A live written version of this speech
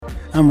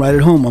I'm right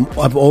at home.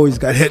 I've always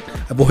got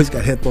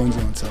headphones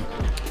on, so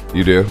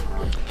You do?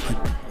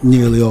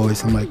 nearly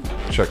always. I'm like,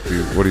 Check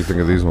these. What do you think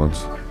of these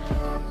ones?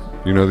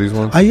 You know these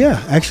ones?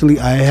 yeah, actually,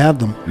 I have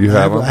them. You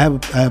have them?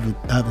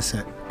 I have a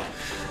set.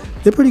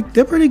 They're pretty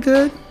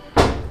good.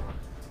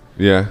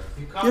 Yeah.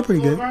 They're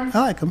pretty good. I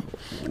like them.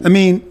 I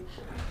mean,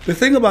 the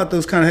thing about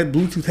those kind of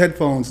Bluetooth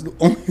headphones, the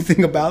only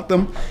thing about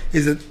them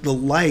is that the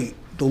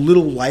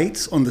little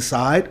lights on the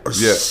side are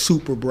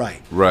super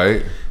bright.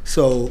 Right.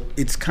 So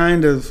it's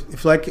kind of,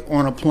 if like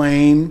on a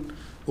plane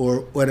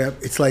or whatever,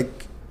 it's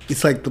like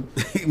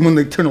when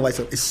they turn the lights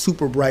up, it's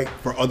super bright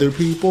for other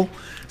people.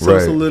 So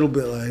it's a little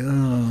bit like,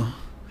 oh.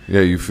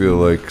 Yeah, you feel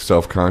like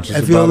self-conscious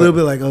about it? I feel a little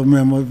bit like, oh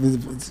man,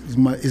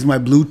 is my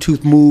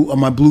Bluetooth move, or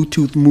my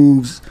Bluetooth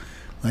moves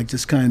like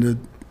just kind of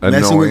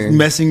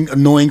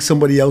annoying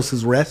somebody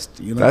else's rest,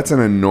 you know? That's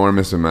an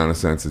enormous amount of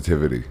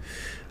sensitivity.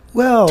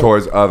 Well,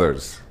 towards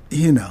others.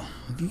 You know,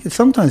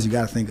 sometimes you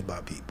got to think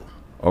about people.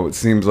 Oh, it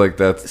seems like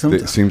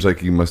it seems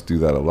like you must do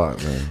that a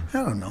lot, man.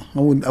 I don't know. I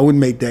wouldn't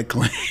make that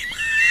claim.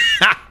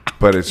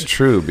 But it's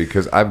true,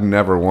 because I've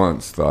never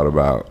once thought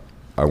about,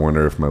 I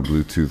wonder if my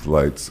Bluetooth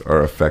lights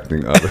are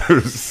affecting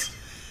others.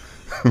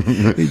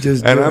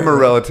 And I'm a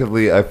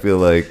relatively, I feel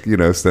like,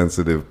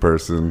 sensitive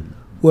person.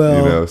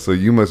 Well, so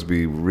you must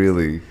be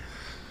really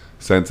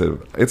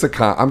sensitive.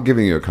 I'm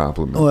giving you a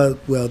compliment.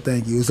 Well,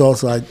 thank you. It's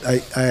also I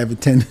have a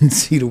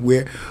tendency to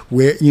wear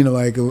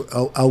like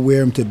I'll wear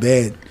them to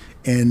bed,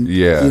 and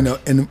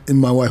and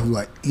my wife was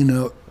like, in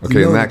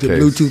that case,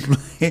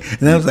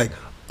 Bluetooth, and I was like,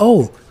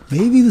 oh,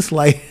 maybe this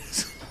light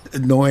is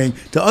annoying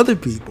to other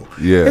people.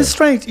 Yeah, it's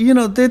strange.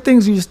 There are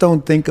things you just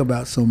don't think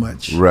about so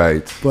much.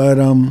 Right.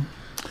 But I don't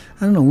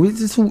know.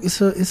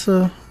 It's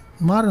a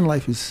modern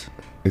life is.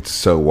 It's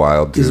so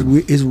wild,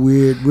 dude. It's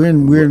weird. We're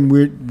in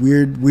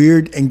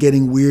weird and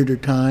getting weirder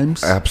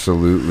times.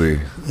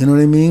 Absolutely. You know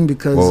what I mean?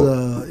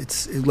 Because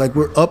it's like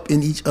we're up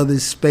in each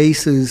other's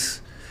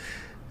spaces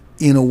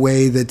in a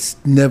way that's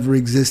never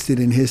existed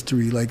in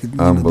history. Like the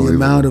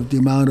amount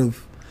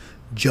of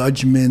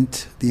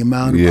judgment, the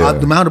amount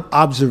of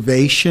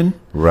observation,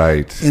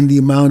 right, and the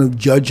amount of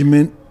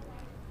judgment.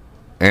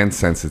 And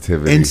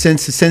sensitivity. And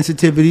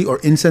sensitivity or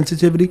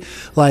insensitivity.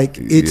 Like,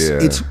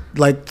 it's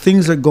like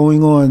things are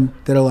going on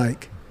that are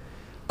like,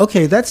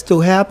 okay, that's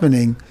still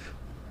happening,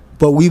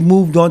 but we've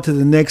moved on to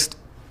the next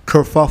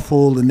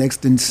kerfuffle, the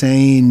next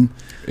insane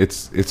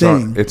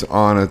thing. It's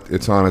on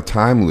a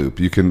time loop.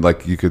 You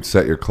could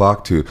set your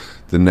clock to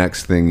the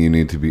next thing you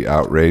need to be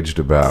outraged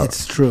about.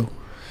 It's true.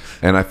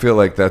 And I feel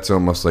like that's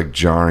almost like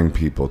jarring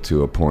people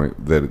to a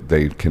point that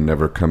they can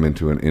never come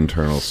into an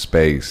internal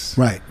space.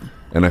 Right.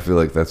 And I feel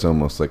like that's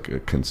almost like a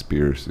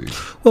conspiracy.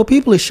 Well,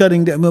 people are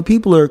shutting down. Well,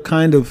 people are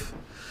kind of,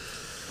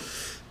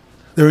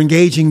 they're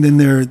engaging. Then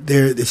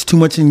it's too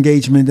much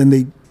engagement.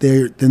 Then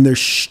they're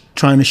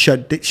trying to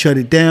shut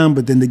it down,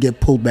 but then they get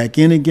pulled back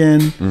in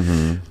again.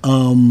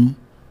 Mm-hmm.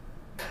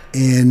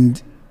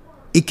 And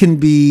it can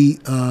be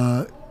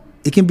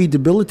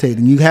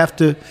debilitating. You have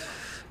to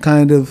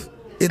kind of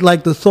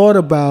like the thought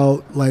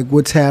about like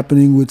what's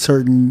happening with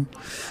certain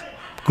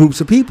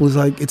groups of people is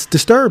like it's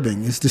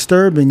disturbing,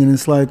 and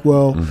it's like,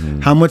 well,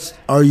 how much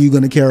are you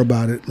going to care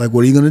about it? Like,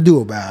 what are you going to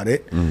do about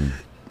it?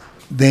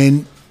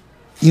 Then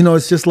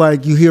it's just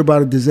like you hear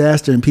about a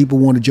disaster and people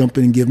want to jump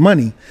in and give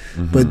money,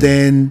 but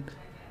then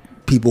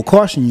people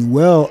caution you,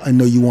 well, I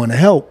know you want to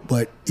help,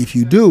 but if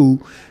you do,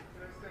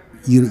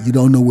 you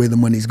don't know where the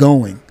money's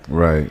going,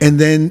 right? And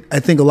then I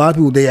think a lot of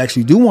people, they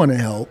actually do want to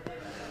help,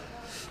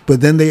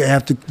 but then they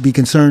have to be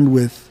concerned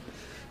with,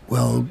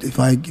 well,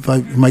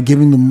 am I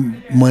giving the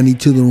money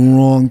to the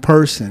wrong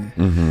person?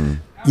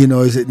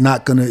 Is it the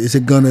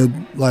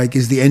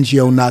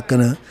NGO not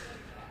gonna,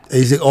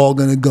 is it all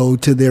gonna go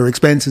to their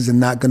expenses and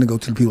not gonna go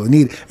to the people that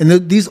need it? And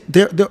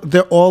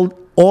they're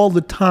all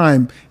the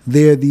time,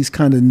 there are these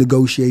kind of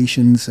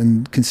negotiations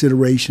and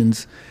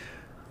considerations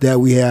that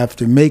we have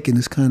to make in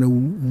this kind of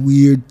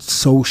weird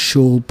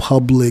social,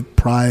 public,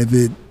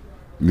 private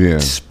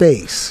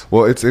space.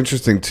 Well, it's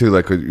interesting too,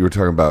 like you were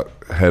talking about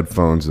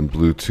headphones and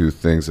Bluetooth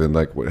things, and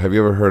like, have you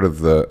ever heard of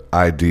the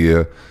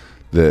idea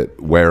that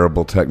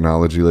wearable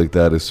technology like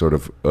that is sort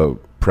of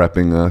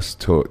prepping us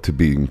to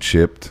being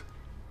chipped?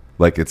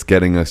 Like, it's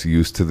getting us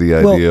used to the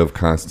idea of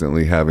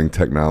constantly having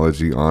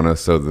technology on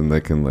us, so then they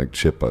can like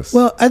chip us.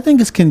 Well, I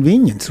think it's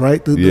convenience,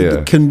 right?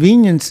 The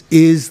convenience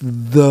is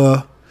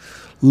the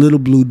little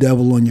blue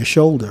devil on your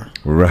shoulder,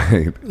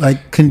 right?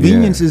 Like,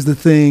 convenience is the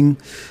thing.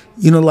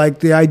 Like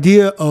the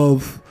idea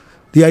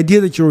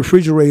that your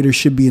refrigerator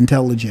should be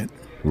intelligent.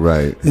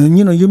 Right. And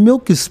your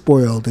milk is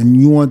spoiled and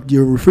you want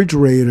your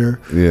refrigerator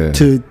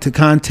to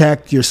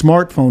contact your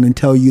smartphone and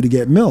tell you to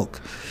get milk.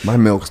 My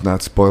milk's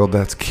not spoiled,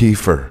 that's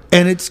kefir.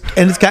 And it's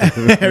got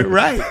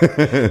right.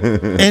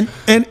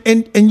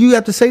 And you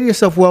have to say to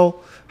yourself,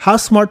 well, how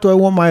smart do I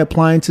want my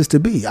appliances to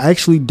be? I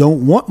actually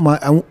don't want my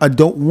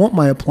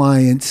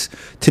appliance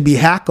to be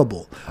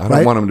hackable. I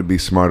don't want them to be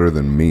smarter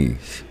than me.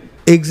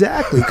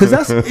 Exactly, because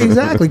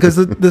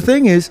the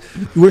thing is,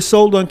 we're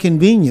sold on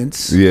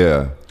convenience.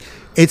 Yeah.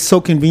 it's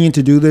so convenient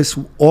to do this,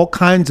 all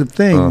kinds of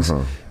things.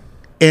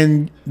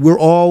 And we're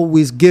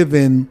always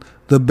given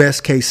the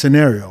best case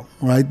scenario,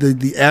 right?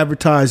 The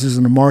advertisers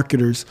and the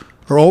marketers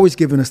are always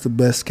giving us the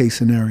best case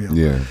scenario.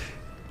 Yeah.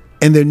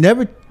 And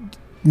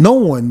no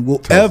one will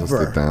Tells us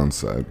ever, the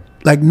downside.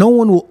 like no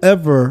one will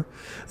ever,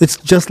 it's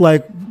just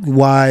like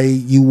why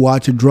you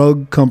watch a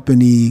drug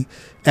company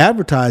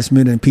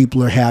advertisement and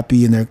people are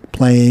happy and they're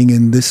playing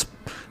and this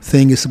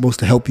thing is supposed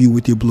to help you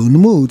with your blue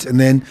moods. And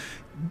then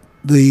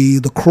the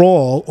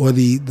crawl or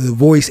the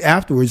voice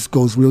afterwards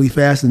goes really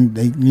fast and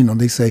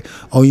they say,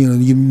 oh,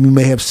 you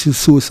may have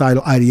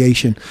suicidal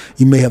ideation,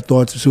 you may have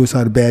thoughts of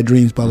suicide or bad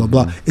dreams, blah blah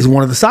blah, is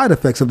one of the side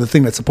effects of the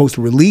thing that's supposed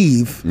to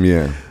relieve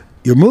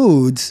your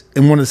moods.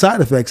 And one of the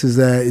side effects is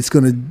that it's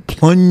going to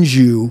plunge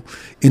you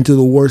into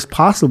the worst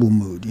possible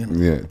mood.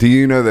 Yeah. Do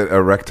you know that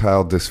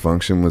erectile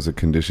dysfunction was a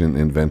condition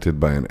invented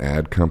by an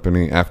ad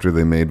company after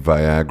they made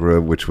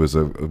Viagra, which was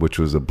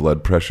a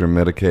blood pressure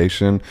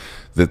medication,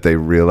 that they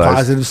realized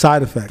positive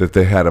side effect, that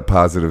they had a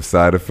positive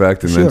side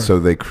effect, and then so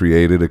they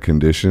created a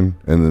condition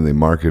and then they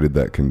marketed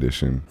that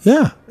condition.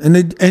 Yeah.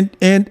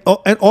 And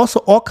also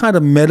all kind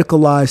of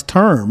medicalized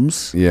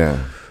terms.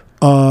 Yeah.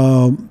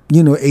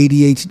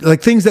 ADHD,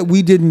 like things that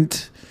we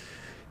didn't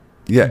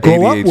grow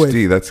ADHD, up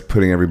with. That's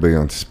putting everybody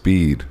on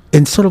speed.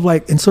 And sort of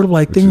like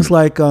things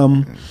like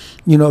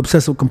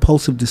obsessive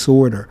compulsive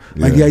disorder.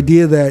 Like the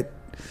idea that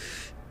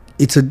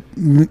it's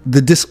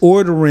the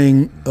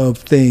disordering of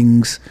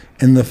things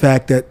and the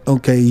fact that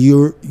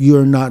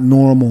you're not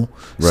normal.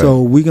 Right.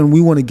 So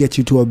we want to get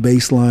you to a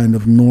baseline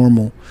of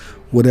normal,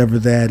 whatever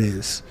that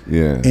is.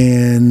 Yeah.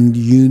 And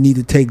you need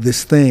to take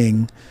this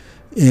thing.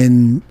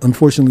 And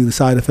unfortunately, the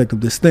side effect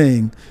of this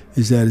thing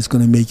is that it's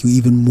going to make you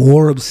even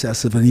more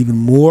obsessive and even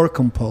more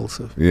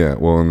compulsive. Yeah,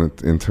 well,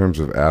 in terms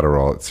of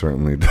Adderall, it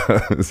certainly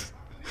does.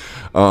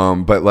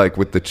 But like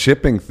with the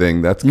chipping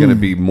thing, that's going to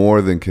be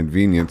more than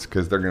convenience,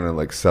 because they're going to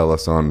like sell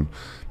us on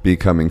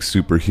becoming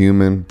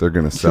superhuman. They're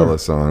going to sell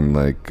us on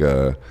like,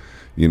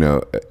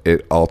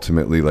 it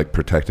ultimately like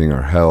protecting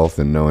our health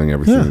and knowing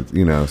everything.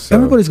 So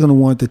everybody's going to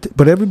want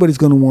but everybody's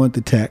going to want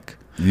the tech.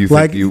 You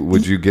think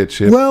would you get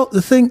chipped? Well,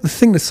 the thing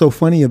that's so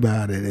funny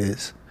about it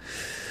is,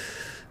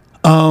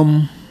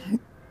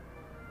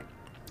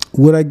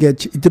 would I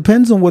get? It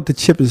depends on what the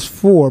chip is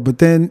for. But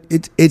then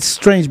it's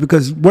strange,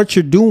 because what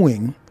you're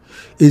doing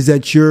is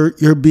that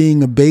you're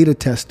being a beta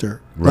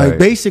tester. Right. Like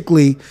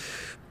basically,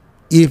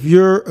 if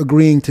you're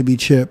agreeing to be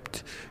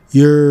chipped,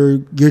 you're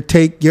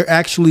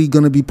actually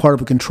going to be part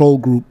of a control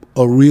group,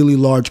 a really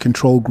large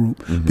control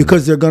group,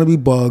 because there are going to be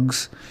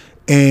bugs.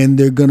 And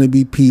they're going to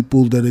be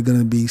people that are going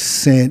to be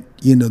sent,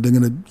 they're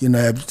going to,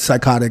 have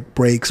psychotic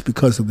breaks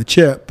because of the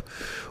chip,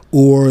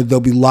 or they'll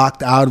be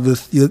locked out of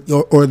this,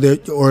 or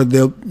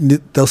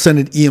they'll send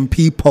an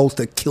EMP pulse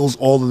that kills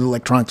all of the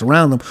electronics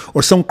around them,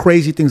 or some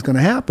crazy thing's going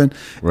to happen.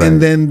 Right.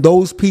 And then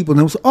those people,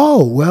 they'll say,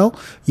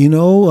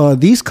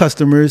 these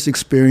customers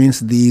experience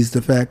these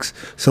defects,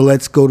 so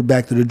let's go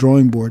back to the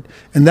drawing board.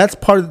 And that's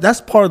part of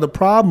the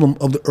problem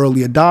of the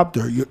early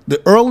adopter.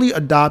 The early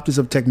adopters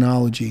of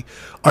technology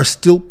are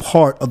still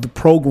part of the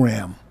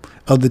program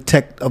of the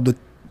tech of the.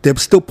 They're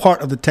still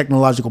part of the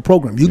technological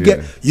program. You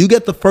get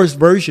the first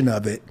version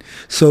of it,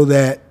 so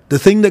that the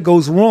thing that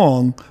goes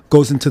wrong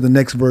goes into the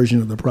next version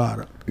of the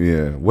product.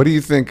 Yeah. What do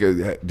you think?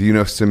 Do you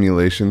know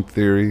simulation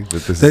theory?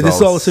 That this is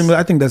all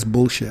I think that's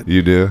bullshit.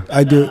 You do?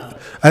 I do.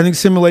 I think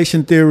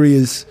simulation theory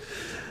is,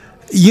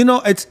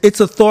 it's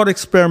a thought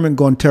experiment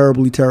gone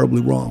terribly,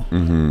 terribly wrong.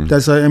 Mm-hmm.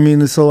 That's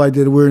this whole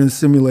idea that we're in a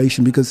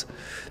simulation, because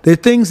there are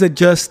things that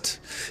just,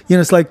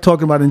 it's like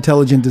talking about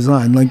intelligent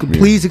design. Like,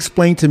 please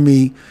explain to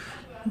me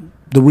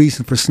the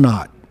reason for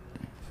snot.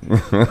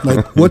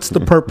 Like, what's the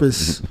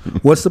purpose?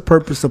 What's the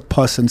purpose of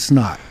pus and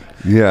snot?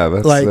 Yeah,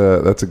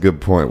 that's a good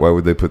point. Why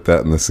would they put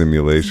that in the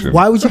simulation?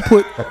 Why would you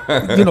put,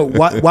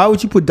 why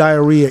would you put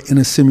diarrhea in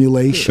a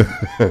simulation?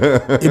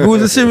 If it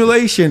was a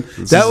simulation,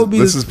 would be.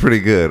 This is pretty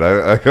good.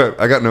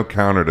 I got no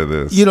counter to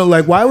this.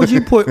 Why would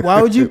you put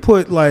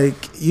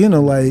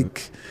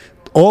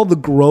all the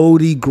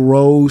grody,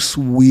 gross,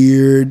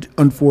 weird,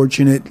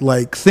 unfortunate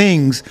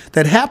things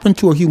that happen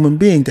to a human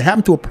being, to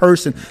happen to a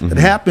person, that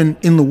happen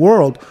in the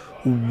world?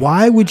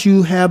 Why would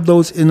you have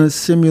those in a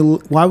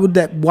Why would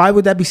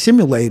that be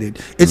simulated?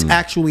 It's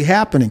actually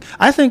happening.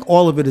 I think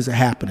all of it is a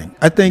happening.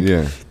 I think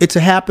it's a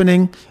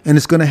happening, and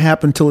it's going to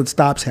happen till it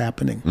stops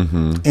happening.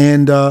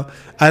 And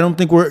I don't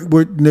think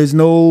there's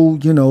no,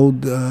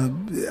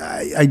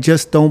 I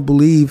just don't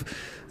believe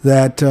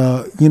that,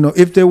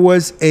 if there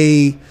was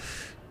a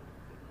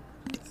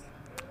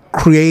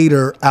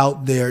creator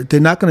out there, they're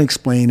not going to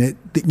explain it.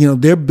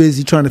 They're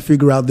busy trying to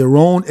figure out their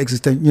own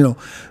existence.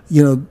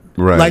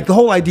 Right. Like the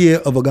whole idea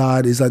of a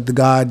God is like the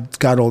God's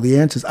got all the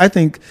answers. I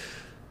think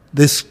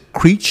this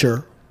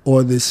creature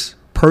or this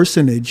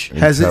personage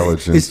has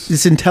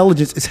this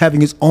intelligence is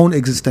having its own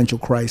existential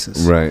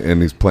crisis. Right,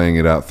 and he's playing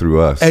it out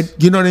through us. And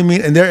you know what I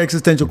mean? And their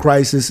existential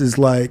crisis is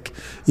like,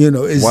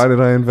 why did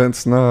I invent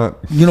snot?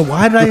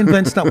 Why did I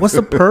invent snot? What's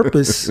the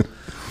purpose?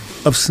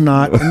 of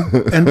snot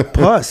and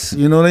pus.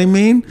 You know what I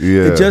mean?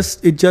 Yeah.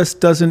 It just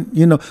doesn't.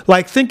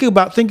 Like thinking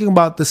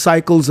about the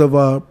cycles of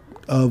I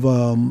was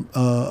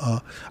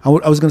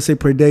going to say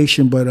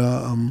predation, but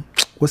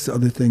what's the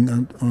other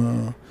thing?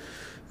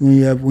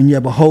 When you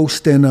have a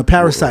host and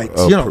parasites,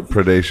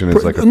 predation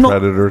is like a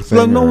predator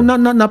thing. No,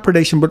 not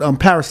predation, but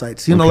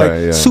parasites.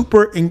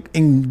 Super,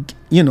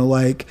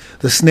 like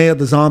the snail,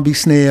 the zombie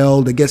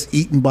snail that gets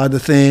eaten by the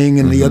thing,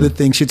 and the other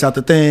thing shits out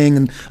the thing,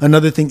 and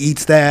another thing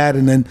eats that,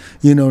 and then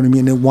you know what I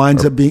mean. It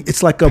winds up being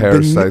it's like a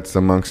parasites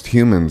amongst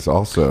humans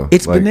also.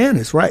 It's like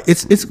bananas, right?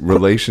 It's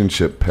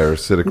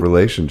parasitic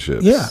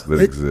relationships that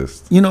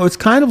exist. It's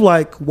kind of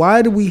like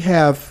why do we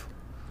have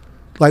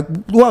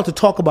to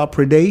talk about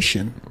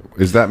predation.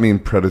 Does that mean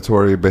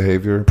predatory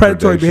behavior?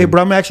 Predatory behavior, but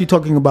I'm actually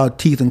talking about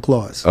teeth and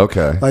claws.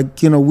 Okay.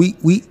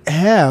 We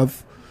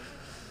have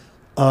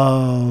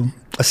a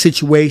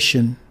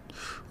situation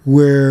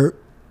where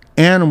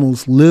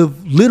animals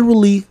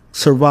literally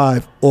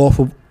survive off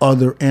of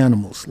other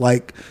animals.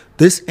 Like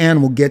this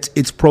animal gets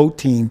its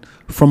protein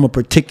from a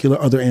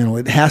particular other animal.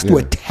 It has to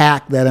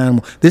attack that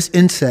animal. This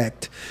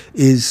insect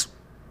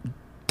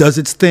does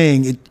its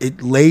thing.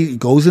 It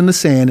goes in the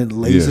sand and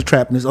lays a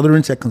trap, and this other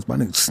insect comes by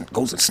and it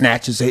goes and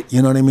snatches it.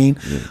 You know what I mean?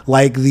 Yeah.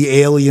 Like the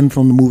alien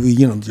from the movie,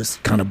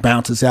 just kind of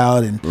bounces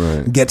out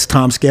and gets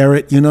Tom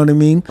Skerritt. You know what I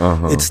mean?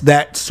 Uh-huh. It's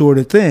that sort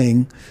of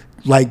thing,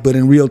 but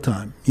in real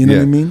time. You know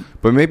what I mean?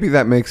 But maybe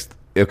that makes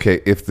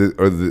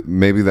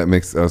maybe that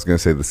makes I was going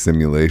to say the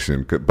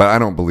simulation, but I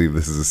don't believe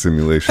this is a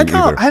simulation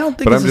either. I don't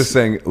think. But I'm just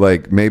saying,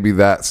 maybe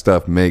that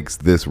stuff makes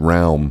this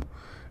realm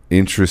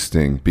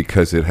interesting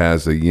because it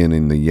has a yin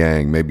and the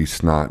yang. Maybe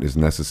snot is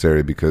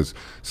necessary because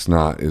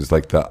snot is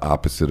like the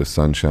opposite of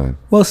sunshine.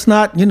 Well,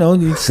 snot,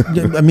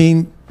 I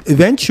mean,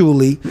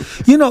 eventually,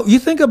 you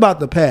think about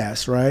the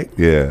past, right?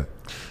 Yeah.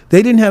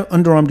 They didn't have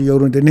underarm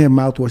deodorant. They didn't have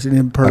mouthwash. They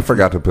didn't have perfume. I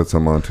forgot to put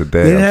some on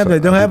today. They didn't have it.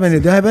 Don't have any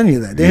of that. They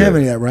didn't have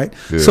any of that, right?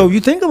 Yeah. So you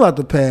think about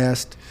the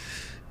past.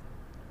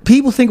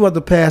 People think about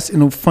the past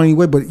in a funny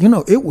way, but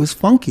it was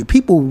funky.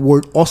 People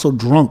were also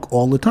drunk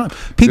all the time.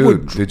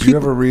 Did you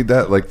ever read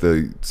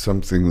that,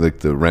 something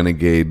like the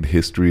renegade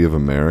history of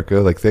America?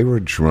 Like they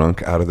were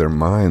drunk out of their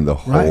mind the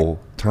whole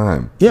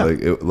time. Yeah,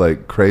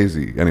 like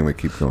crazy. Anyway,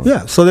 keep going.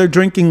 Yeah, so they're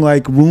drinking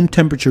like room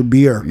temperature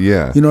beer.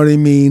 Yeah, you know what I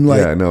mean.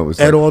 It was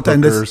at all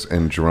hookers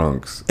and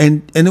drunks.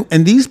 And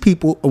these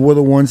people were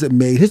the ones that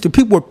made history.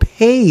 People were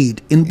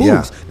paid in booze.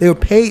 Yeah. They were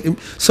paid.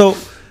 So.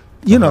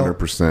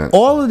 100%.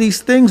 All of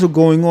these things are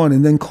going on,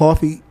 and then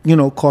coffee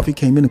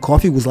came in, and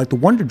coffee was like the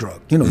wonder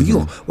drug.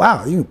 You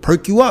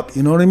perk you up.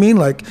 You know what I mean?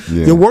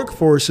 Your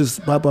workforce is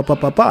so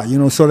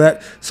that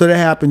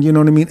happened. You know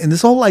what I mean? And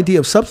this whole idea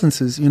of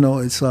substances,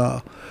 it's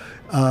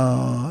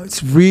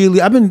really.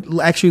 I've been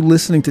actually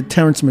listening to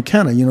Terence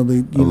McKenna. I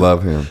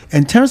love him.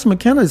 And Terence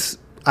McKenna's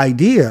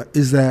idea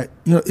is that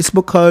it's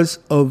because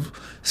of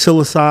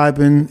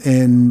psilocybin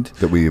and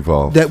that we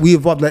evolved.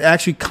 That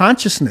actually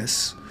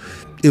consciousness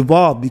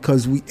evolved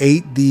because we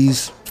ate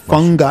these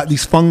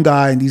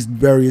fungi and these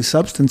various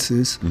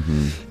substances,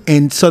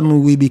 and suddenly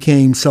we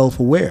became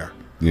self-aware.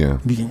 Yeah,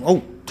 we became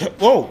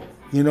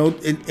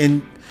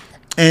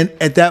and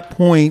at that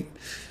point,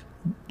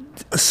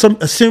 a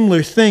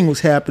similar thing was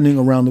happening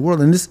around the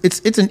world, and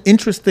it's an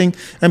interesting,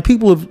 and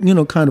people have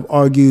kind of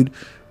argued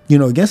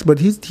against, but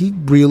he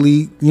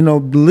really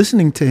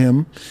listening to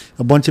him,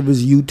 a bunch of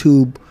his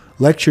YouTube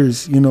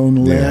lectures, in the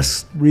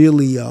last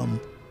really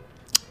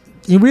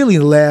the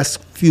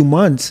last few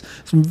months,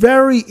 it's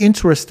very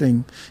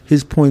interesting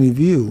his point of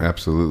view.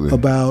 Absolutely.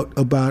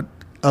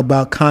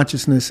 About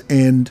consciousness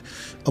and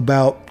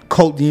about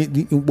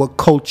what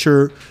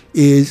culture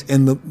is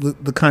and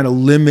the kind of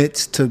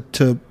limits to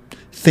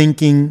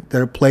thinking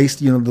that are placed,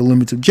 the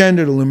limits of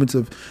gender, the limits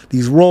of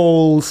these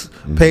roles,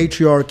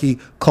 patriarchy,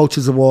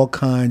 cultures of all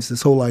kinds,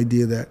 this whole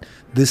idea that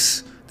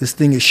this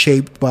thing is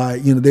shaped by,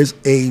 there's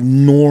a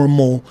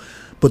normal.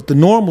 But the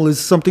normal is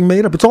something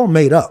made up. It's all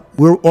made up.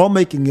 We're all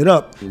making it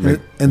up. And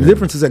the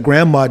difference is that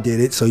grandma did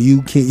it, so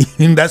you can't.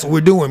 That's what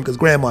we're doing because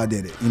grandma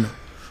did it.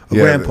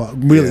 Grandpa,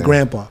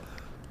 grandpa.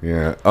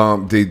 Yeah.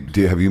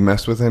 Have you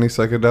messed with any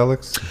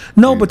psychedelics?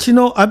 No, but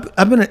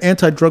I've been an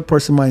anti-drug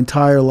person my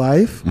entire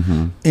life,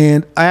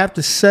 and I have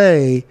to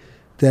say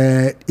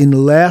that in the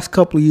last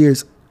couple of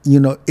years,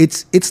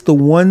 it's the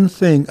one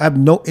thing I have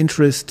no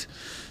interest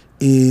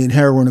in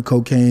heroin or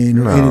cocaine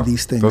or any of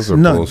these things. Those are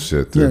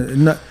bullshit,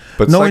 dude.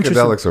 But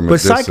psychedelics are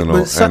medicinal,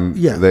 and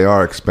they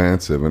are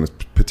expansive, and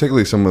it's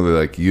particularly someone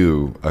like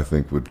you, I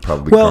think, would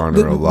probably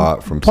garner a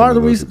lot from some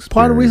of those experiences.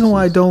 Part of the reason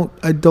why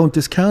I don't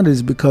discount it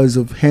is because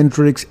of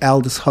Hendrix,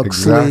 Aldous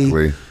Huxley,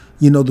 exactly.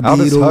 The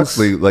Aldous Beatles.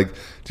 Huxley,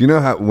 do you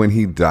know how when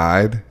he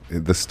died,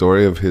 the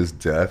story of his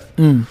death,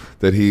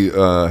 that he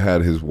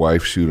had his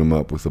wife shoot him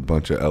up with a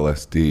bunch of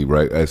LSD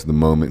right as the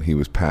moment he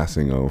was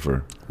passing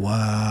over.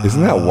 Wow.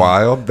 Isn't that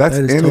wild? That's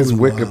in totally his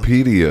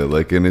Wikipedia.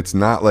 And it's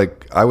not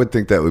I would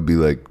think that would be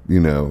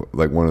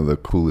one of the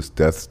coolest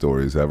death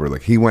stories ever.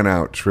 He went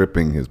out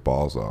tripping his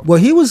balls off. Well,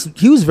 he was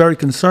very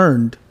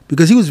concerned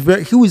because he was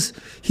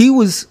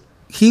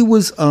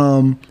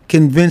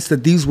convinced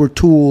that these were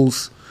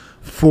tools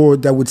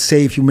that would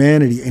save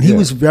humanity, and he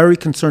was very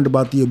concerned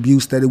about the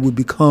abuse, that it would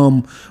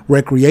become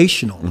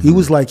recreational. Mm-hmm. He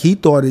was like, he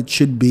thought it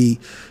should be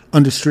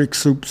under strict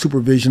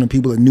supervision of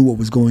people that knew what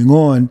was going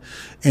on,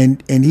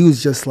 and he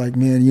was just like,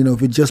 man,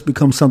 if it just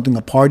becomes something,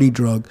 a party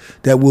drug,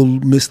 that will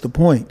miss the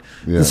point.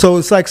 Yeah. And so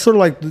it's like sort of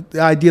like the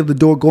idea of the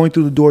door, going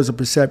through the doors of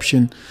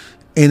perception,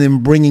 and then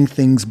bringing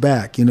things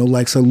back,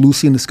 like so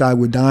Lucy in the Sky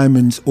with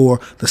Diamonds, or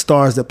the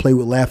Stars That Play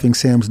with Laughing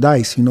Sam's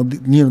Dice.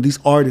 These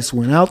artists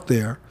went out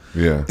there.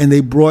 Yeah. And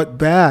they brought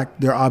back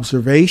their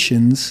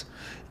observations,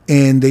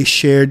 and they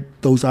shared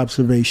those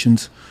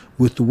observations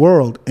with the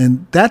world.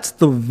 And that's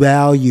the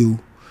value,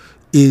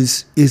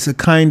 is a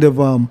kind of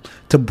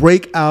to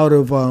break out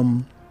of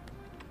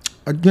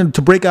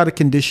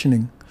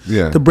conditioning.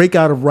 Yeah. To break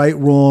out of right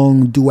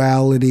wrong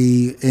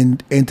duality,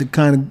 and to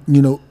kind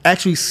of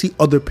actually see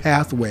other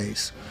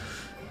pathways,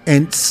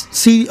 and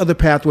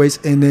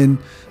then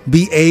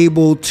be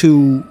able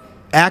to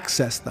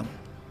access them.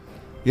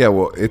 Yeah,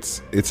 well,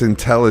 it's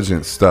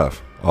intelligent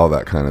stuff, all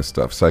that kind of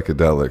stuff,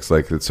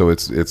 psychedelics, so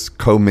it's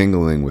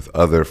commingling with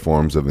other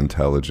forms of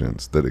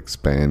intelligence that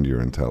expand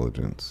your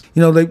intelligence.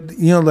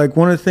 Like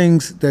one of the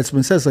things that's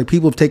been said is like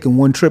people have taken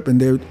one trip and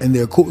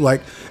they're cool.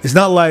 Like it's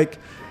not like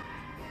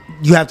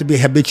you have to be a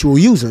habitual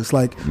user. It's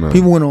like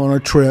people went on a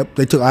trip,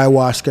 they took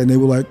ayahuasca, and they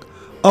were like,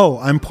 "Oh,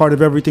 I'm part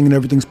of everything, and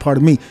everything's part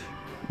of me."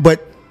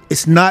 But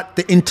it's not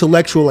the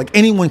intellectual. Like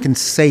anyone can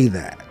say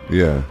that.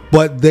 Yeah.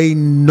 But they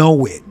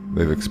know it.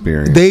 They've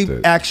experienced it.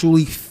 They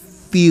actually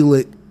feel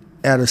it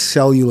at a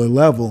cellular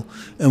level.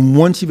 And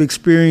once you've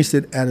experienced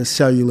it at a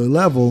cellular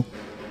level,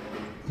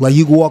 like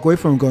you can walk away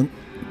from it going,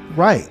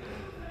 right.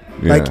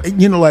 Yeah.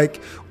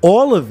 Like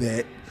all of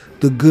it,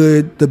 the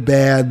good, the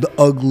bad, the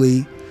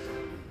ugly,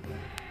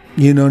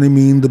 you know what I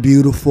mean? The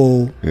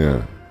beautiful.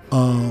 Yeah.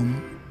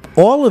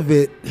 All of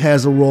it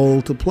has a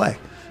role to play.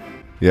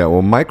 Yeah.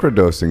 Well,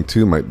 microdosing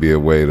too might be a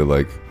way to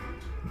like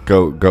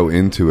go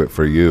into it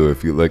for you,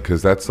 if you like,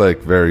 because that's like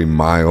very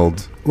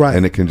mild, right?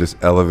 And it can just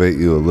elevate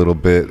you a little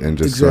bit, and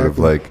just sort of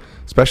like,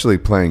 especially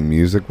playing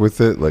music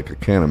with it. Like I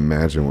can't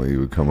imagine what you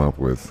would come up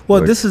with.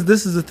 Well, like, this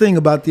is the thing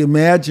about the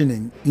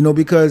imagining,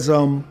 because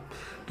the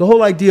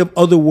whole idea of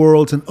other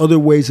worlds and other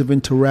ways of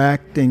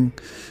interacting,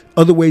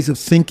 other ways of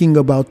thinking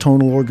about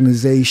tonal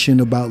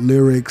organization, about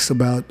lyrics,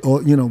 about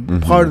mm-hmm.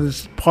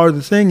 part of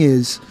the thing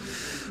is,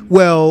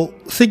 well,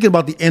 thinking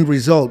about the end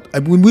result. I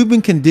mean, we've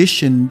been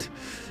conditioned.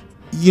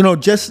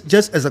 Just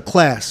as a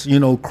class,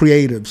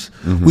 creatives,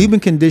 mm-hmm. we've been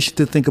conditioned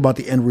to think about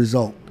the end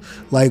result.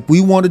 Like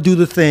we want to do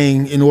the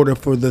thing in order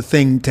for the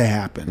thing to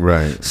happen.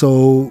 Right.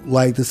 So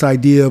like this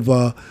idea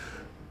of,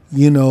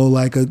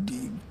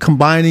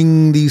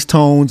 combining these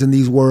tones and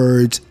these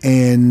words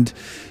and,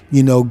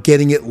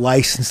 getting it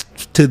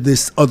licensed to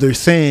this other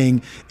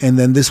thing. And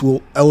then this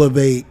will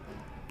elevate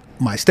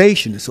my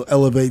station. This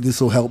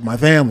will help my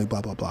family, blah,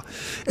 blah, blah.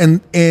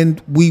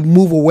 And we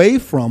move away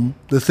from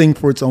the thing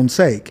for its own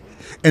sake.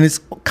 And it's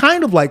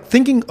kind of like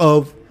thinking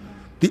of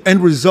the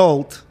end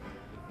result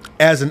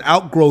as an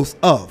outgrowth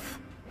of,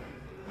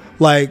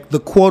 like the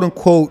quote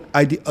unquote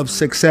idea of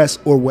success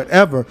or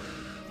whatever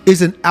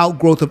is an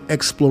outgrowth of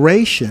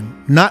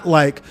exploration, not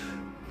like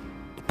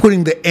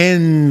putting the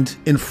end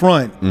in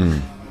front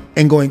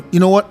and going, you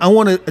know what, I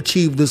want to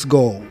achieve this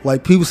goal.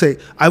 Like people say,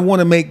 I want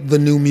to make the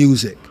new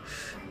music.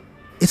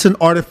 It's an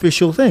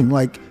artificial thing.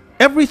 Like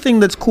everything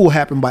that's cool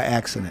happened by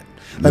accident.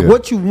 Like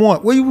what you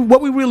want,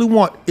 what we really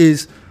want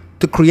is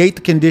to create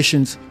the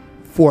conditions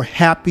for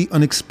happy,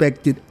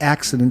 unexpected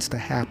accidents to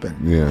happen.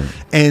 Yeah.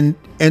 And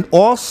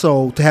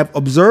also to have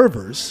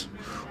observers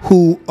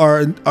who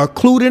are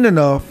clued in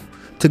enough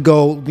to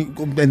go,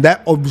 and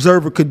that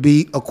observer could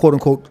be a quote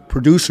unquote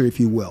producer, if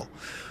you will.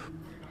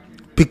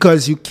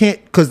 Because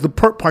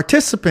the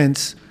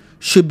participants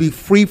should be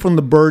free from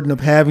the burden of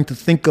having to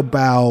think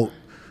about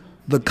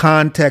the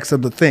context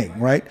of the thing,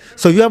 right?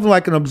 So you have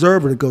like an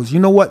observer that goes, you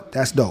know what,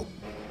 that's dope.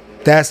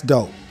 That's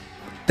dope.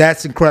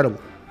 That's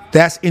incredible.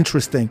 That's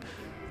interesting.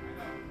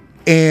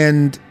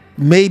 And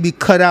maybe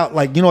cut out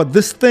like,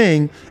 this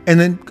thing,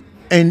 and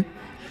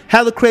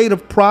have the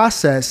creative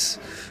process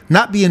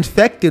not be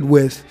infected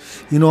with,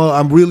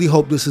 I really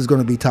hope this is going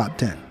to be top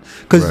 10.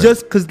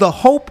 Because the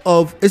hope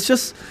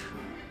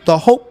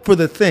for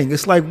the thing,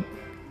 it's like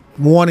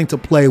wanting to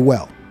play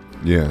well.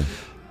 Yeah.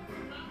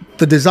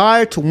 The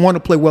desire to want to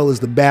play well is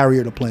the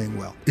barrier to playing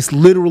well. It's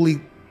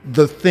literally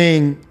the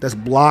thing that's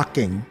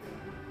blocking.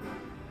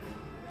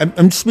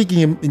 I'm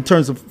speaking in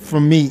terms of,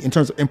 from me, in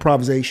terms of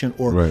improvisation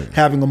or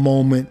having a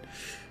moment,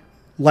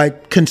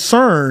 like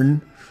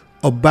concern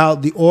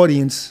about the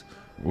audience.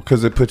 Well,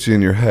 because it puts you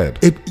in your head.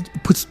 It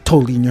puts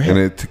totally in your head.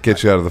 And it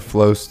gets you out of the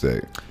flow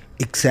state.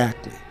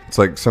 Exactly. It's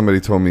like somebody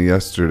told me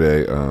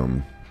yesterday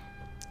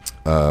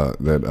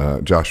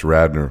that Josh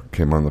Radnor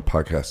came on the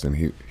podcast,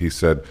 and he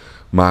said,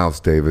 Miles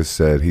Davis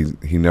said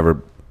he never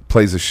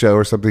plays a show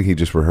or something. He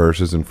just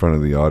rehearses in front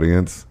of the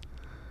audience.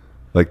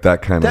 Like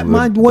that kind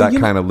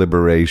of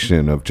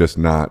liberation of just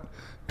not.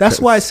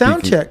 That's why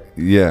sound check.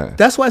 Yeah.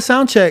 That's why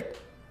sound check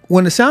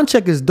when the sound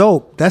check is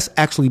dope, that's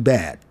actually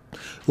bad.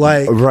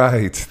 Like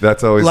Right.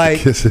 That's always Like-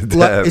 the kiss of death.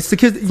 like, it's the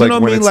kiss- you like know what I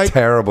when mean? it's Like-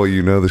 terrible,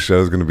 you know the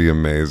show's going to be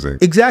amazing.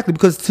 exactly,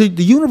 because the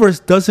universe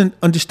doesn't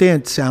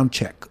understand sound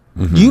check.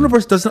 The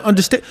universe doesn't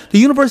understand. The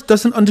universe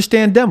doesn't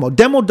understand demo.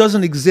 Demo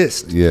doesn't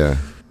exist. Yeah.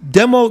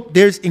 Demo,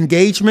 there's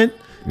engagement,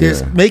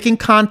 there's Yeah. making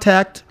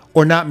contact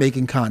or not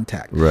making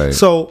contact. Right.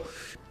 So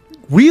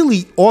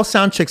really, all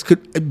sound checks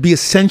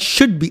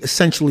should be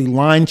essentially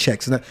line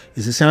checks.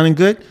 Is it sounding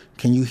good?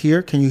 Can you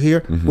hear? Can you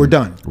hear? We're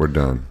done. We're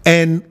done.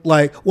 And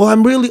like, well, I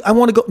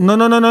want to go.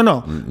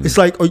 No. It's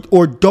like,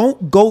 or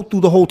don't go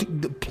through the whole.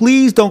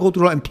 Please don't go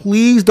through and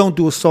please don't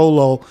do a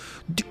solo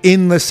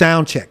in the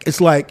sound check.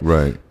 It's like,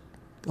 Right.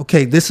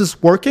 okay, this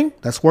is working.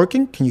 That's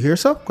working. Can you hear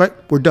yourself? Great.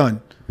 We're done.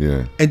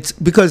 Yeah. It's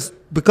because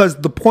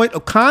the point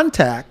of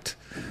contact,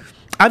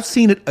 I've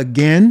seen it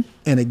again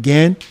and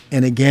again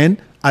and again.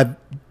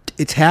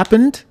 It's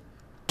happened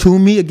to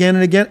me again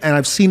and again, and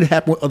I've seen it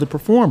happen with other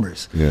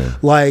performers. Yeah.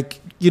 Like,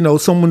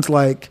 someone's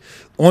like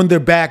on their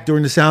back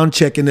during the sound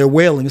check and they're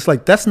wailing. It's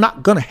like, that's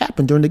not gonna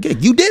happen during the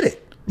gig. You did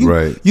it.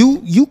 Right.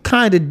 You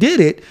kind of did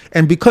it,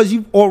 and because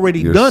you've already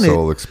Your done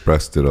soul it,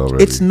 expressed it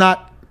already.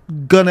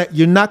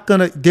 you're not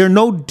gonna, there are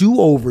no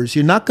do-overs.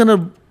 You're not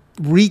gonna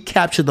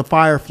recapture the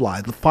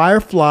firefly. The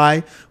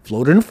firefly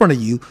floated in front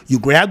of you. You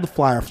grab the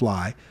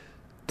firefly.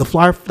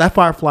 That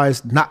firefly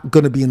is not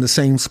gonna be in the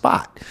same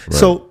spot. Right.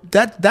 So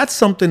that's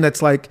something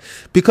that's like,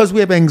 because we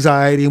have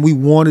anxiety and we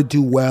want to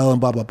do well and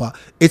blah, blah, blah.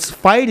 It's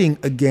fighting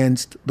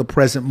against the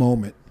present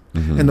moment.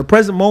 And the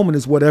present moment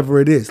is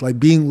whatever it is, like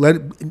being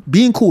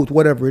cool with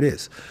whatever it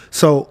is.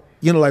 So,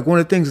 like one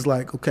of the things is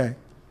like, okay,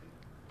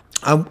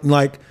 I'm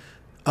like,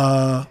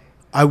 I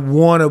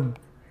want to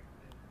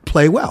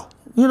play well.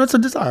 That's a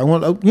desire. I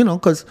want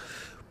to,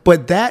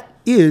 but that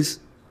is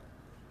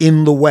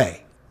in the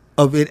way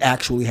of it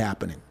actually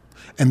happening.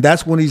 And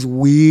that's one of these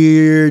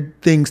weird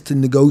things to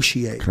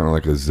negotiate. Kind of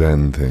like a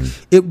Zen thing.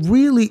 It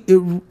really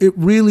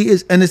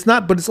is. And it's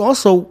not, but it's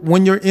also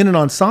when you're in an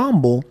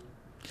ensemble,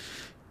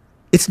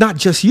 it's not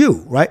just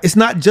you, right? It's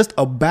not just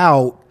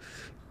about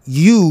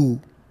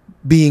you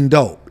being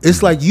dope.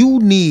 It's like you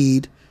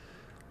need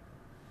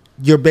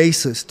your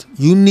bassist.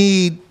 You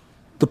need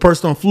the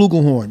person on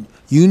flugelhorn.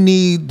 You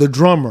need the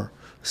drummer,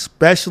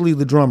 especially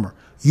the drummer.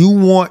 You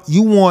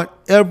want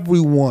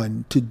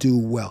everyone to do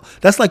well.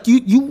 That's like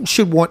you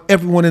should want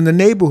everyone in the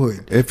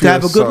neighborhood to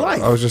have a good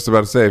life. I was just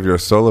about to say, if you're a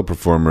solo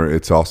performer,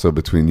 it's also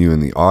between you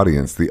and the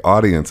audience. The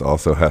audience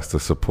also has to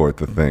support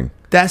the thing.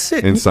 That's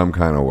it. In some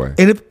kind of way.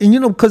 And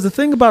because the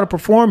thing about a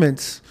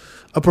performance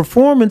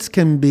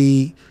can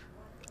be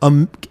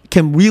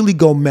can really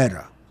go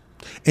meta.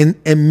 And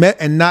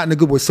not in a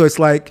good way. So it's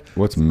like,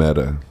 What's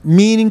meta?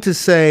 meaning to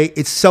say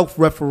it's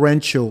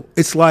self-referential.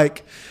 It's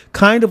like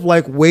kind of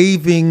like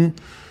waving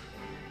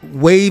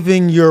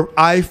your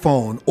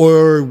iPhone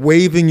or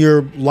waving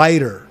your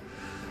lighter.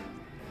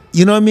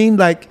 You know what I mean?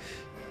 Like,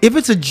 if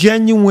it's a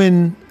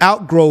genuine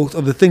outgrowth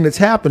of the thing that's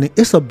happening,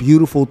 it's a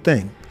beautiful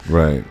thing.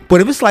 Right.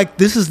 But if it's like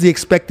this is the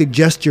expected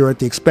gesture at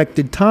the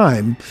expected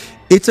time,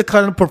 it's a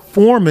kind of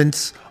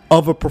performance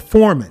of a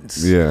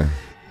performance. Yeah.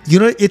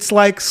 It's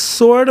like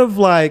sort of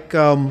like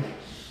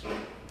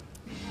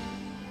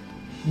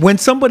when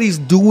somebody's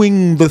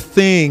doing the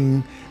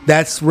thing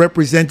that's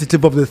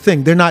representative of the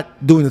thing, they're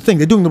not doing the thing.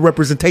 They're doing the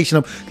representation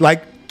of,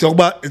 like, talk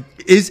about,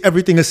 is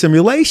everything a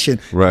simulation?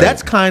 Right.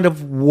 That's kind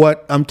of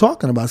what I'm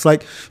talking about. It's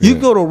like you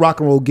can go to a rock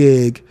and roll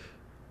gig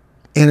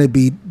and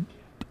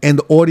and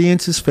the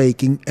audience is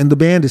faking and the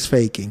band is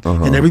faking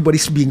and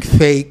everybody's being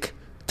fake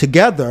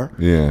together.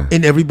 Yeah.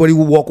 And everybody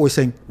will walk away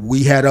saying,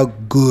 we had a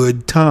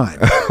good time.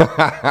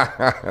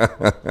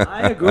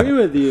 I agree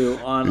with you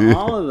on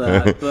all of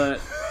that,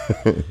 but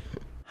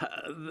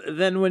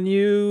then when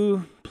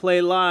you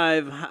play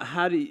live,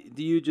 how do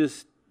you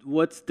just,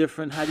 what's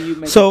different? How do you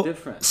make it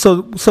different?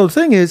 So the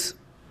thing is,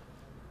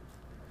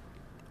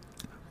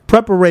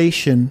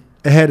 preparation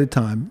ahead of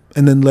time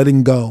and then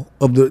letting go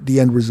of the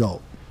end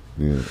result.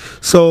 Yeah.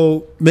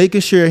 So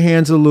making sure your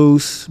hands are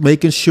loose,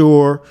 making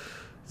sure,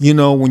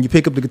 when you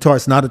pick up the guitar,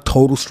 it's not a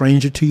total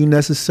stranger to you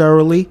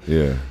necessarily.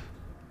 Yeah.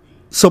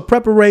 So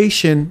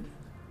preparation,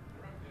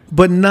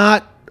 but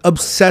not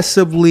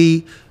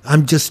obsessively,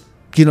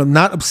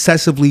 not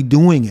obsessively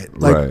doing it.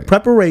 Like Right.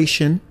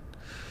 preparation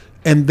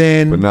and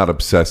then... But not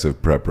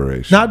obsessive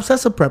preparation. Not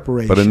obsessive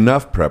preparation. But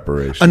enough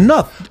preparation.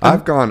 Enough.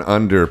 I've gone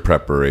under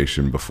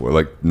preparation before,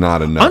 like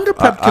not enough. Under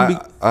prep can be...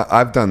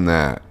 I've done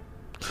that,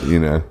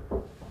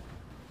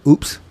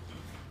 Oops.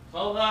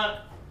 Hold on.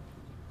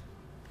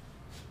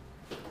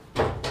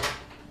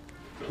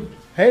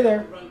 Hey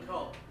there.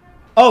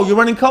 Oh, you're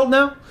running Cult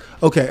now?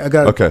 Okay, I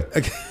got it.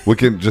 Okay. We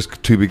can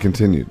just to be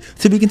continued.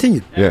 To be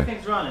continued. Yeah.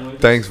 Everything's running. We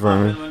Thanks, just pop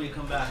in Vernon. when you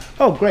come back.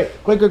 Oh, great.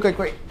 Great.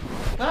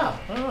 Wow,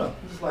 I don't know.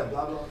 This is like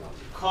blah, blah, blah.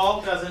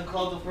 Cult doesn't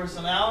cult the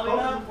personality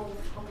now?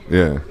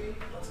 Yeah.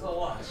 Let's go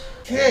watch.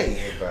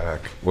 Okay.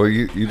 Back. Well,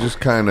 you just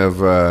kind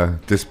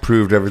of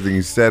disproved everything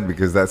you said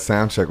because that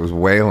sound check was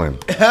wailing.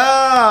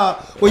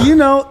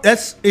 Well,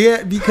 that's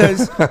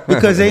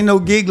because ain't no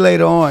gig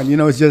later on.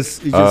 It's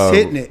just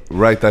hitting it.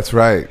 Right, that's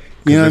right.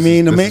 You know what I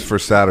mean? This is for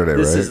Saturday,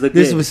 This right? is the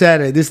This gig. is for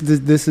Saturday.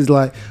 This is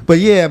like, but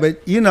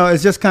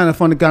it's just kind of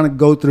fun to kind of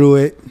go through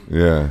it.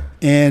 Yeah.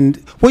 And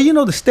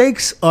the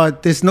stakes are,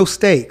 there's no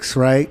stakes,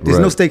 right? There's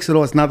no Right. stakes at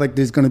all. It's not like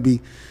there's going to be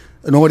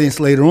an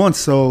audience later on.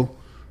 So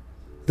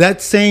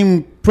that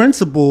same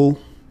principle,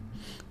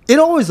 it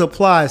always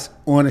applies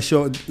on a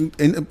show,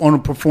 on a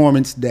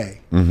performance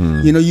day.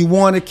 Mm-hmm. You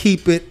want to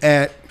keep it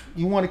at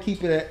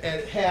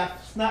half.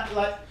 It's not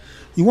like,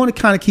 you want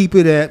to kind of keep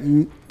it at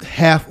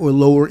half or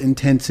lower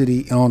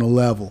intensity on a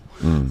level.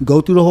 Go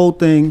through the whole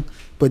thing,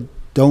 but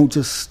don't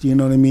just, you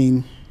know what I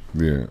mean?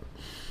 Yeah.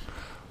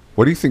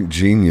 What do you think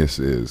genius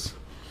is?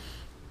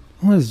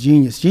 What is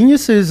genius?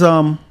 Genius is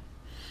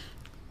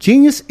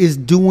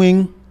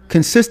doing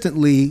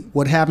consistently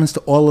what happens to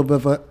all of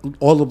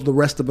the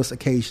rest of us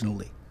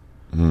occasionally.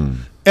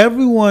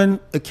 Everyone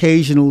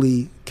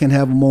occasionally can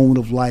have a moment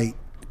of light,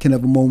 can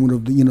have a moment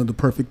of the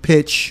perfect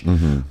pitch,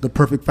 the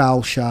perfect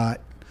foul shot,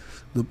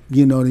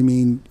 you know what I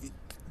mean?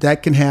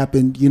 That can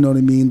happen, you know what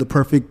I mean? The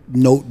perfect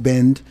note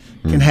bend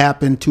can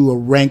happen to a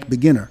rank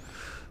beginner.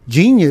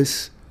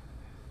 Genius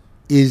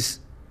is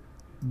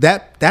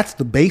that's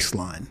the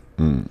baseline.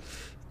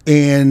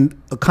 And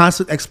a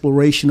constant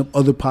exploration of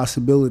other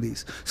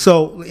possibilities.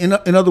 So in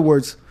other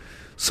words,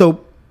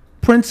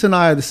 Prince and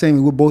I are the same.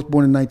 We were both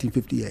born in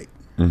 1958.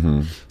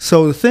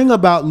 So the thing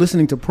about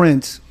listening to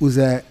Prince was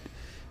that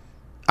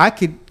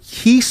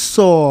he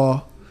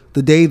saw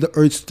the day the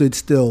earth stood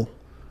still.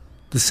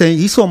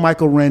 He saw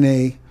Michael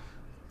Rene,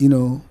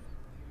 when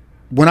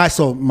I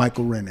saw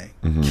Michael Rene.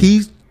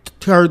 He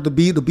heard the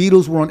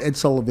Beatles were on Ed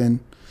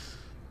Sullivan.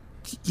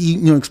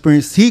 He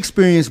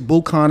experienced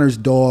Bull Connor's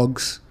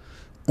Dogs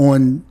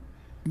on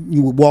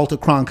Walter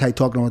Cronkite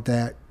talking about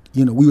that.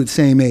 We were the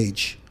same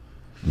age.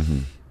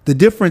 The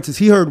difference is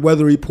he heard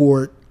Weather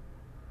Report,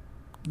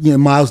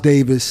 Miles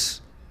Davis,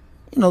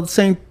 the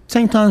same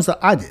times that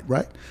I did,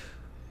 right?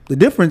 The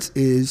difference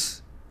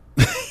is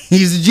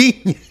he's a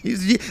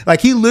genius.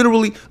 Like he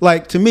literally,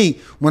 like to me,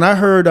 when I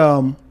heard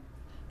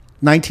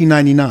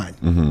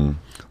 1999,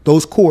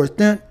 those chords,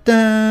 dun,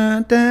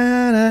 dun,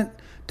 dun,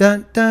 dun,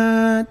 dun,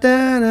 dun,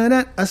 dun,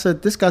 dun, I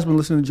said, this guy's been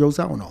listening to Joe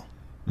Zawinul.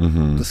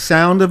 The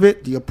sound of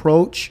it, the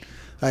approach,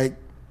 like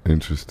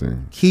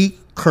Interesting. he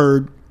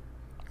heard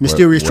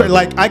Mysterious Traveler.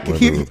 Like I could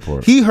hear,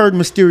 he heard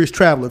Mysterious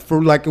Traveler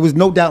for like, it was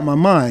no doubt in my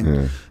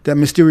mind that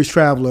Mysterious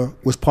Traveler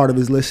was part of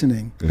his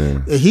listening.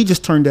 He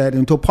just turned that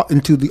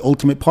into the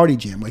ultimate party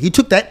jam. Like he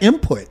took that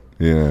input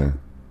from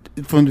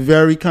the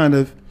very kind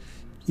of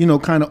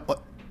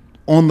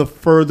on the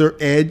further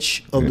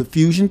edge of the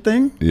fusion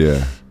thing.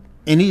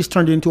 And he just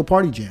turned it into a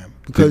party jam.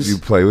 Because did you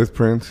play with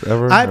Prince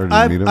ever? Or did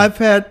you meet him? I've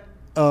had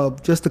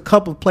just a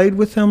couple, played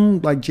with him,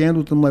 like jammed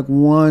with him like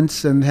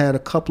once, and had a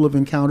couple of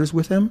encounters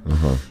with him.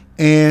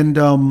 And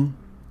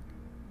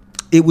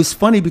it was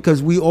funny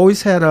because we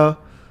always had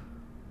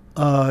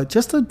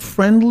just a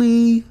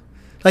friendly,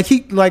 like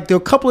there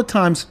were a couple of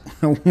times.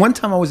 One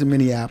time I was in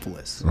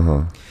Minneapolis,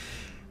 and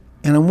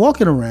I'm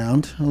walking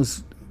around. I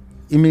was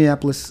in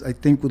Minneapolis, I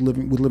think with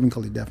Living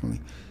Color,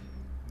 definitely.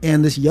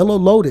 And this Yellow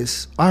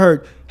Lotus, I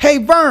heard, "Hey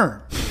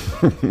Vern."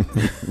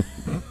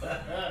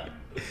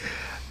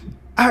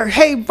 I heard,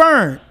 "Hey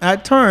Vern." I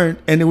turned,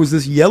 and it was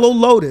this Yellow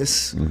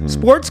Lotus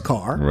sports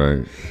car.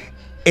 Right.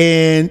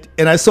 And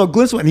I saw a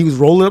glimpse of it, and he was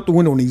rolling up the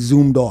window, and he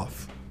zoomed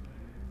off.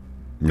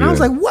 And I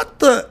was like, "What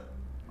the?"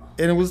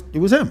 And it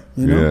was him,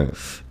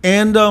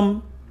 And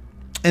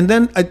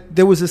then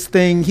there was this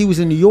thing. He was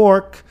in New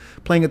York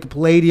playing at the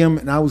Palladium,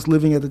 and I was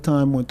living at the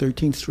time on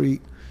 13th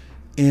Street.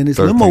 And his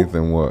 13th limo,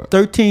 and what?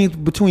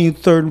 13th between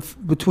third and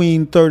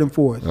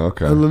 4th.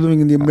 Okay. I was living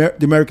in the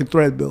American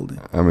Thread building.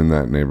 I'm in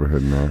that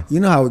neighborhood now.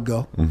 You know how it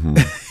go.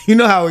 You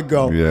know how it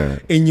go. Yeah.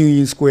 In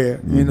Union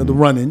Square, the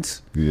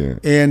run-ins. Yeah.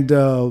 And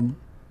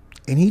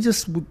he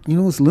just,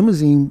 his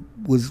limousine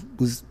was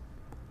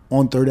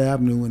on 3rd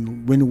Avenue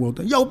and Winter World.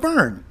 Yo,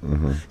 Vern.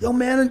 Yo,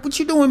 man, what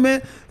you doing,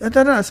 man?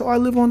 So I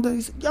live on the,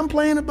 he said, yeah, I'm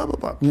playing it, blah, blah,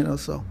 blah.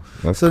 So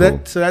That's so cool.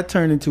 that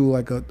turned into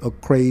like a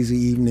crazy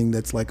evening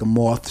that's like a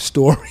moth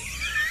story.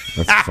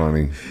 That's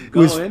funny.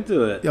 Go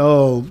into it.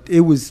 Oh,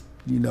 it was,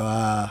 it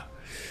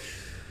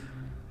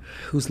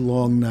was a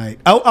long night.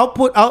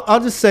 I'll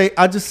just say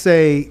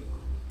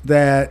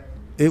that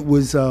it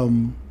was a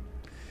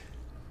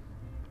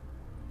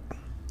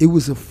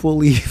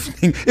full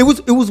evening. It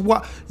was there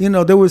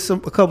was a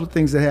couple of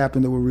things that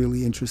happened that were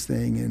really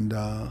interesting, and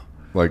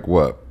Like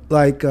what?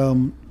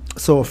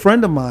 so a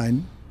friend of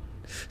mine,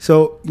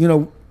 I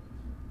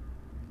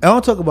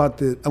won't talk about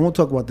the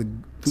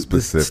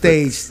Specifics.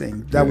 stage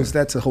thing.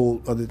 That's a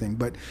whole other thing.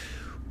 But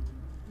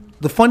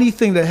the funny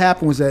thing that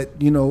happened was that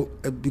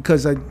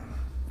because I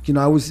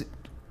was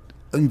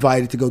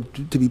invited to go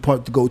to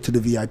go to the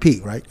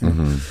VIP, right?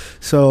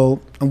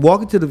 So I'm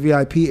walking to the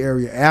VIP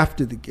area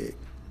after the gig,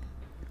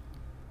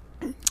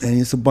 and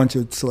it's a bunch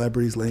of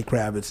celebrities, Lenny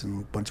Kravitz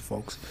and a bunch of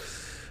folks.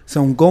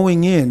 So I'm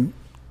going in,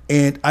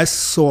 and I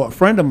saw a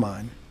friend of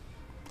mine,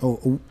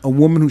 a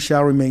woman who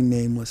shall remain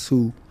nameless,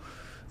 who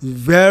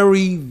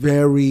very,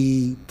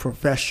 very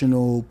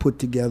professional, put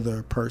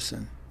together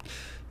person,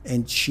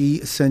 and she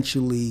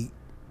essentially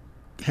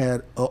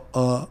had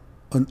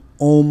an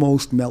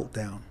almost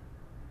meltdown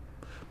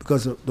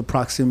because of the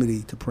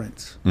proximity to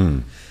Prince.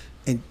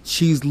 And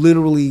she's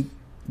literally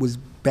was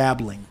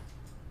babbling.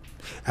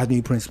 I have to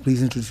meet Prince.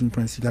 Please introduce me to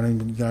Prince. You gotta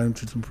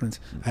introduce me to Prince.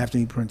 I have to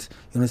meet Prince.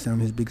 You understand? I'm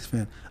his biggest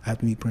fan. I have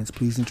to meet Prince.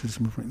 Please introduce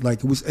me to Prince.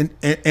 Like it was, and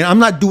I'm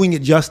not doing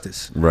it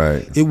justice.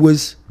 Right. It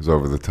was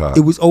over the top.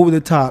 It was over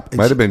the top.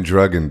 Might have been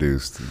drug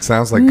induced. It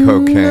sounds like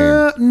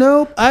cocaine.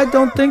 No, I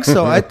don't think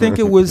so. I think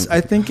it was.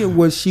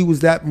 She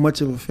was that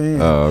much of a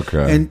fan. Oh,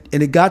 okay. And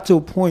it got to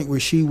a point where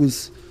she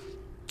was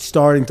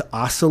starting to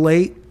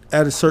oscillate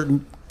at a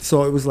certain.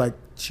 So it was like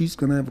she's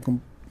gonna have a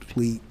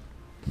complete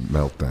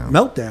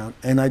meltdown,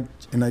 and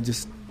I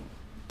just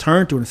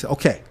turned to her and said,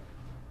 "Okay,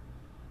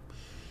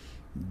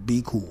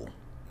 be cool.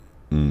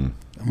 I'm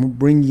gonna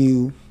bring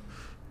you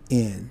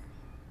in.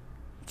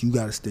 You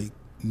gotta stay.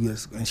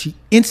 And she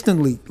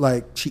instantly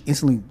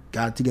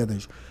got it together,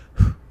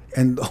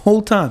 and the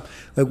whole time,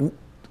 like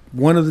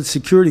one of the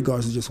security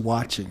guards was just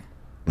watching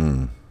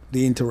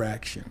the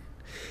interaction,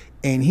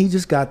 and he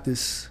just got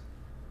this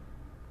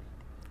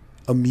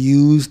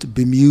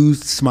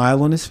bemused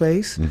smile on his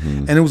face,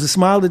 and it was a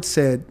smile that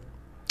said,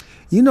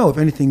 "You know, if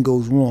anything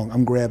goes wrong,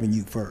 I'm grabbing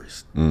you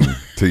first."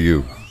 To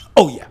you.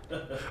 Oh yeah.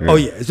 Oh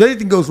yeah. If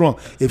anything goes wrong,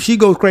 if she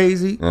goes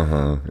crazy,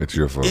 it's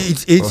your fault.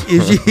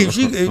 If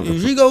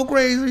she go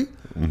crazy,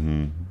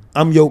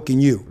 I'm yoking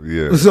you.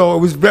 Yeah. So it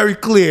was very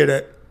clear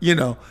that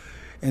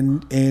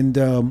and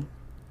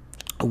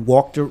I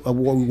walked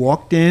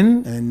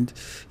in, and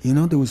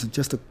there was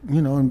just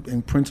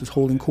and Prince was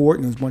holding court,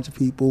 and there was a bunch of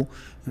people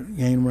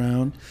hanging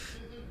around,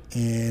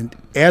 and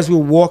as we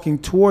were walking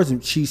towards him,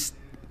 she's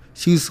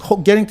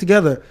getting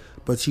together,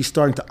 but she's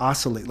starting to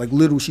oscillate. Like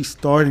literally, she's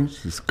going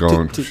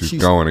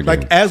again.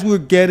 Like as we were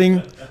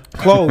getting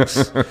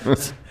close,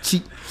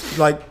 she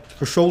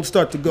her shoulders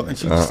start to go, and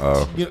she's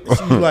I'm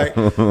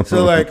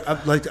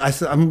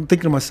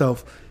thinking to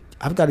myself,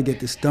 I've got to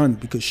get this done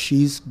because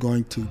she's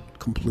going to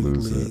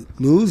completely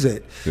lose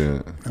it.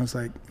 Yeah. I was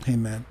like, hey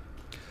man,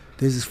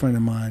 there's this friend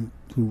of mine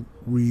who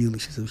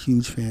she's a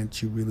huge fan.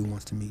 She really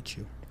wants to meet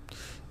you.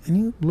 And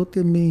he looked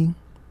at me,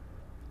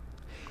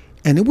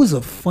 and it was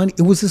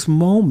this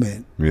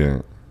moment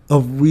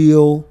of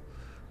real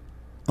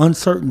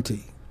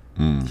uncertainty.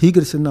 He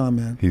could have said, "No,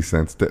 man." He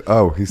sensed it.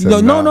 Oh, he said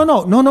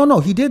no.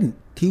 He didn't.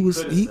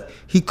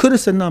 He could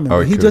have said, "No, man." Oh,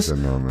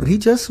 but he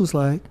just was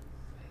like,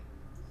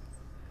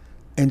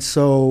 and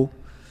so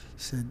he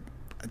said,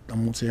 I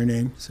won't say her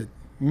name. He said,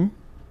 and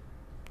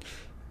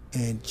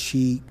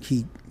he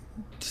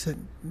said,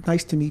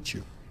 "Nice to meet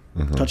you."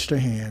 Touched her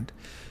hand,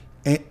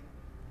 and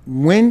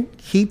when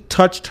he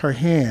touched her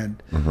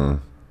hand,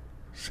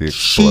 she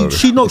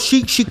exploded.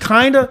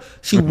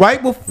 She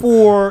right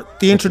before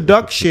the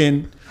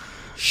introduction,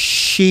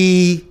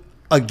 she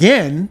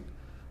again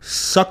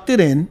sucked it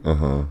in.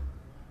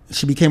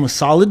 She became a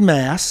solid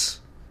mass.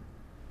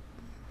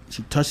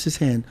 She touched his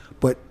hand,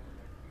 but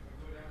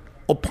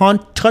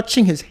upon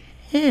touching his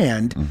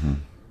hand,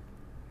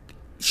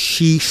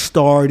 she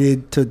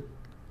started to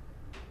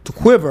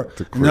quiver,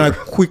 and then I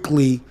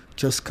quickly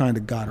just kind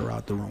of got her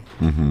out the room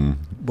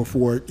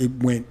before it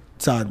went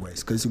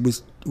sideways, because it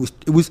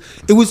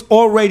was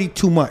already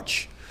too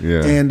much.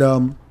 Yeah.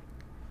 And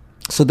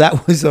so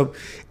that was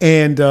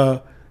and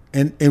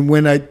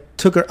when I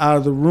took her out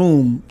of the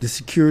room, the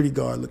security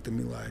guard looked at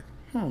me like,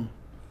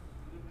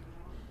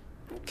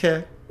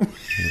 okay.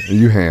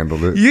 You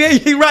handled it. Yeah,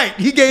 you're right.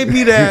 He gave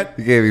me that.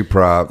 He gave you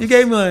props. He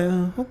gave me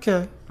like,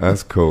 okay.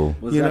 That's cool.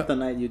 Was that the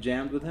night you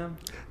jammed with him?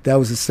 That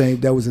was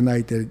the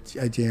night that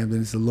I jammed,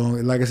 and it's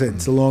like I said,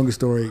 it's a longer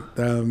story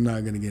that I'm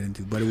not going to get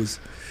into. But it was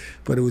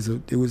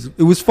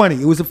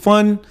funny. It was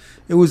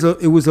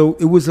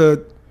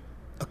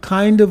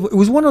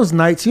one of those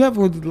nights. You have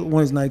one of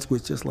those nights where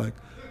it's just like,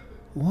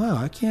 wow,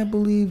 I can't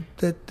believe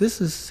that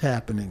this is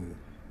happening,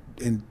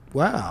 and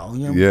wow,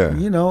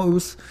 it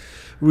was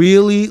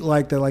really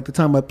like the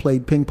time I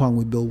played ping pong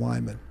with Bill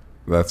Wyman.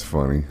 That's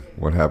funny.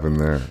 What happened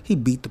there? He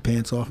beat the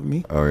pants off of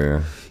me. Oh,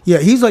 yeah? Yeah,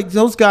 he's like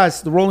those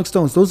guys, the Rolling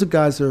Stones, those are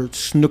guys that are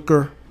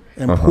snooker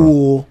and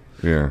pool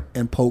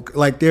and poker.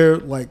 Like, they're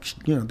like,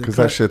 because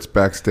that shit's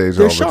backstage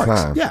all the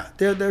time. Yeah,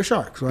 they're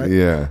sharks, right?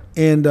 Yeah.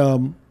 And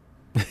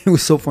it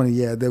was so funny.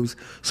 Yeah,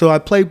 so I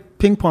played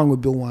ping pong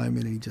with Bill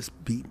Wyman, and he just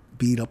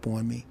beat up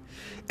on me.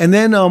 And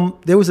then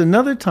there was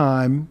another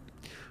time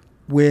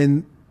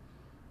when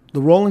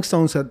the Rolling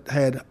Stones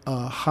had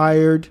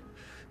hired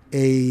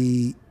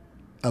a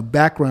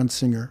background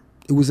singer.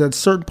 It was at a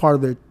certain part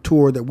of their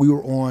tour that we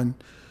were on,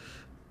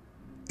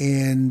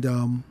 and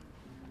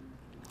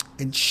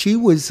she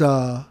was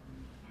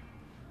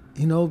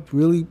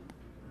really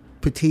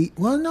petite.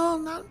 Well, no,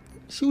 not.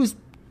 She was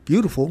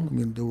beautiful. I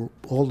mean,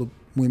 all the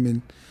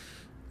women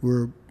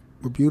were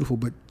beautiful,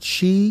 but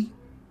she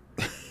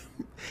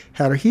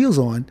had her heels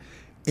on,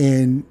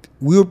 and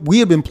we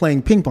had been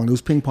playing ping pong. There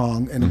was ping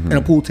pong and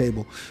a pool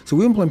table. So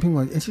we were playing ping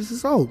pong, and she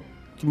says, "Oh, do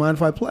you mind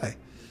if I play?"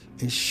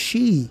 And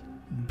she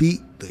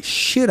beat the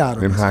shit out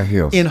of us. In high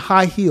heels. In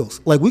high heels.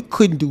 Like, we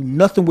couldn't do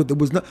nothing with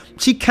it.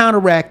 She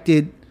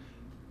counteracted,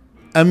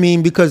 I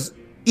mean, because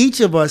each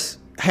of us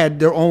had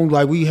their own,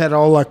 like, we had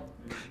all our,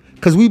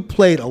 because we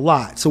played a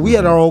lot. So we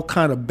had our own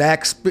kind of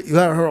backspin, we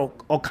had our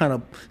all kind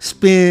of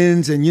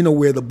spins, and, you know,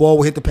 where the ball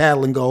would hit the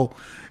paddle and go,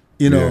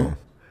 you know. Yeah.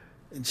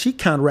 And she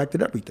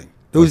counteracted everything.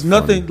 There was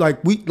nothing, like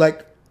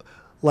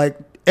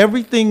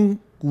everything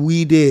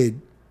we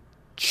did,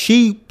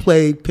 she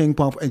played ping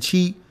pong, and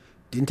she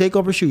didn't take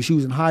off her shoes. She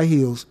was in high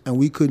heels, and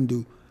we couldn't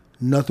do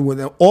nothing with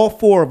her. All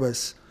four of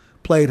us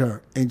played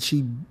her, and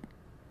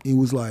it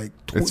was like...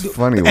 It's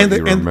funny what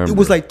you remember. It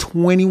was like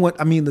 21...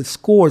 I mean, the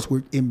scores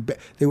were...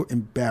 they were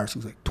embarrassed. It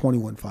was like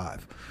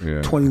 21-5,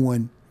 Yeah.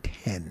 21-10,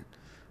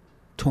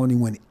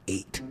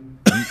 21-8.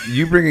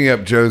 You bringing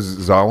up Joe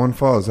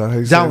Zawinul? Is that how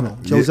you say Zawinul,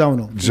 it? Joe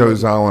Zawinul. Joe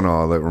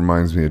Zawinul. That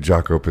reminds me of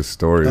Jaco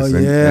Pastorius. Oh,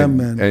 yeah,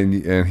 man.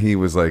 And he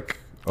was like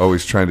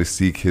always trying to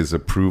seek his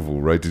approval,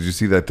 right? Did you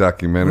see that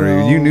documentary?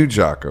 No. You knew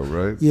Jaco,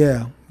 right?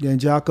 Yeah. And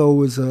Jocko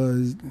was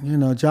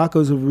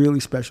Jocko's a really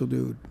special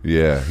dude.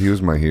 Yeah, he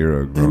was my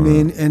hero growing I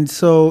mean, up. and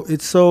so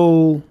it's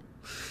so...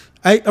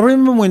 I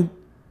remember when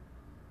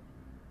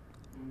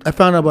I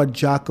found out about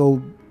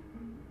Jocko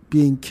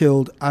being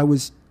killed, I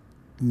was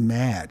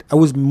mad. I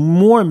was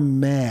more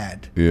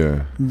mad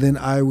Yeah. than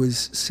I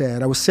was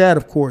sad. I was sad,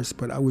 of course,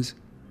 but I was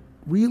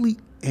really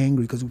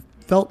angry because it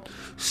felt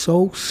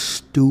so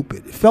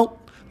stupid. It felt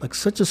like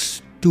such a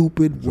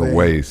stupid way. A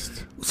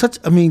waste.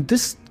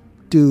 This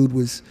dude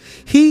was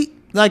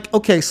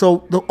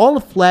so all the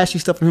flashy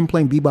stuff from him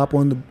playing bebop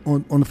on the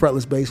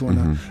fretless bass and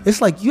whatnot.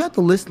 It's like you have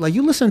to listen. Like,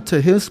 you listen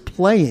to his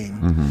playing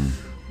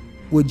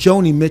with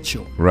Joni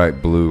Mitchell. Right,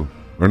 Blue.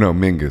 Or no,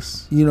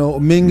 Mingus. You know,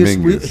 Mingus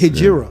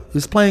Hejira. Yeah.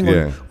 His playing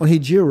on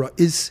Hejira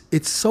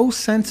it's so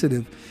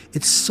sensitive.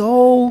 It's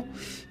so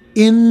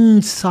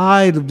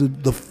inside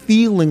of the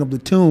feeling of the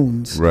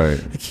tunes. Right.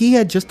 Like, he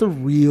had just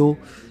he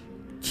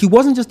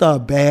wasn't just a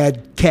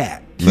bad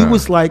cat. He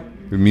was like,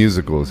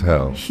 musical as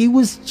hell. he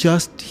was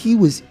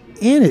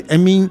in it. I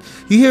mean,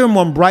 you hear him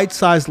on Bright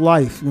Size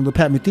Life, the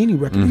Pat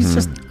Metheny record. He's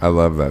just I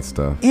love that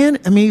stuff. in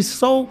it. I mean, he's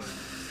so,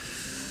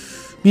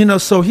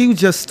 so he was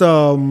just,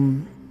 a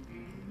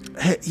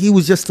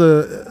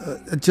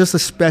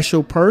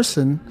special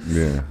person.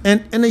 Yeah.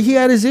 And he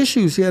had his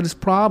issues. He had his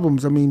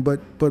problems. I mean,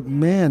 but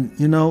man,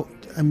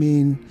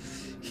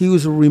 he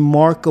was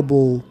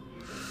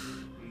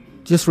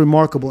just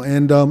remarkable.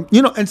 And,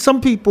 and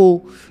some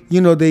people,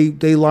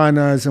 they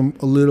lionize him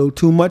a little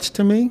too much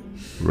to me.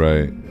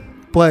 Right.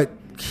 But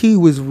he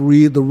was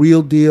the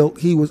real deal.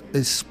 He was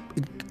an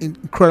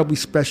incredibly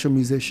special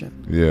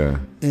musician. Yeah.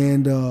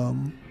 And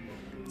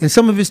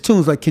some of his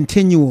tunes, like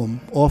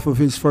Continuum, off of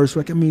his first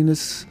record.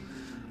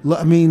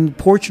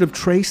 Portrait of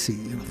Tracy.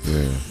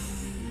 Yeah.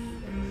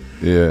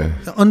 Yeah.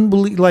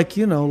 Unbelievable.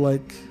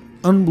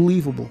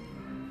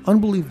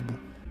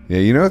 Yeah,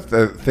 you know what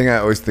the thing I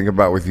always think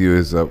about with you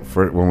is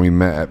when we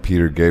met at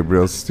Peter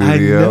Gabriel's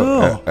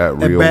studio at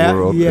Real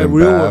World. Yeah, in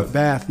Real Bath. World,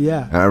 Bath,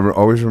 yeah. And I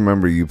always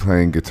remember you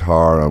playing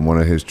guitar on one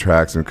of his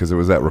tracks, and because it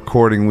was that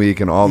recording week,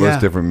 and all those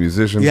different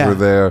musicians were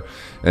there,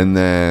 and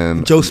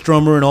then Joe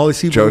Strummer and all these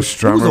people. Joe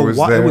Strummer was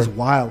there. It was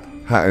wild.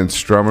 And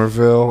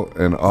Strummerville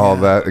and all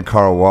that, and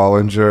Carl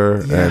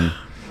Wallinger,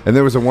 and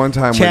there was a one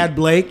time Chad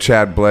Blake.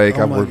 I've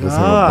worked with him a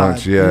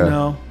bunch.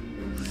 Yeah,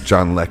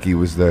 John Leckie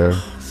was there.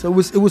 So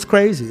it was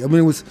crazy. I mean,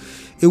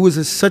 it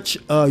was such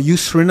Hugh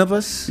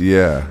Srinovas.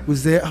 Yeah,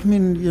 was there. I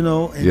mean,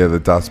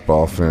 the Das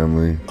Ball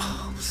family.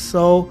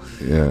 So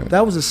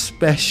that was a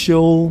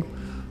special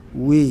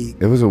week.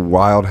 It was a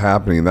wild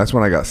happening, and that's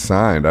when I got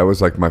signed. I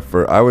was like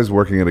I was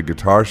working at a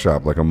guitar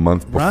shop like a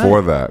month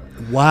before that.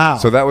 Wow.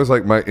 So that was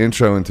like my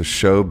intro into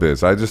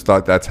showbiz. I just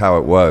thought that's how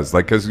it was.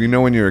 Like, because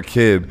when you're a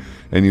kid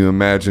and you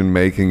imagine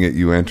making it,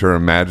 you enter a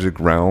magic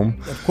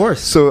realm. Of course.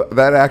 So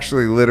that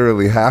actually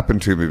literally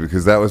happened to me,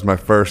 because that was my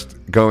first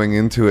going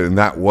into it, and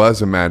that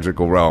was a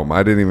magical realm.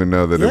 I didn't even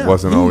know that it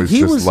wasn't always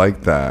just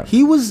like that.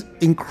 He was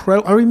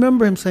incredible. I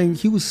remember him saying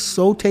he was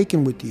so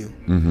taken with you.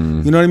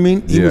 Mm-hmm. You know what I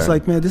mean? He was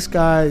like, man, this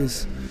guy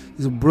is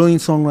a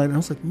brilliant songwriter. And I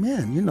was like,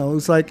 man,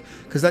 it's like,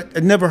 because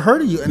I'd never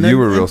heard of you. And you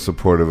were real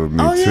supportive of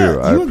me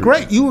too. You were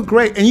great. You were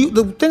great. And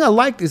the thing I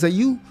liked is that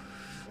you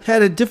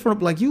had a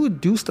different, like, you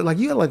would do stuff, like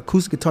you had like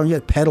acoustic guitar and you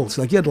had pedals.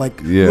 Like you had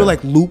like, you were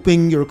like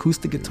looping your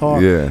acoustic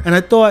guitar. Yeah. And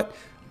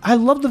I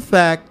love the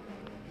fact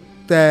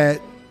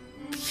that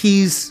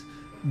he's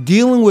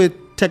dealing with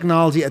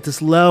technology at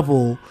this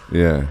level.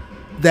 Yeah.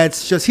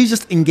 He's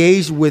just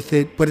engaged with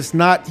it, but it's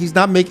not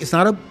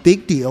a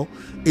big deal.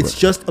 It's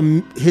just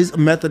his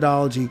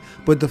methodology.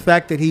 But the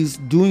fact that he's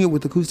doing it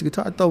with acoustic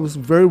guitar, I thought was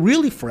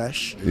really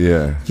fresh.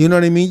 Yeah. You know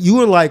what I mean? You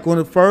were like one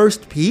of the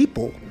first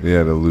people.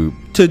 Yeah, to loop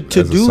to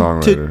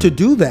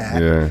do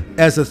that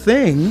as a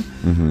thing.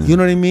 Mm-hmm. You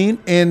know what I mean?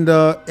 And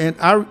I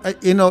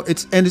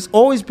it's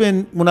always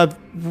been, when I've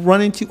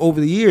run into over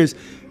the years,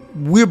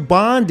 we're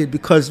bonded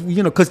because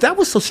because that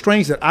was so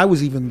strange that I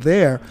was even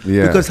there.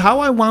 Yeah. Because how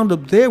I wound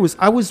up there was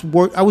I was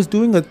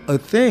doing a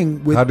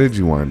thing with. How did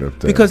you wind up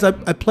there? Because I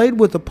played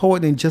with a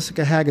poet named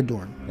Jessica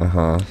Hagedorn.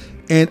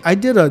 And I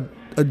did a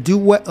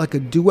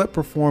duet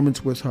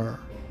performance with her.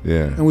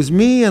 Yeah. It was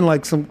me and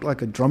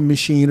like a drum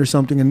machine or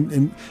something,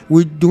 and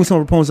we were doing some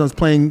of her poems. I was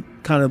playing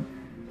kind of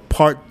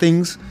part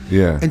things.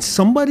 Yeah. And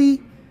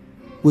somebody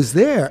was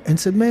there and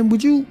said, "Man,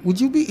 would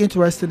you be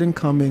interested in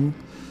coming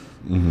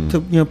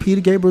to Peter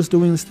Gabriel's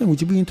doing this thing?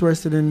 Would you be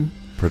interested in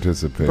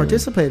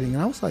participating?"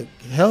 And I was like,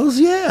 "Hell's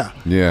yeah!"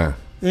 Yeah.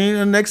 And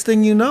the next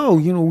thing you know,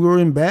 we were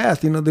in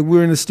Bath. We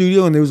were in the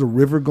studio, and there was a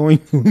river going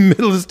through the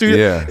middle of the studio.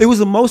 Yeah. It was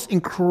the most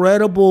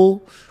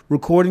incredible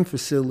recording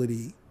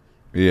facility.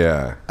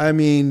 Yeah. I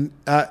mean,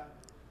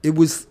 it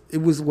was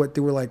what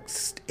there were like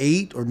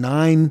 8 or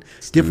 9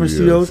 different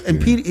studios,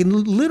 and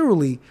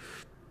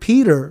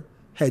Peter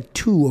had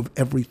 2 of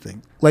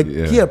everything. Like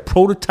he had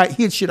prototype,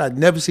 he had shit I'd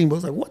never seen. But I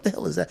was like, what the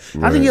hell is that?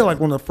 I think he had like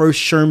one of the first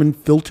Sherman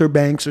filter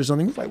banks or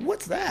something. I was like,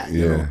 what's that?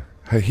 Yeah.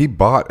 Hey, he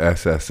bought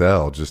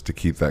SSL just to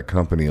keep that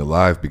company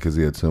alive because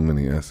he had so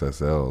many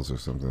SSLs or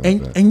something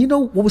like that. And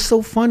what was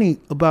so funny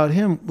about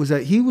him was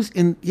that he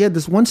had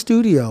this one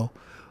studio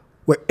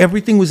where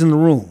everything was in the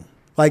room.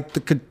 Like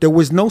there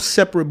was no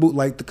separate booth.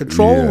 Like the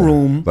control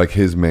room, like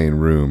his main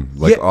room,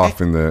 like off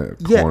in the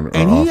corner.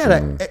 And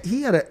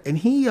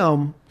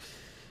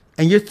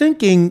and you're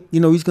thinking,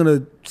 he's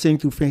gonna sing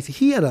through fancy.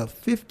 He had a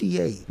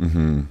 58,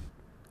 and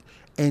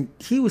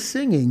he was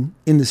singing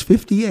in this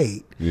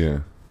 58. Yeah.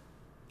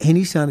 And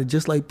he sounded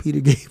just like Peter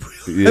Gabriel.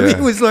 Yeah. I mean,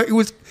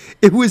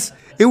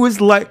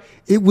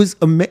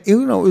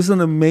 it was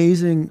an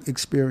amazing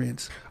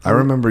experience. I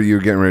remember you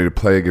were getting ready to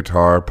play a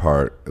guitar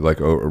part,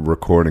 like a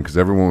recording, because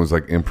everyone was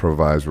like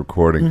improvised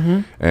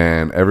recording,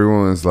 and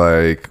everyone was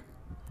like,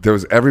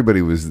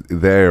 everybody was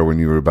there when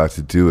you were about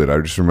to do it.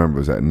 I just remember it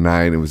was at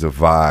night. It was a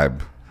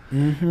vibe.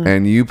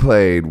 And you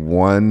played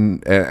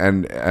one,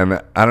 and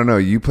I don't know,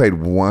 you played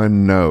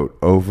one note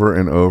over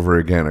and over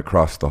again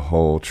across the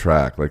whole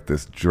track, like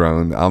this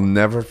drone. I'll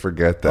never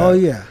forget that. Oh,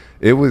 yeah.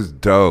 It was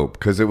dope,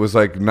 because it was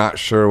like not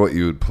sure what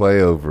you would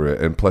play over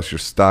it, and plus your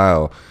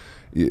style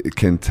it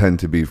can tend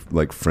to be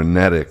like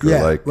frenetic, or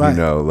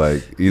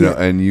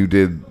and you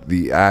did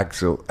the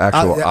actual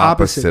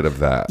opposite of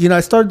that.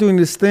 I started doing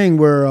this thing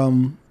where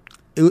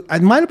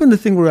it might have been the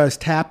thing where I was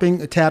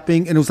tapping, and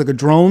it was like a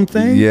drone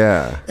thing.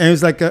 Yeah. And it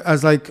was like I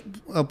was like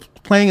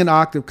playing an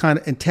octave kind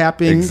of and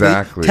tapping.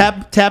 Exactly.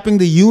 Tapping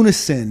the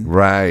unison.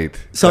 Right.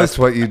 So that's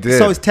what you did.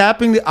 So I was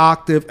tapping the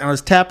octave and I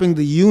was tapping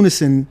the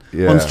unison on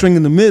the string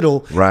in the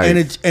middle. Right. And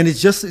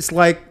it's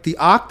like the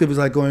octave is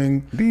like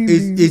going,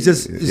 it's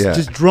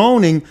just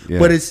droning,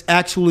 but it's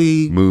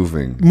actually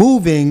moving.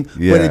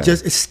 Yeah. But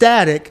it's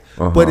static,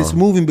 but it's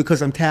moving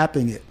because I'm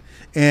tapping it.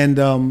 And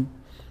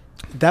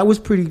that was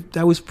pretty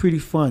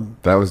fun.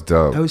 That was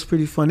dope. That was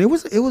pretty fun. It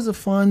was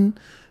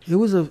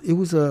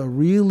a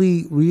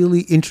really,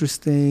 really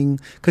interesting,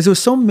 because there were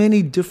so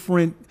many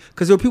different,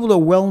 because there were people that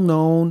were well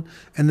known,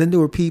 and then there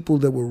were people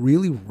that were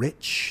really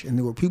rich, and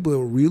there were people that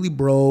were really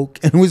broke,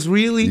 and it was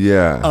really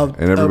and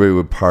everybody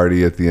would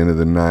party at the end of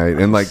the night,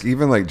 and like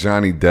even like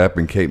Johnny Depp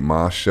and Kate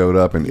Moss showed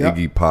up, and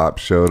Iggy Pop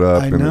showed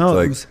up. I know.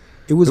 It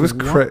was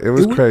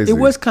crazy. It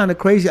was kind of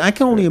crazy. I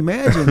can only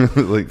imagine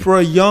like, for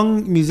a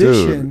young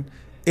musician. Dude,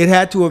 it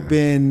had to have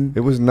been. It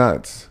was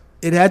nuts.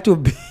 It had to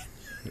have been.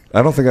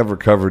 I don't think I've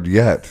recovered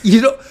yet.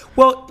 Things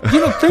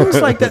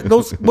like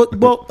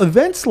that.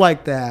 Events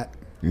like that.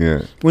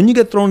 Yeah. When you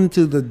get thrown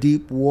into the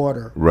deep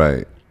water.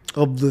 Right.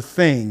 Of the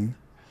thing,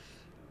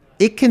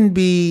 it can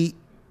be.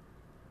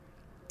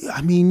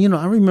 I mean,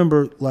 I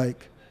remember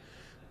like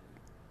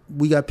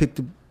we got picked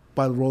up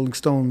by the Rolling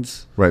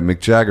Stones. Right. Mick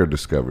Jagger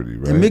discovered you.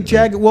 Right. And Mick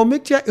Jagger. Well,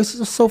 Mick Jagger.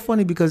 It's so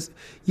funny because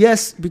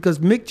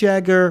Mick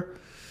Jagger.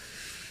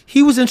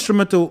 He was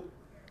instrumental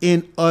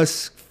in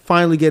us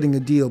finally getting a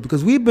deal,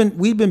 because we've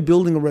been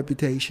building a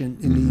reputation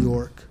in New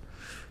York,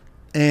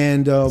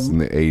 and it's in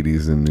the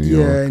 80s in New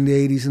York. Yeah, in the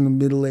 80s, in the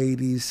middle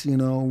 80s,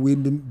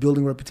 we've been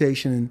building a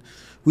reputation, and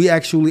we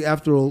actually,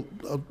 after a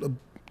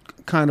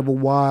kind of a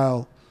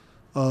while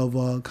of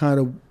I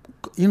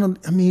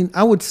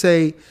would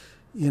say,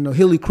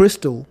 Hilly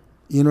Crystal.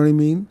 You know what I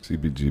mean?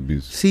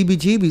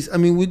 CBGBs. I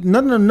mean,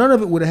 none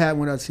of it would have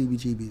happened without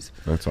CBGBs.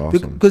 That's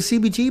awesome. Because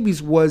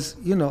CBGBs was,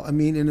 in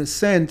a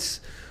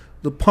sense,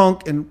 the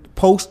punk and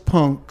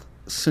post-punk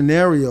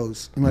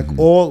scenarios, and like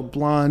all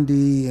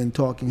Blondie and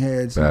Talking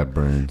Heads, Bad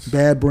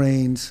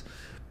Brains,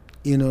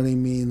 you know what I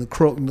mean? The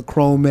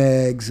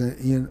Cro-Mags,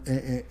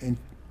 and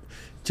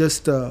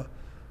just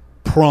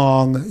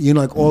Prong,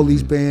 like all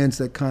these bands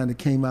that kind of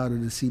came out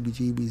of the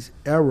CBGBs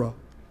era.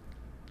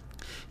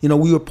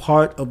 We were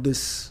part of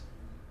this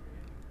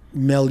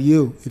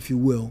milieu, if you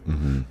will,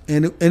 and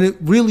it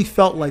really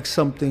felt like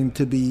something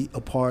to be a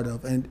part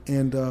of, and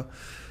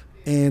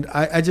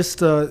I just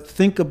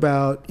think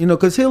about,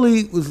 because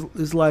Hilly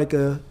is like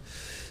a,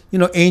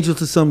 angel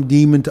to some,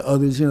 demon to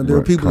others. There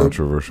are people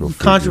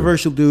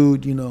controversial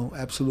dude,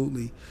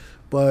 absolutely.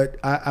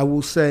 But I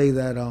will say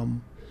that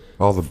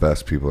All the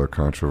best people are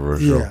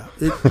controversial. Yeah,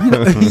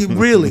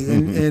 really,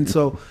 and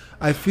so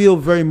I feel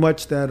very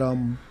much that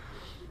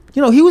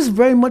he was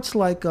very much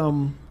like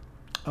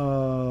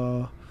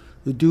the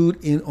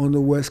dude on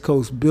the West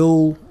Coast,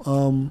 Bill.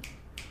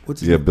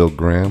 What's his name? Bill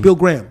Graham. Bill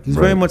Graham. He's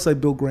very Right. much like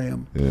Bill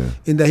Graham Yeah.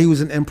 in that he was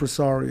an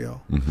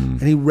impresario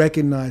and he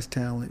recognized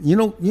talent.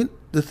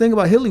 The thing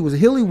about Hilly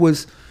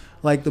was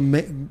like the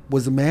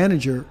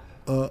manager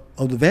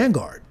of the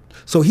Vanguard.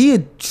 So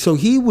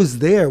he was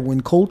there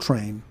when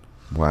Coltrane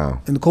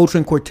Wow. and the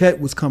Coltrane Quartet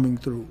was coming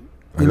through.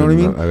 You know what I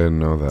mean? I didn't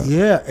know that.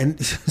 Yeah, and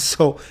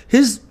so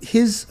his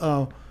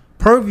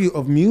purview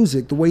of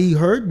music, the way he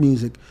heard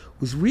music,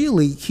 was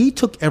really he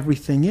took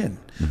everything in.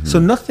 So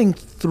nothing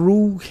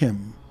threw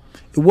him.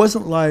 It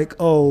wasn't like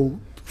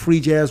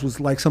free jazz was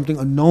like something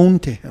unknown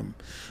to him,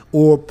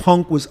 or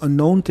punk was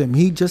unknown to him.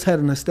 He just had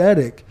an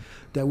aesthetic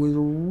that was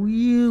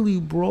really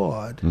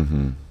broad.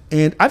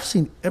 And I've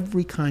seen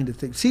every kind of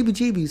thing.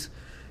 CBGB's,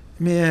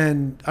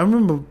 man, I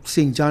remember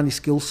seeing Johnny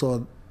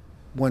Skillsaw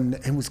one,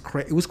 and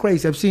it was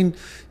crazy. I've seen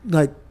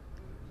like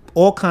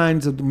all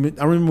kinds of.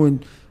 I remember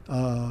when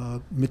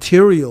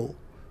Material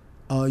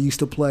used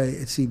to play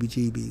at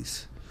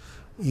CBGB's,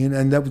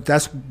 and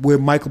that's where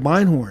Michael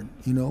Beinhorn,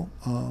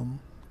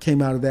 came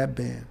out of that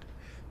band.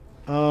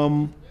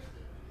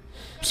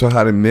 So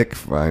how did Mick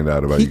find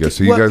out about He you guys? So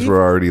ca- you well, guys he-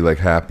 were already like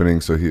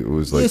happening. So it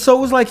was like So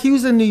it was like he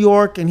was in New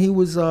York and he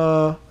was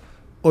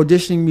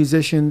auditioning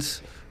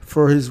musicians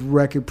for his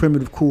record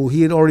Primitive Cool.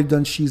 He had already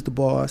done She's the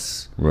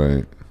Boss,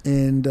 right.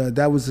 and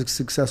that was a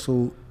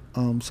successful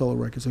solo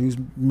record. So he was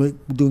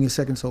doing his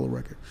second solo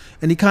record,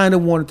 and he kind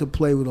of wanted to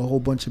play with a whole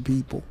bunch of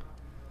people.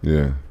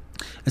 Yeah.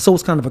 And so it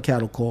was kind of a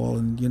cattle call,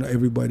 and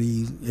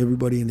everybody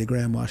and their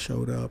grandma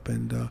showed up,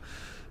 and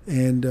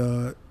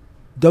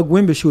Doug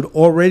Wimbish, who had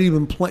already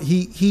been playing,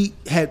 he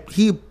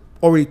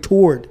already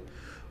toured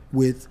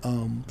with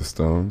The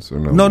Stones or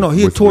no? no,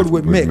 he had toured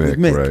with Mick.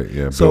 Right.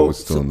 Yeah. Bill So was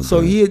still in the so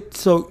band. he had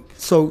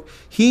so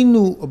he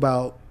knew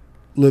about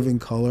Living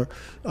Color.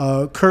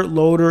 Kurt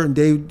Loder,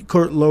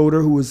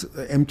 who was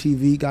an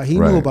MTV guy, he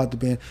Right. knew about the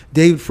band.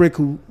 David Frick,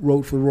 who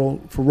wrote for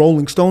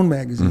Rolling Stone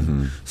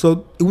magazine.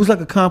 So it was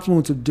like a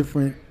confluence of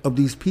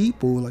these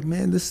people. Like,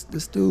 man, this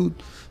dude,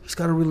 he's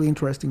got a really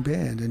interesting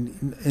band.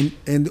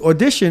 And the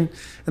audition,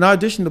 and I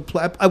auditioned to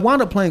play. I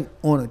wound up playing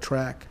on a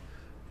track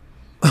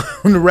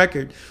on the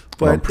record.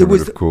 But it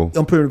was Cool.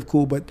 on Primitive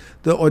Cool, but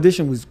the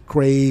audition was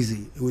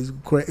crazy. It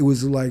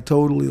was like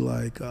totally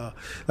like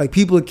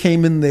people that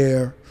came in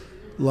there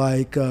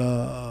like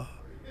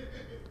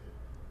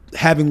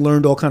having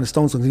learned all kind of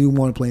Stone songs. He didn't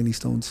want to play any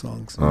Stone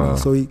songs,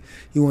 so he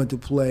wanted to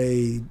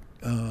play.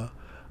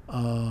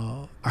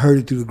 I heard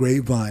it through the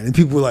grapevine, and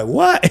people were like,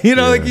 "What?"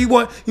 Like he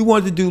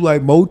wanted to do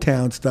like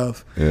Motown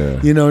stuff. Yeah.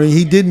 And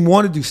he didn't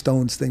want to do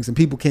Stones things, and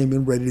people came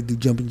in ready to do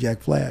Jumpin'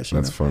 Jack Flash.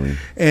 That's funny.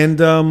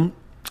 And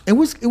it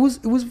was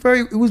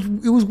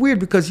weird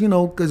because it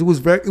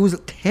was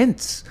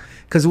tense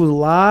because it was a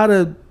lot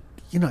of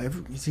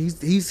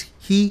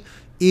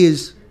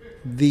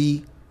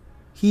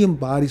he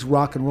embodies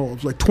rock and roll.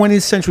 It's like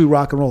 20th century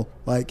rock and roll.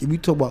 Like if you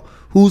talk about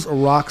who's a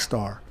rock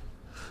star,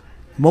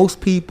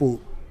 most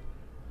people,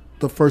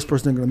 the first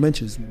person they're going to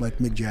mention is like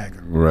Mick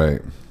Jagger.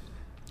 Right.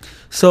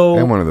 So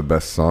And one of the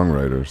best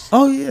songwriters.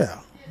 oh yeah,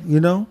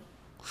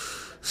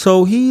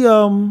 So he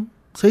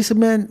said,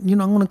 "Man, I'm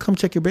gonna come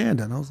check your band."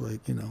 And I was like,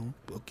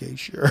 okay,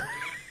 sure.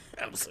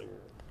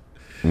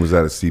 Was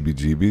that at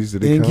CBGB's?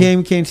 Did he And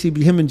come? came to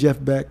see him and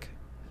Jeff Beck.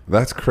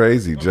 That's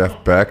crazy.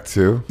 Jeff Beck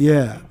too.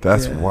 Yeah,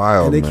 That's yeah.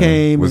 wild. And they man.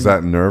 came. Was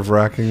that nerve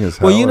wracking as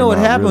hell? Well, you know or what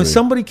not happened?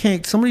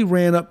 really? Somebody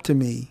ran up to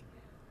me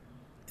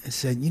and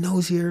said,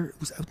 "Who's here?"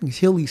 I think it's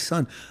Hilly's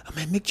son. Oh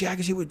man, Mick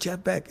Jagger's here with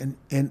Jeff Beck. And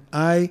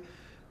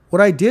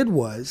what I did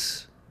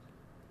was,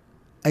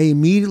 I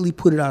immediately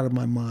put it out of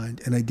my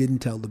mind, and I didn't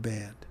tell the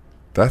band.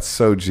 That's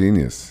so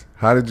genius.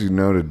 How did you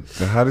know to?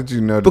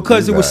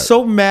 Because do it was that?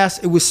 so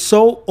it was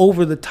so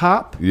over the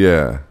top.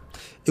 Yeah.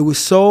 It was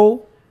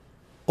so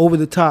over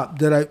the top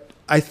that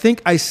I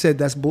think I said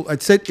that's I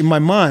said in my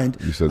mind,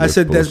 You said I that's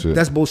said bullshit.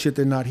 that's bullshit.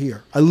 They're not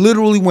here. I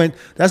literally went,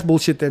 that's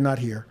bullshit. They're not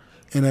here.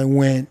 And I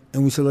went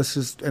and we said,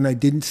 and I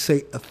didn't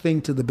say a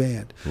thing to the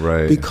band.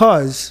 Right.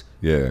 Because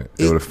Yeah.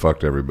 It would have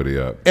fucked everybody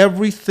up.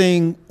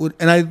 everything would,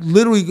 and I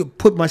literally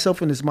put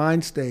myself in this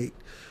mind state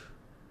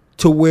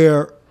to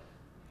where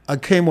I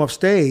came off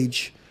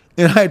stage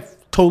and I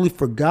totally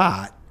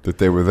forgot That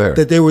they were there.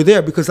 that they were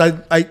there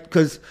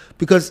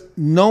because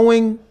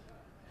knowing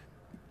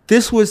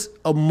this was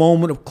a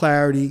moment of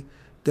clarity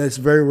that's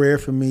very rare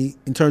for me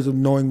in terms of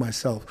knowing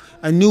myself.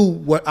 I knew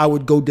what I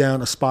would go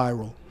down a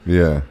spiral.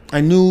 Yeah.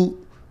 I knew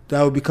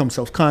that I would become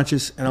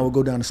self-conscious and I would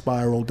go down a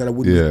spiral that I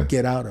wouldn't Yeah.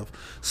 get out of.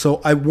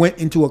 So I went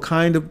into a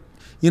kind of,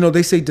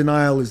 they say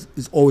denial is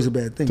always a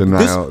bad thing.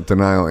 This-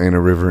 Denial ain't a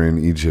river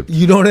in Egypt.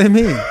 you know what I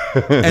mean?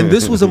 And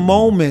this was a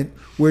moment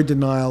where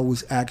denial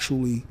was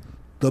actually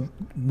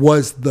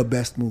was the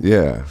best movie.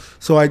 Yeah.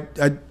 So I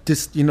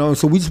just,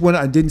 so we just went.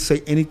 I didn't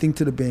say anything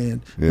to the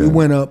band. Yeah. We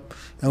went up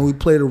and we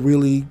played a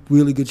really,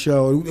 really good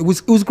show. It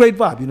was a great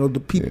vibe.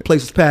 The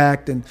place was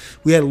packed, and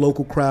we had a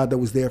local crowd that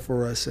was there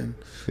for us. And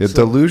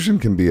delusion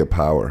can be a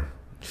power.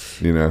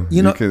 You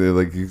can,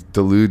 like, you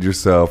delude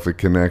yourself. It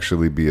can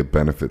actually be a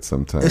benefit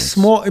sometimes. It's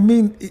small. I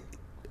mean,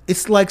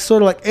 it's like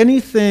sort of like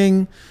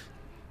anything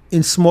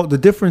in small. The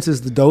difference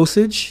is the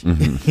dosage.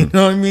 Mm-hmm. You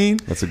know what I mean?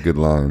 That's a good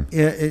line.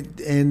 Yeah,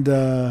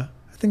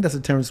 I think that's a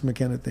Terrence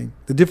McKenna thing.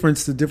 The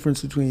difference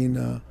between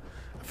I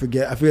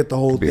forget the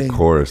whole Be a thing.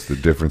 chorus. The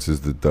difference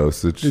is the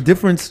dosage. The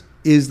difference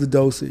is the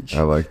dosage.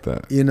 I like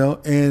that.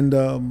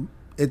 And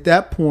at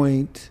that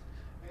point,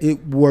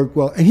 it worked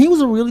well. And he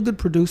was a really good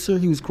producer.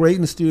 He was great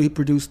in the studio. He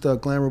produced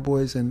Glamour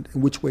Boys and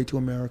Which Way to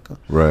America.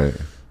 Right.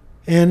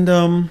 And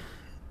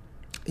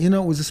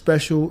it was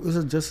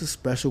just a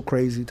special,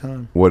 crazy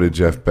time. What did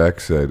Jeff Beck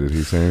say? Did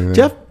he say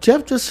anything?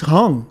 Jeff just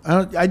hung.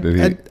 I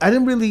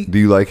didn't really. Do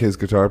you like his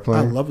guitar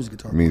playing? I love his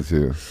guitar. Me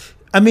too.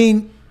 I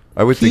mean,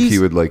 I would think he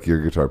would like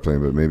your guitar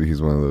playing, but maybe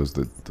he's one of those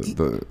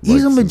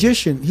he's a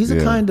magician. He's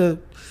a kind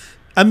of.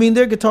 I mean,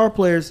 they're guitar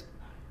players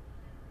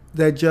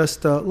that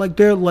just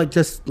they're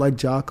just like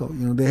Jocko.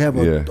 They have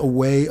a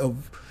way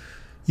of.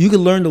 You can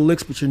learn the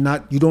licks, but you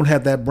don't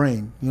have that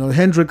brain.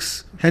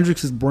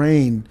 Hendrix's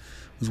brain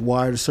was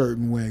wired a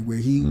certain way, where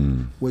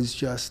he was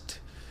just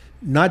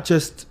not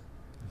just.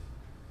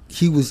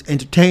 He was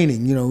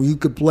entertaining. He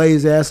could play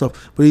his ass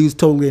off, but he was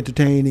totally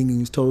entertaining. He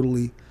was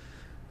totally.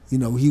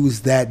 He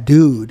was that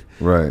dude.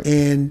 Right.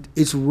 And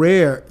it's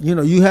rare.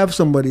 You have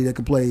somebody that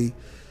can play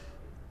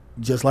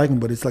just like him,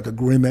 but it's like a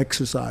grim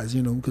exercise,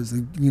 because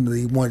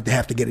they wanted to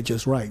have to get it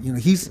just right.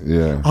 He's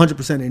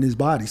 100% in his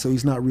body, so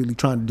he's not really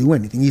trying to do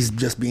anything. He's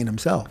just being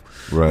himself.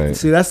 Right.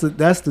 See, that's the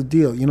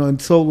deal,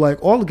 And so,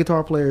 like, all the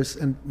guitar players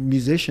and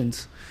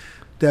musicians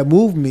that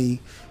move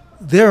me,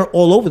 they're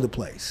all over the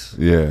place.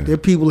 Yeah. There are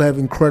people that have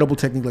incredible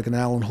technique, like an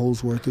Alan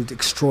Holdsworth, who's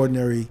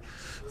extraordinary.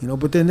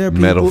 But then there are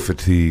people, metal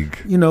fatigue.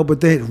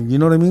 But they, you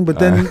know what I mean. But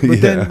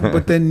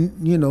then,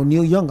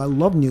 Neil Young. I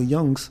love Neil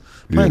Young's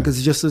playing because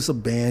it's just this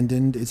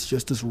abandoned. It's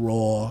just this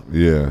raw.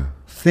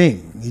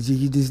 Thing.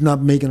 He's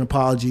not making an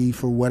apology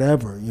for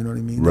whatever. You know what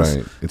I mean?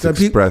 Right. It's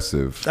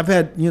expressive. I've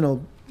had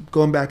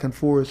going back and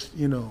forth.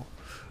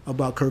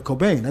 About Kurt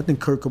Cobain. I think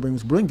Kurt Cobain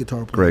was a brilliant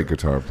guitar player. Great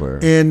guitar player.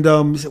 And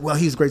he said, well,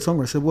 he's a great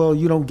songwriter. I said, well,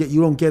 you don't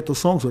get those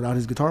songs without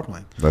his guitar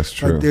playing. That's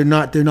true. Like,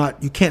 they're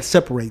not. You can't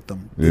separate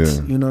them. It's,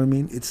 you know what I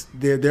mean? It's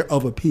they're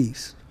of a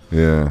piece.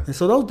 Yeah. And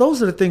so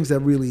those are the things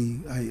that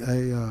really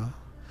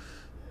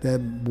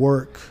that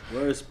work.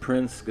 Where's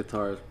Prince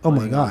guitars? Oh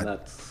my God!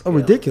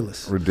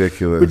 Ridiculous.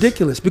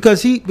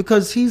 Because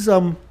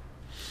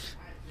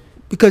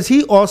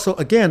he also,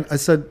 again, I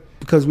said,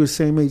 because we're the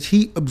same age,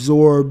 he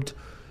absorbed.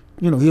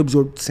 He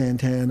absorbed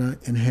Santana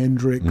and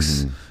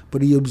Hendrix,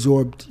 but he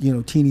absorbed,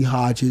 Teenie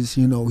Hodges.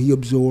 He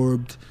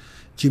absorbed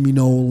Jimmy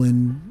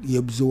Nolan. He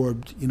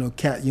absorbed,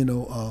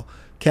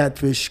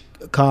 Catfish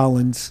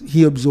Collins.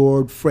 He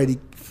absorbed Freddie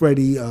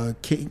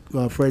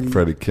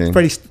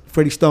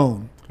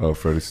Stone. Oh,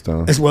 Freddie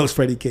Stone. As well as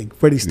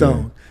Freddie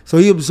Stone. Yeah. So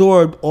he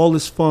absorbed all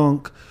this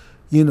funk.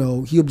 He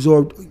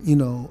absorbed,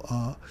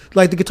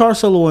 like the guitar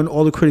solo in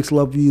All the Critics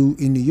Love You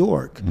in New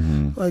York.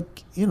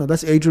 Like,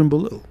 that's Adrian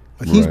Belew.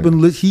 Like he's been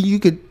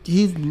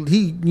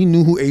he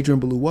knew who Adrian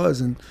Belew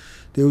was, and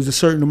there was a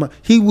certain amount.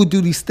 He would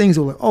do these things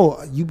that were like,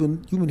 oh, you've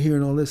been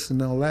hearing all this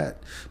and all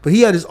that, but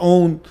he had his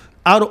own.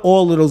 Out of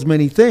all of those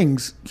many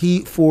things, he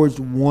forged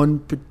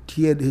one.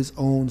 He had his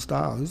own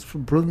style. He's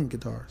brilliant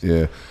guitars.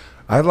 Yeah,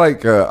 I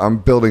like. I'm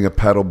building a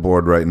pedal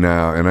board right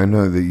now, and I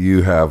know that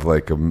you have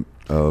like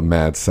a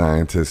mad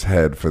scientist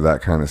head for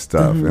that kind of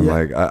stuff. And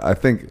like, I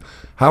think,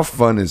 how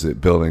fun is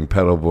it building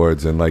pedal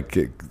boards and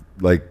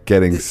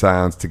getting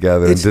sounds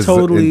together and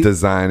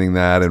designing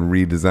that and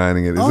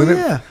redesigning it?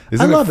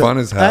 Isn't it fun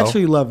as hell? I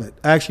actually love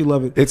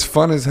it. It's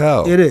fun as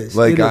hell. It is.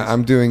 Like,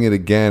 I'm doing it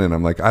again, and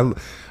I'm like, I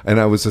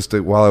was just,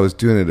 while I was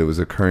doing it, it was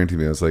occurring to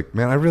me, I was like,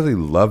 man, I really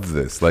love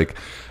this. Like,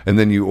 and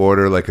then you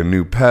order like a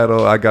new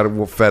pedal. I got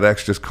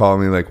FedEx just called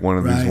me, like, one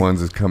of these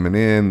ones is coming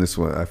in. This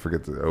one, I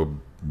forget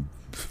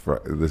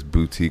this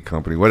boutique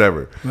company,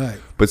 whatever. Right.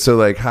 But so,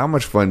 like, how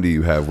much fun do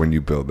you have when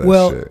you build that shit?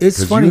 Well,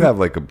 it's funny. You have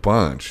like a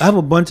bunch. I have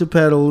a bunch of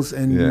pedals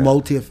and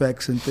multi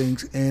effects and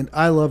things, and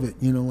I love it.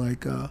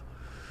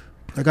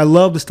 Like I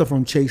love the stuff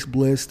from Chase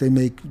Bliss. They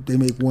make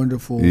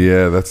wonderful.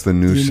 Yeah, that's the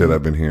new shit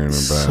I've been hearing about.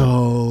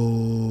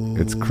 So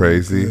it's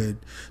crazy. Good.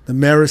 The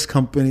Maris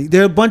Company.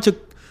 There are a bunch of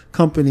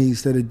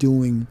companies that are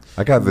doing.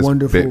 I got this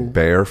wonderful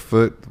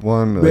barefoot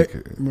one.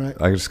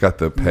 I just got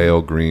the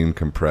pale green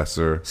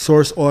compressor.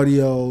 Source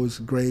Audio is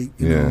great.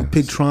 You know,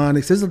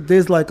 Pigtronics.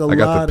 There's like a lot. I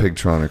got the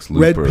Pigtronics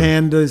Red looper.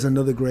 Panda is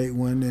another great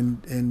one,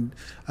 and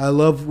I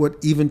love what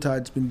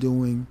Eventide's been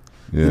doing.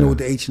 With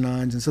the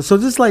H9s and so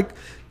there's like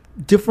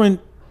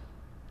different.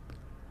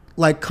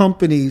 Like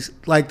companies,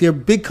 like they're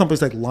big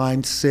companies like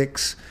Line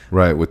 6.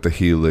 Right, with the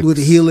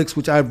Helix.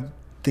 Which I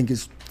think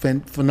is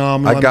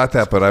phenomenal. I got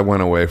that, but I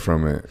went away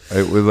from it.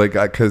 It was like,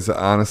 because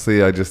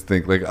honestly, I just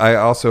think, like, I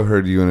also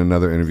heard you in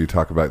another interview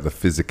talk about the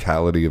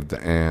physicality of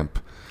the amp.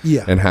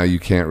 Yeah. And how you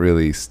can't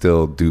really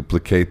still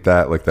duplicate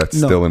that. Like, that's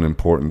still an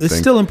important thing. It's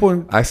still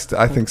important. I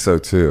think so,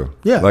 too.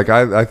 Yeah. Like,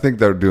 I think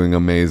they're doing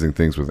amazing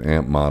things with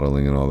amp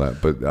modeling and all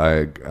that. But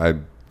I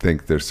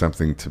think there's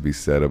something to be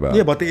said about...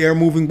 Yeah, about the air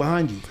moving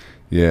behind you.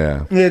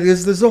 Yeah. Yeah,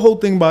 there's a whole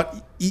thing about,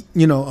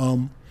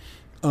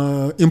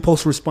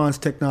 impulse response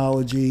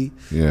technology.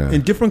 Yeah.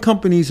 And different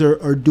companies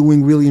are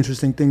doing really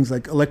interesting things.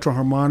 Like Electro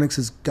Harmonics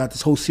has got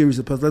this whole series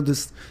of pedals.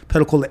 This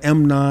pedal called the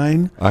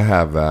M9. I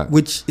have that.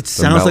 Which it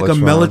sounds like a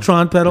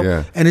Mellotron pedal.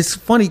 Yeah. And it's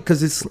funny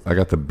because it's... I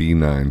got the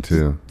B9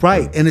 too.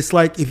 Right. And it's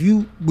like if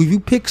you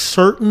pick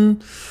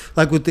certain...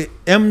 Like with the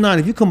M9,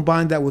 if you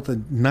combine that with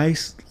a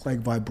nice like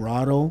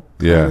vibrato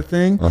kind of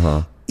thing,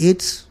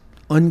 it's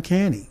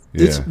uncanny.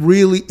 Yeah.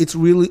 It's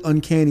really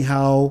uncanny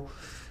how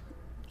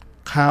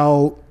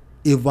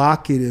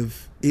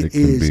evocative it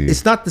is. Be.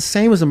 It's not the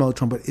same as a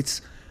Mellotron, but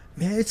it's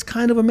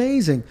kind of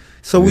amazing.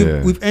 So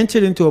we've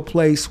entered into a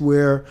place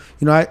where,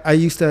 I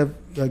used to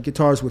have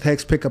guitars with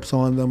hex pickups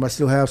on them. I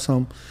still have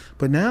some,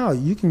 but now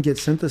you can get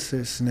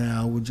synthesis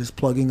now with just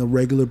plugging a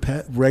regular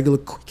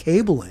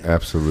cable in.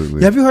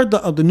 Absolutely. Have you heard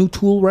of the new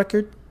Tool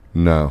record?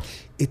 No.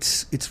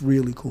 It's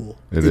really cool.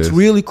 It's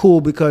really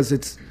cool because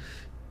it's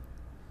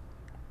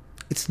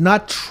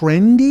not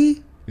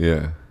trendy.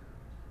 Yeah.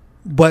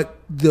 But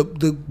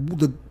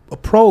the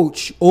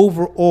approach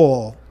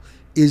overall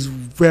is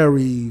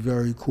very,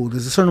 very cool.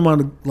 There's a certain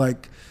amount of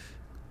like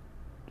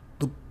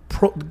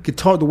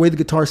guitar, the way the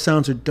guitar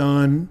sounds are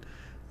done.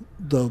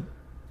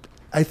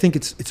 I think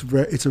it's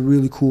a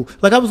really cool.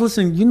 Like I was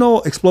listening,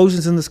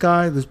 Explosions in the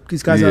Sky.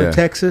 These guys out of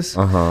Texas.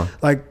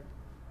 Like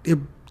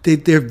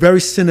they're very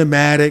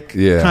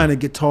cinematic kind of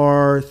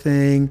guitar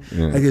thing.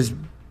 Yeah. Like there's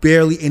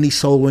barely any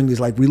soloing. There's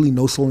like really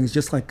no soloing. It's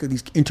just like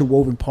these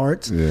interwoven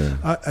parts. Yeah.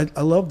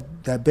 I love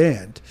that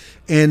band.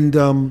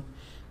 And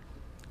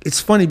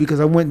it's funny because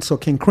I went and saw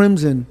King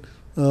Crimson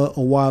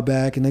a while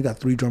back, and they got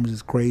 3 drummers.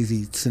 It's a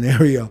crazy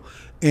scenario.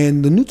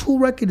 And the new Tool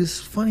record is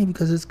funny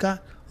because it's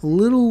got a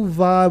little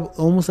vibe,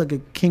 almost like a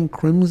King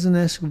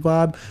Crimson-esque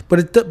vibe,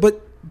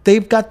 but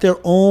they've got their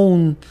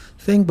own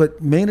thing.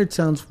 But Maynard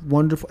sounds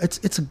wonderful.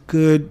 It's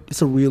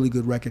a really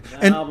good record.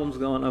 That album's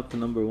going up to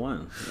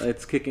 #1.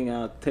 It's kicking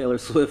out Taylor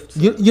Swift.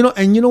 You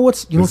know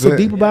what's so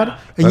deep about it?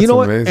 And That's you know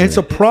what? amazing. And it's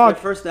a prog.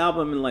 It's their first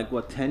album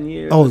in 10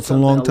 years. Oh, it's a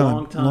long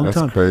time.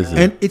 That's crazy.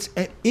 And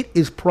it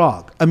is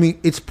prog. I mean,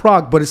 it's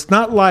prog, but it's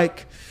not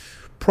like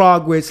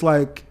prog where it's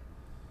like,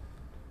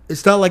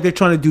 it's not like they're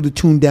trying to do the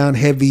tuned down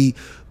heavy.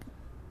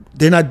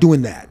 They're not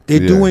doing that. They're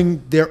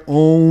doing their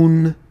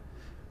own.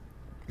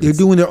 They're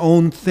doing their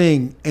own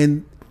thing,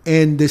 and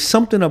there's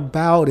something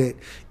about it.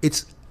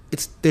 It's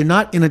they're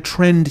not in a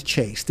trend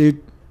chase. They're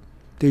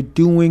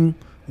doing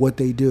what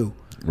they do.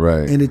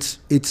 Right. And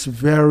it's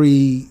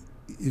very,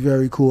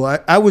 very cool.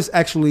 I was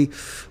actually,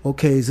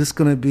 okay, is this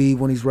going to be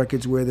one of these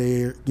records where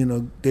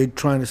they're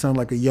trying to sound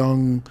like a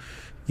young,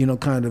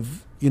 kind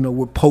of,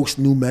 with post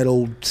new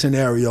metal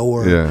scenario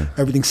or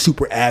everything's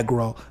super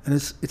aggro. And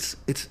it's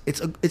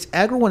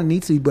aggro when it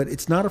needs to be, but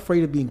it's not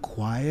afraid of being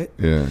quiet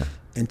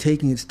and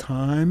taking its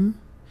time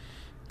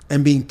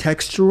and being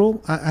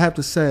textural. I have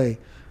to say,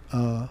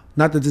 not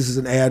that this is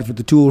an ad for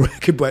the Tool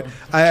record, but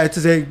I have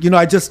to say,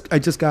 I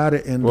just got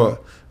it, and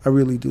I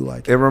really do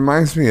like it. It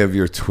reminds me of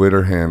your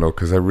Twitter handle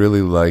because I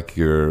really like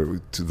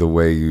the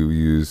way you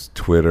use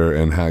Twitter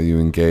and how you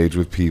engage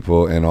with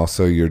people, and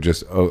also you're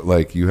just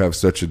you have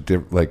such a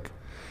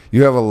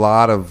you have a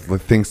lot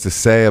of things to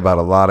say about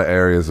a lot of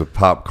areas of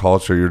pop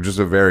culture. You're just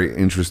a very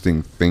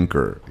interesting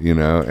thinker,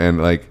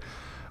 and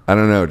I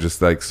don't know,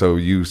 just so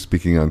you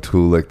speaking on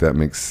Tool like that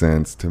makes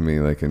sense to me,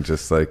 and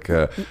just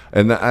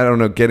and I don't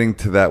know, getting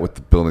to that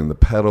with building the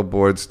pedal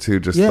boards too,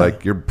 just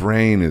your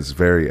brain is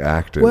very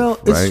active. Well,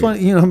 right? it's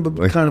funny, I'm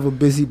kind of a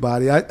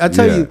busybody. I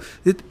tell you,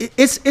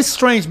 it's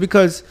strange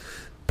because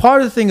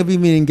part of the thing of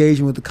even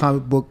engaging with the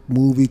comic book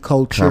movie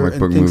culture,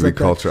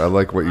 I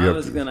like what you have. I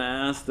was going to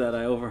ask that.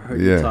 I overheard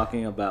you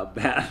talking about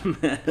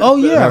Batman. Oh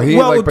yeah,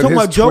 no, talking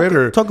about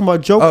Joker. Talking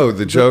about Joker. Oh,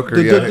 the Joker.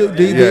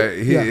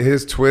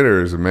 His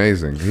Twitter is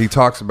amazing. He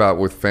talks about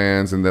with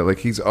fans and that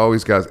he's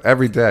always got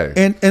every day.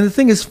 And the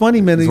thing is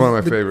funny, man. He's one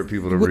of my favorite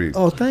people to read.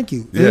 Oh, thank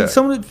you. Yeah. And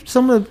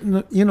some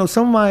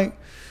of my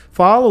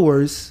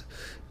followers.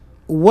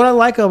 What I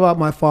like about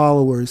my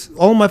followers,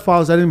 all my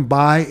followers, I didn't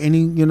buy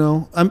any.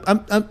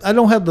 I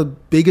don't have the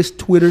biggest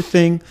Twitter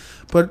thing,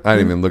 but I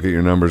didn't even look at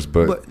your numbers,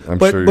 but I'm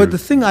sure. But the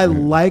thing I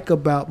like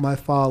about my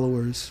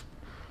followers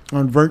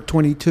on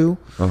Vert22,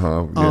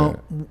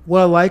 what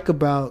I like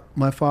about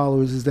my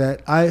followers is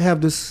that I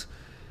have this.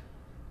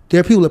 There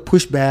are people that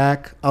push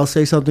back. I'll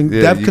say something.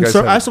 Yeah,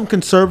 I have some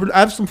conservative. I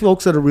have some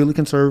folks that are really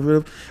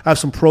conservative. I have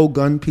some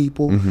pro-gun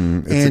people.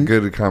 It's a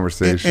good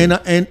conversation.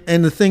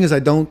 And the thing is, I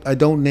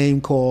don't name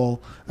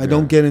call. I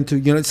don't get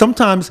into,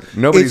 sometimes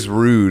Nobody's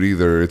rude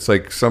either. It's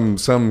like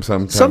sometimes there's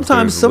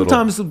a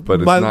little, but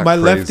it's my not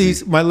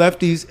crazy.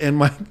 lefties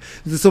and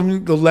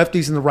the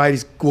lefties and the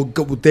righties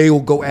will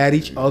go at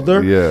each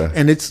other. Yeah.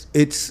 And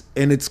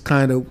it's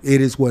kind of,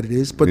 it is what it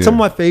is. But some of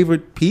my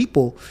favorite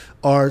people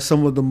are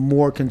some of the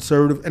more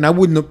conservative, and I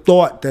wouldn't have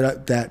thought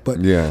that,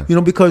 but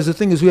because the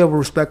thing is, we have a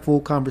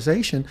respectful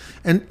conversation,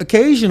 and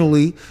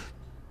occasionally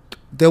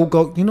they'll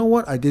go, you know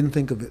what, I didn't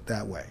think of it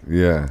that way.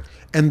 Yeah.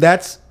 And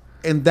that's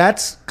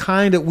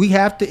kind of, we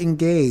have to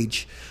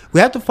engage. We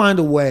have to find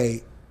a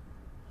way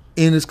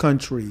in this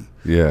country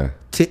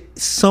to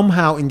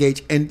somehow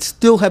engage and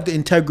still have the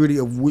integrity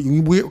of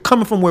we're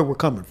coming from where we're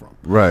coming from.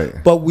 Right.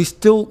 But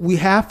we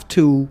have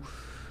to,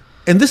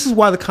 and this is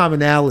why the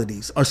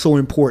commonalities are so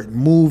important.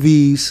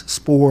 Movies,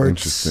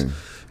 sports,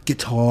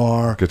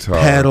 guitar,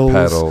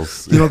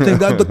 pedals.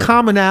 The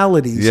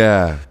commonalities.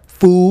 Yeah.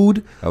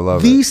 Food. I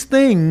love these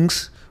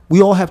things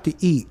we all have to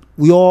eat.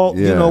 We all,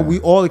 we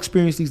all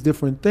experience these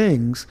different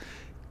things,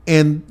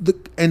 and the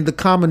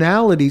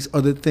commonalities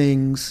are the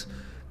things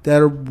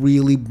that are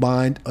really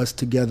bind us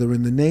together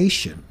in the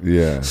nation.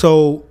 Yeah.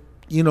 So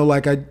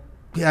like I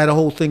had a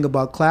whole thing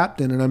about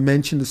Clapton, and I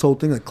mentioned this whole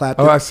thing that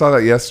Clapton. Oh, I saw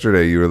that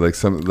yesterday. You were like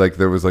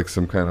there was like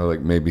some kind of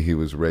like maybe he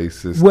was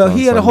racist. Well,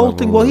 he had a whole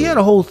thing. Well, he had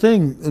a whole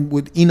thing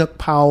with Enoch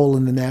Powell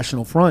and the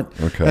National Front.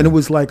 Okay. And it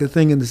was like a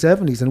thing in the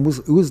 70s, and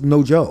it was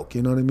no joke.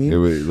 You know what I mean? It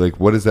was, like,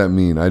 what does that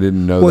mean? I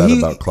didn't know that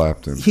about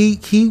Clapton. He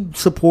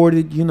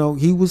supported.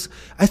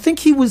 I think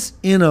he was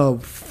in a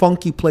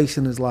funky place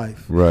in his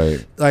life.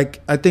 Right.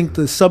 Like I think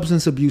the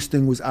substance abuse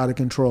thing was out of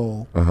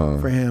control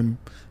for him.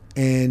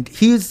 And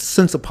he's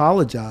since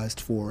apologized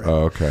for it.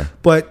 Oh, okay.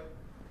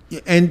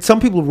 And some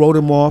people wrote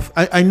him off.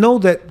 I know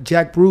that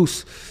Jack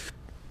Bruce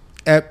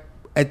had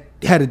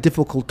a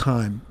difficult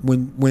time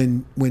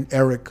when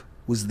Eric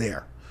was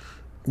there.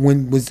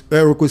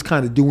 Eric was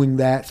kind of doing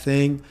that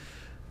thing.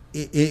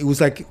 It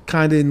was like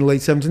kind of in the late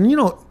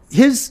 70s.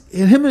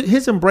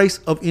 His embrace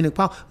of Enoch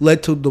Powell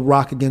led to the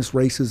Rock Against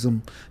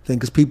Racism thing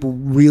because people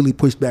really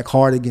pushed back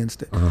hard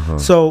against it.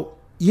 So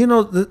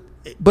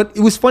but it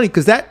was funny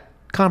because that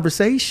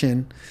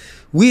conversation,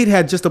 we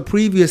had just a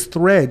previous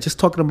thread just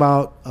talking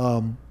about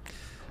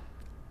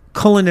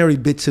culinary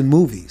bits in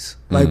movies.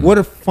 Like what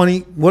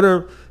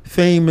are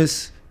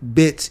famous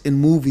bits in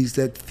movies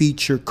that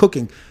feature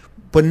cooking,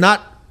 but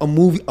not a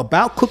movie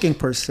about cooking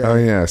per se. Oh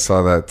yeah, I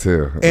saw that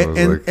too.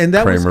 And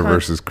that Kramer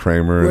versus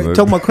Kramer. Right,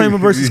 talking about Kramer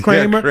versus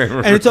Kramer,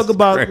 Kramer and we talk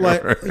about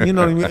what I mean.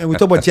 And we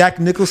talk about Jack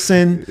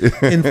Nicholson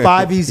in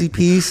 5 Easy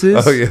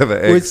Pieces. Oh yeah,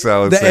 the egg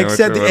salad sandwich.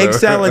 The egg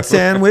salad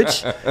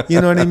sandwich.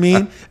 You know what I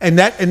mean? And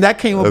that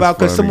came about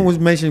because someone was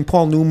mentioning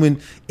Paul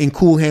Newman in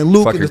Cool Hand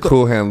Luke. Fucking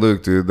Cool Hand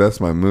Luke, dude. That's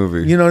my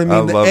movie. You know what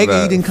I mean? The egg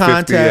eating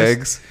contest. 50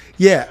 eggs.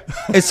 Yeah,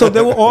 and so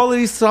there were all of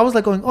these. So I was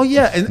like going, oh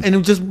yeah, and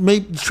it just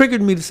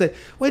triggered me to say,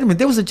 wait a minute,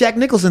 there was a Jack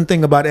Nicholson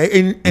thing about it,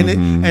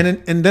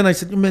 and then I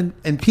said, man,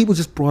 and people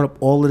just brought up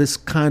all of this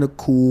kind of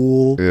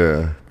cool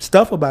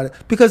stuff about it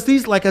because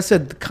these, like I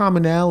said, the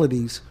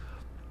commonalities,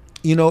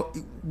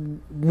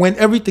 when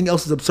everything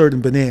else is absurd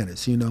and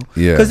bananas,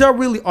 because there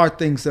really are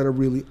things that are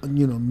really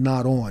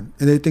not on,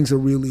 and there are things that are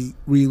really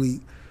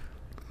really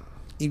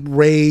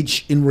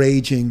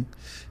enraging,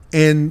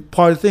 and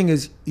part of the thing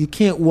is you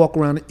can't walk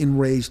around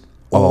enraged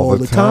all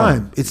the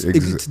time.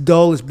 It's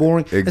dull. It's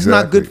boring. Exactly. It's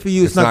not good for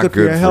you. It's not good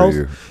for your health.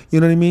 You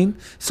know what I mean?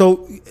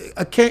 So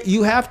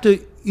you have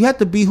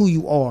to be who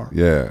you are.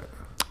 Yeah.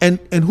 And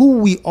who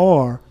we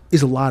are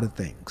is a lot of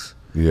things.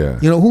 Yeah.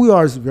 Who we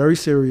are is very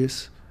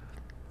serious.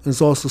 And it's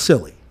also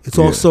silly. It's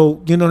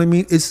also, you know what I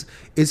mean?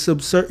 It's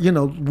absurd.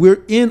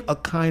 We're in a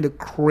kind of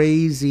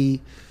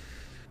crazy.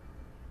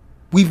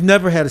 We've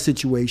never had a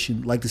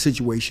situation like the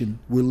situation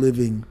we're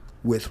living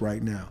with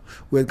right now,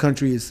 where the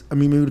country is. I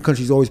mean, maybe the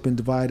country's always been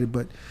divided,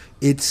 but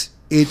it's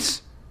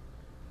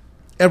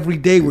every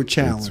day we're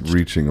challenged. It's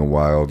reaching a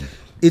wild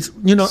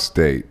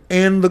state,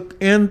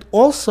 and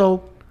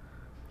also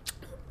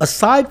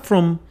aside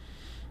from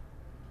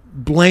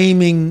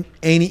blaming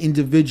any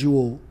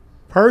individual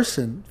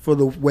person for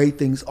the way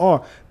things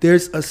are,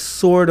 there's a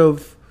sort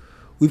of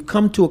we've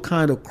come to a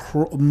kind of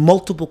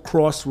multiple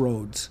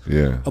crossroads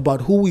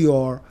about who we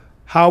are,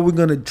 how we're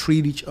going to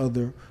treat each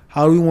other,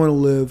 how we want to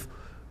live.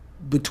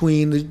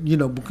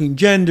 Between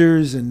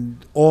genders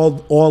and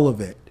all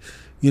of it,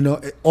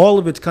 all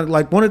of it's kind of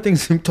like one of the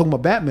things I'm talking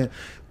about Batman.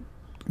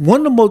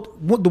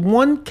 The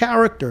one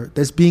character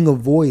that's being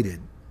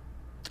avoided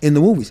in the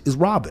movies is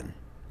Robin.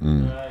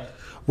 Right.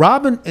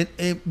 Robin,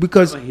 and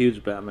because I'm a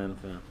huge Batman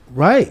fan.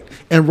 Right,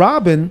 and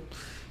Robin,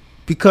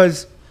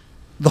 because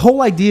the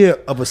whole idea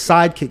of a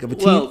sidekick of a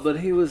team. Well, but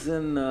he was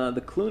in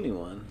the Clooney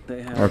one.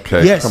 They had.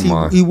 Okay, yes,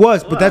 he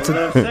was, but that's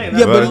but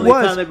he was.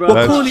 Well,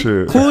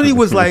 Clooney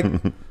was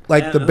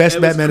like the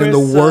best Batman in the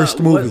worst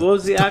movie. What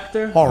was the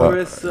actor?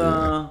 Horror.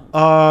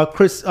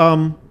 Chris. Chris.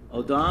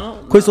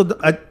 O'Donnell? Chris No.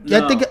 O'Donnell. No.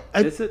 I think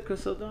Is it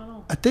Chris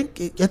O'Donnell? I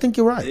think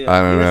you're right. Yeah.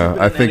 I don't He know. hasn't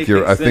been I in think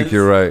you're. I anything think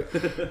you're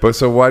since. right. But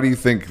so, why do you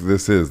think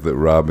this is that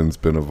Robin's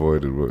been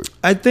avoided?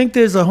 I think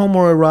there's a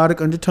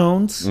homoerotic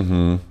undertones,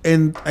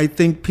 and I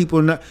think people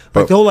are not like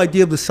But- the whole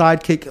idea of the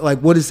sidekick. Like,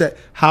 what is that?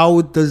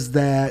 How does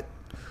that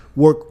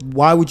work?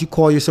 Why would you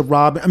call yourself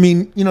Robin? I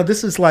mean,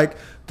 this is like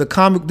the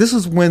comic. This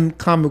is when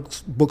comic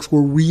books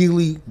were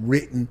really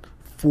written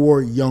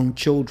for young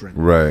children,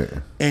 Right.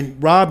 and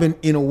Robin,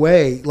 in a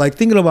way, like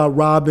thinking about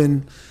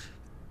Robin,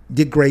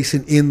 Dick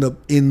Grayson in the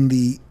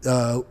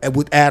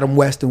with Adam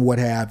West and what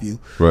have you.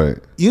 Right.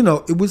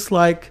 It was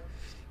like,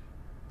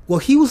 well,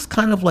 he was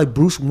kind of like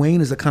Bruce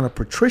Wayne as a kind of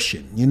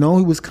patrician. He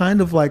was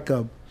kind of like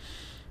a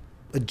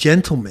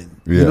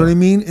gentleman. You Yeah. know what I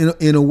mean?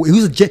 In a way,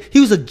 he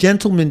was a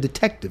gentleman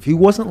detective. He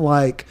wasn't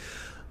like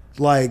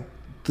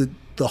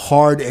the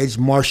hard edged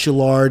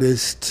martial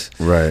artist,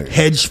 Right.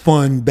 hedge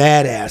fund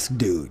badass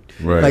dude.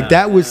 Right. Like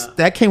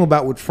that came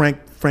about with Frank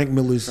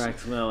Miller's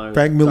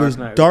Frank Miller's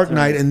Dark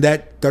Knight Returns. and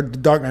that the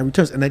Dark Knight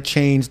Returns, and that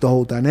changed the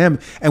whole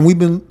dynamic. And we've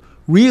been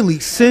really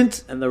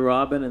since. And the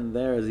Robin in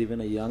there is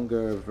even a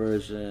younger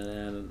version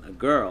and a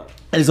girl.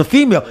 As a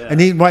female,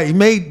 and he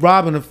made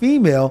Robin a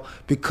female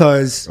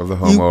because Of the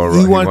he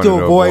homo- wanted to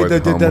avoid the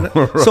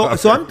homoerotic.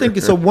 so I'm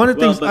thinking. So one of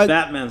the Well, things but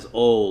Batman's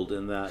old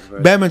in that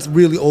version. Batman's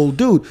really old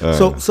dude.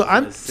 So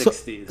I'm his so,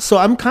 60s. so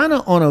I'm kind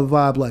of on a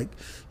vibe like,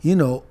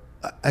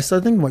 I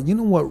started thinking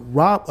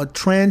about a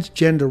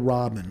transgender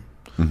Robin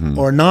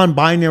or a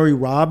non-binary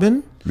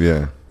Robin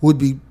Yeah. would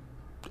be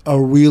a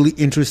really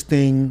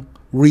interesting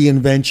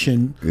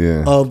reinvention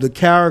Yeah. of the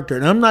character.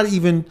 And I'm not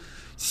even,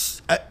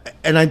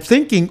 and I'm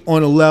thinking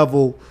on a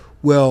level,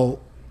 well,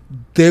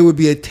 there would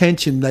be a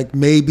tension, like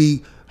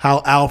maybe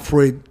how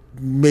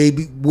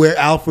where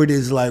Alfred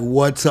is like,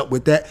 what's up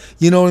with that?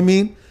 You know what I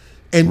mean?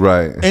 And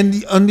Right. And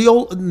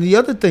the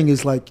other thing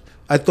is like,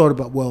 I thought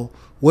about, well,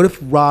 what if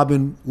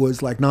Robin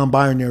was like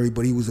non-binary,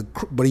 but he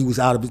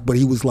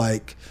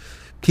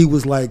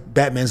was like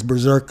Batman's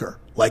berserker.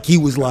 Like he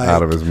was like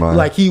Out of his mind.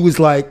 Like he was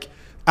like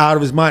out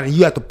of his mind, and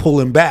you have to pull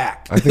him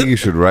back. I think you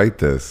should write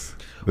this.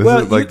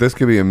 Well, This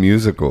could be a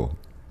musical.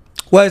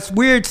 Well, it's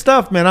weird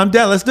stuff, man. I'm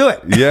down. Let's do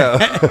it. Yeah.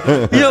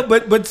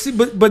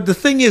 But the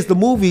thing is, the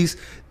movies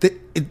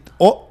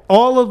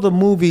all of the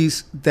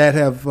movies that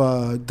have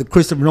the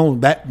Christopher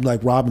Nolan,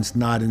 like Robin's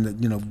not in the,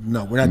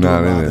 no, we're not doing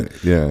Not in Robin.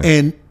 it, yeah.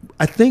 And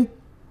I think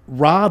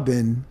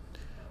Robin,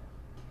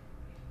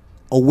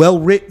 a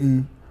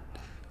well-written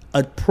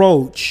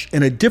approach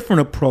and a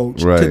different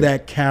approach to Right.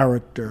 that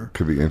character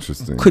Could be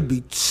interesting. could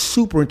be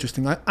super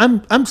interesting.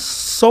 I'm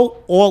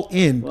so all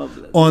in Well,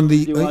 on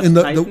the did you watch in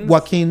the Titans?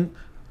 Joaquin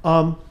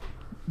on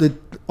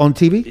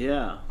TV.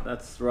 Yeah,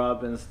 that's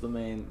Robin's the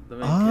main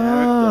character.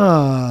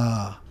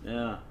 Ah,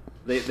 Yeah.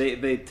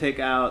 They take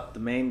out the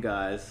main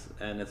guys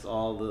and it's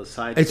all the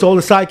side. it's all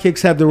the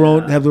sidekicks have their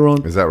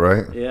own Is that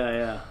right?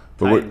 Yeah.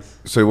 But Titans.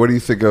 so what do you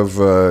think of?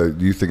 Do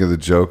you think of the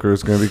Joker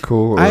is going to be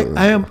cool?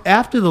 I am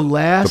after the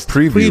last The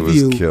preview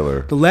was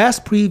killer. The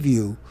last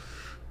preview,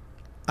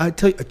 I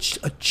tell you,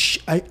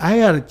 I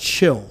had a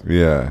chill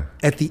Yeah.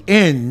 at the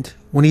end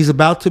when he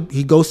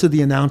goes to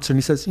the announcer and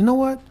he says, "You know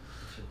what?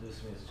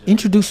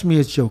 Introduce me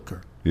as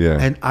Joker." Yeah.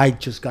 And I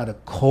just got a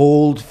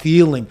cold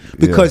feeling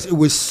because it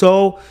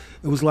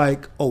was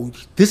like, oh,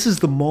 this is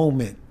the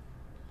moment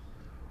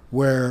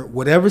where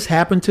whatever's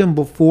happened to him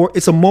before,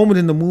 it's a moment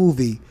in the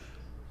movie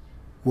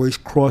where he's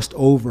crossed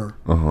over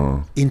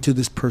into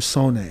this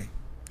persona.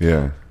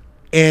 Yeah.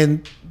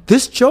 And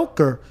this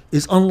Joker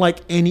is unlike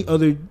any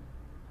other.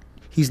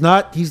 He's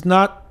not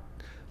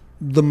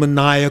the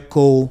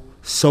maniacal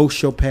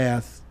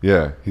sociopath.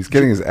 Yeah. He's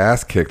getting his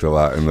ass kicked a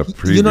lot in the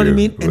preview. You know what I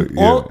mean? And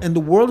Yeah. and the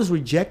world has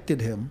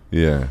rejected him,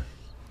 Yeah.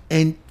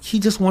 and he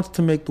just wants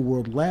to make the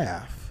world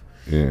laugh.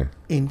 Yeah.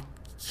 And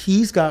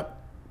he's got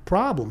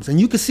problems, and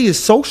you can see his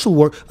social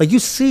work. Like you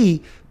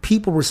see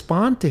people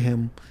respond to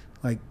him,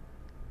 like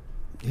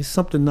there's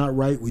something not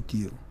right with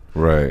you.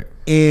 Right.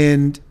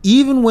 And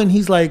even when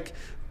he's like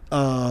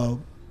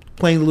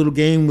playing a little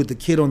game with the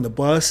kid on the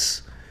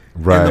bus,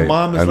 Right. and the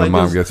mom is And the like,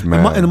 mom gets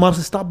mad. and the mom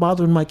says, "Stop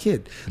bothering my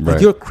kid. Like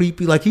Right. you're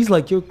creepy." Like he's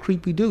like, "You're a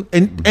creepy dude."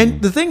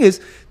 And the thing is,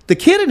 the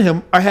kid and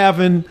him are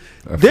having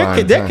they're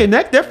fine time.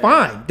 connect. They're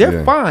fine. They're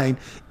Yeah. fine.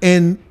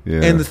 And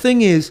Yeah. the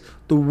thing is,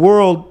 the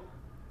world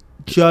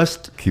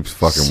just Keeps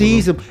fucking with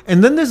sees him. him.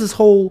 And then there's this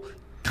whole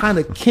kind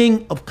of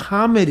king of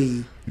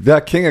comedy.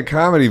 That King of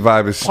Comedy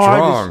vibe is Part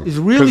strong. is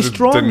really 'Cause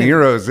strong. De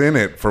Niro's in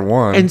it for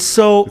one. And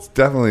so it's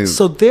definitely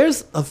So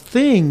there's a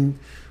thing.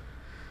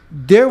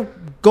 They're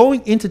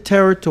going into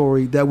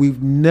territory that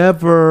we've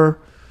never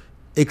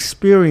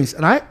experienced,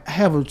 and I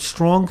have a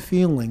strong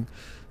feeling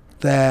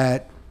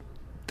that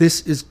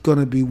this is going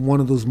to be one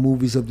of those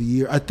movies of the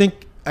year. I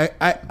think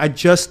I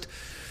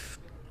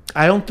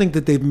don't think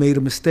that they've made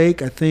a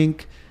mistake. I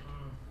think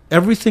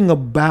everything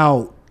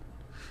about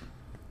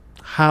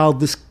how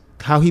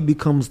he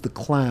becomes the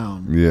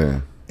clown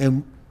yeah.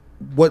 and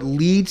what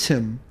leads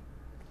him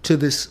to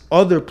this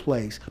other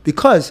place,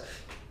 because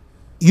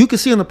you can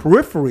see on the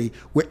periphery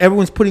where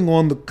everyone's putting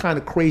on the kind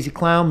of crazy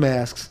clown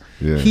masks.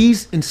 Yeah.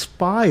 He's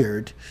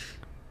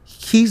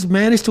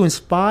managed to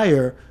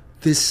inspire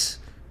this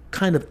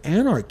kind of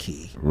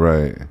anarchy.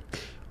 Right.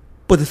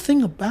 But the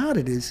thing about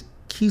it is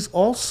he's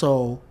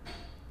also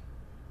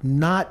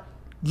not,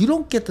 you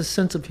don't get the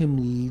sense of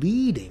him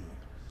leading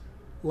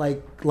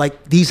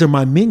like these are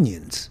my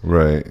minions.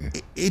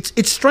 Right.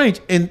 It's strange,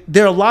 and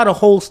there are a lot of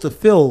holes to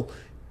fill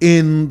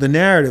in the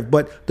narrative,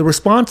 but the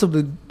response of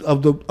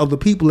the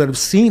people that have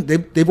seen,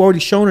 they've already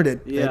shown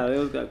it.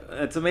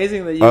 It's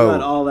amazing that you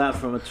got all that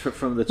from the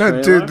trailer.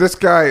 No, dude, this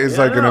guy is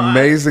Yeah, like an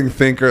amazing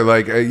thinker.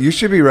 Like you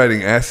should be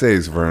writing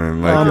essays,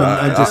 Vernon.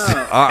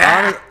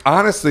 Like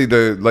honestly,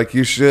 dude, like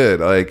you should.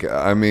 Like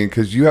I mean,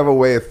 because you have a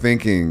way of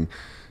thinking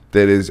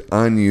that is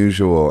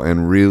unusual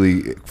and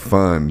really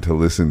fun to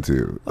listen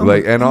to.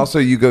 Like, and also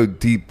you go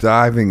deep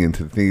diving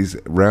into these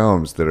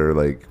realms that are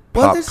like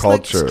pop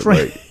culture,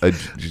 like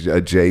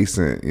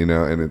adjacent, you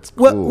know, and it's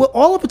cool. Well,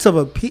 all of it's of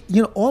a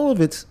all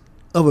of it's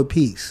of a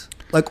piece.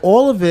 Like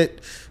all of it,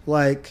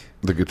 like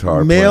the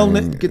guitar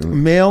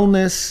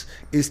maleness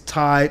is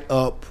tied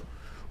up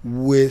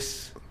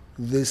with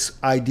this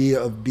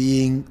idea of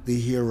being the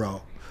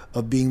hero,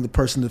 of being the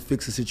person to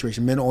fix the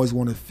situation. Men always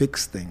want to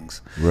fix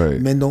things.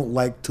 Right. Men don't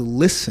like to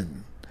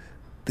listen.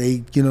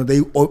 They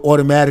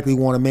automatically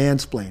want to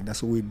mansplain.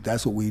 That's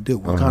what we do.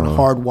 We're kind of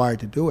hardwired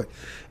to do it.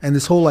 And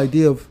this whole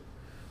idea of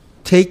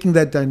taking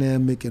that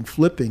dynamic and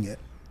flipping it,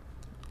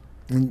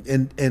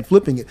 and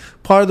flipping it.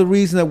 Part of the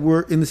reason that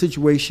we're in the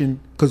situation,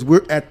 because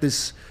we're at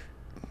this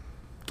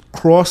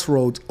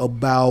crossroads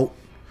about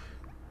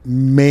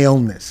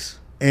maleness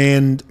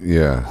and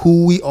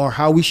who we are,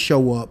 how we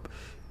show up,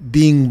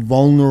 being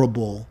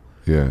vulnerable.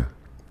 Yeah.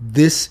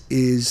 This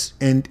is,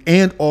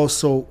 and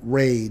also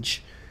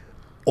rage.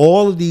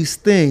 All of these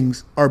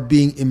things are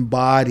being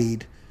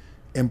embodied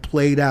and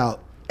played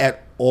out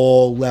at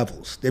all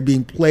levels. They're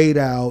being played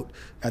out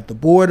at the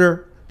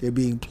border. They're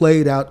being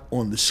played out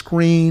on the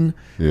screen.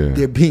 Yeah.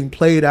 They're being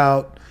played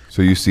out.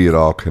 So you see it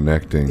all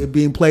connecting. They're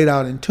being played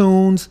out in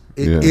tunes.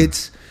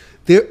 It's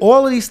there.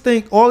 All these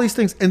things,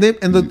 and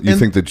then you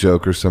think the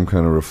Joker's some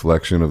kind of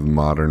reflection of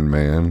modern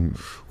man?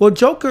 Well,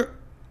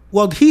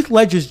 Heath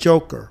Ledger's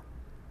Joker.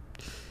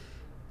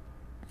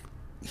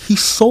 He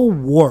so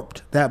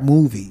warped that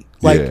movie.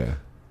 Like,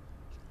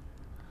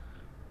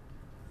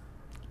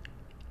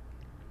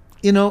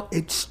 you know,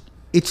 it's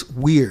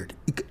weird.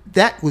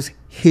 That was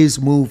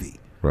his movie.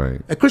 Right.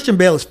 Like, Christian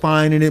Bale is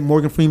fine in it.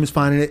 Morgan Freeman's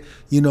fine in it.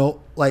 You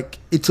know, like,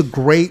 it's a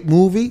great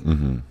movie.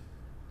 Mm-hmm.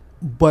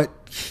 But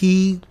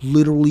he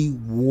literally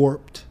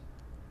warped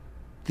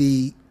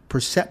the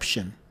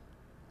perception.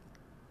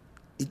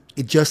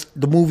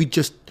 The movie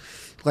just,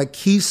 like,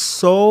 he's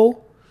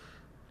so,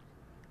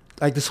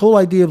 like, this whole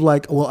idea of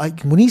like,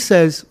 when he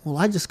says, well,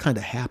 I just kind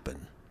of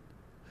happen.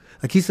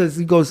 Like he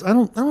goes, I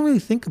don't really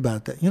think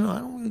about that. You know, I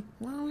don't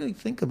really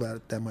think about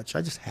it that much.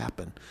 I just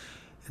happen.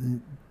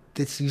 And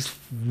he's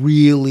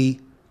really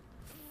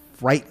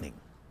frightening.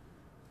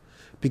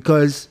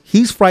 Because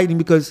he's frightening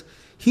because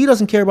he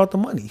doesn't care about the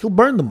money. He'll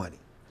burn the money.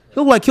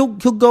 He'll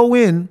go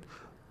in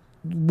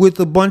with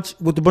a bunch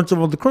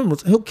of other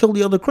criminals and he'll kill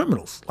the other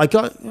criminals. Like,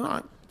 you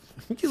know,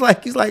 he's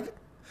like,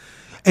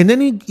 and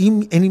then he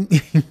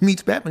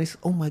meets Batman. He says,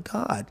 "Oh my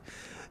God,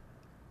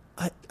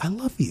 I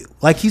love you."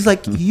 Like, he's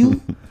like,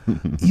 you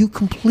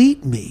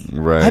complete me.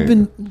 Right. I've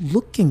been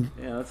looking.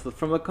 Yeah, that's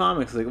from the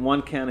comics. Like,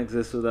 one can't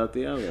exist without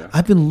the other.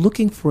 I've been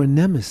looking for a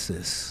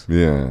nemesis.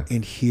 Yeah.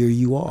 And here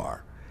you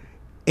are,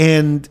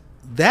 and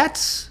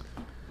that's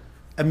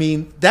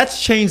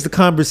changed the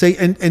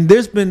conversation. And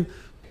there's been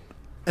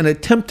an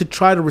attempt to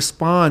try to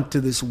respond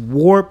to this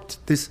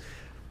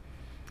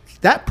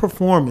that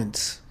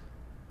performance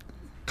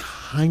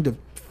kind of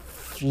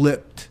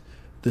flipped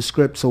the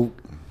script. So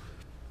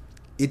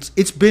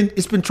it's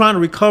been trying to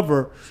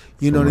recover,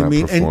 you know what I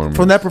mean? And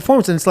from that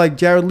performance, and it's like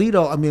Jared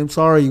Leto, I mean, I'm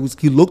sorry,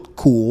 he looked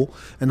cool,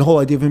 and the whole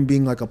idea of him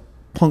being like a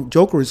punk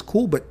Joker is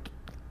cool, but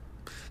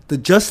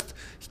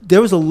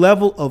there was a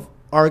level of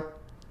art,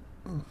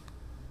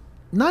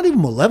 not even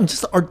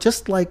malevolence,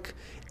 just like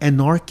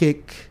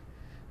anarchic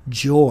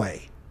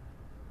joy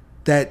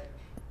that,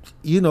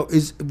 you know,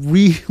 is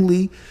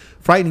really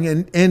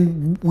frightening.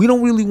 And we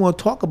don't really want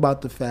to talk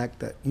about the fact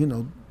that, you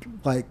know,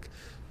 like,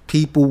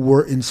 people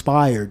were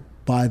inspired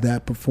by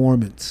that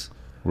performance.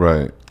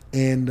 Right.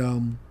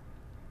 And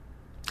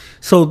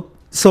so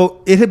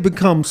it had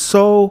become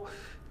so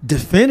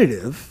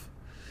definitive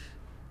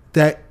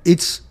that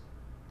it's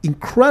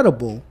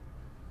incredible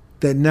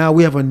that now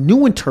we have a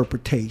new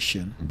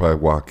interpretation by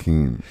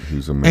Joaquin,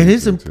 who's amazing. And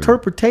his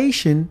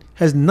interpretation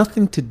has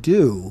nothing to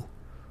do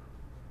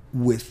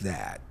with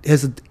that.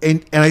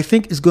 And I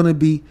think it's going to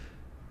be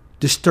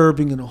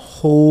disturbing in a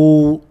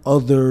whole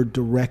other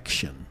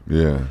direction.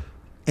 Yeah.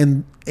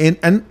 And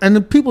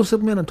the people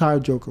said, "Man, I'm tired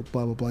of Joker."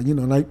 Blah blah blah. You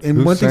know,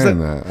 Who's one saying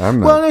that? I'm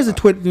not. Well, there's a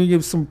Twitter. You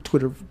have some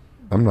Twitter.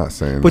 I'm not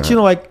saying that. But you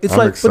know, like, it's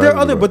like, but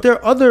there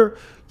are other.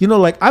 You know,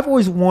 like, I've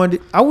always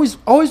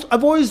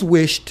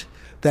wished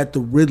that the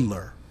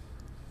Riddler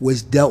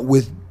was dealt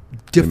with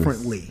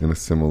differently. in a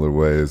similar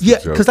way as Yeah,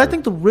 the because I Joker.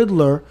 think the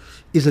Riddler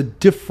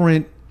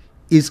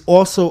is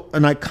also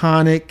an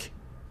iconic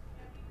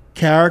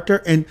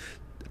character, and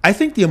I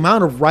think the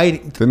amount of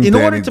writing Didn't in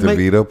Danny order to make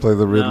DeVito play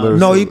the Riddler?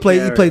 no, he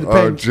played the Oh,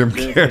 Penguin. Jim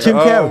Carrey. Jim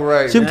Carrey. Oh,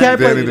 right. Jim Carrey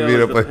Danny played-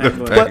 DeVito played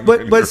the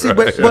Penguin. But see,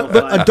 but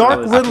a dark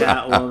Riddler.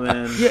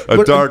 Catwoman. Yeah, A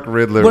but dark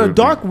Riddler But a would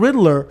be- dark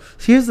Riddler.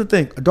 Here's the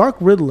thing: a dark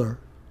Riddler.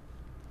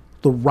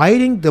 The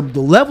writing, the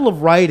level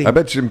of writing. I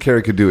bet Jim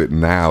Carrey could do it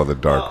now, the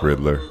Dark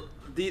Riddler.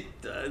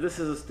 This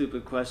is a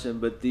stupid question,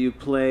 but do you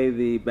play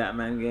the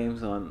Batman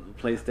games on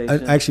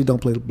PlayStation? I actually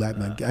don't play the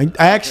Batman game.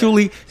 I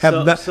actually have.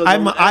 I'm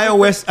an the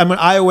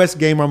iOS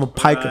gamer. I'm a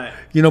piker. Right.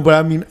 You know, but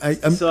I mean,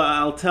 I'm. So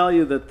I'll tell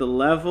you that the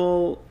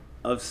level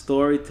of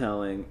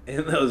storytelling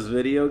in those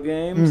video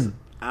games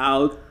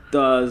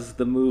outdoes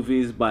the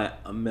movies by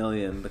a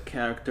million. The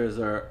characters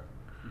are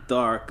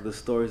dark. The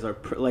stories are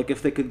like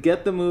if they could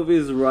get the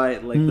movies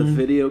right, like the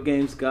video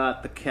games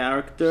got the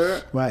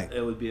character, Right.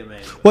 It would be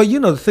amazing. Well, you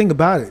know, the thing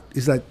about it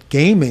is that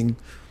gaming,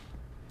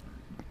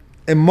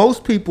 and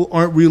most people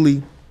aren't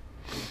really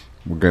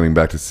We're getting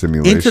back to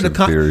simulation into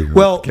the theory. with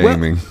well,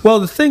 gaming. Well,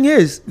 the thing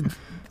is,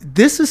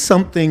 this is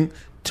something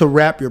to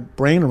wrap your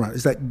brain around.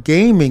 Is that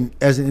gaming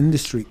as an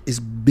industry is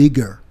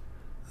bigger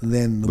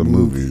than the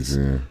movies.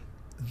 Yeah.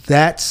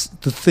 That's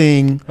the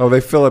thing. Oh, they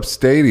fill up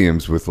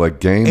stadiums with like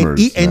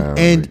gamers now.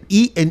 And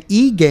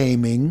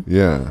e-gaming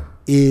Yeah.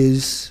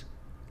 is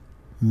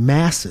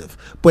massive,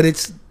 but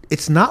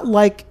it's not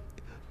like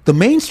the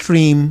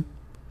mainstream.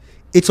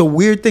 It's a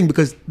weird thing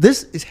because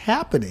this is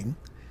happening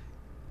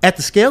at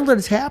the scale that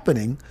it's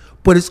happening,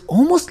 but it's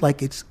almost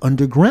like it's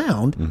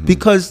underground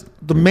because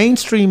the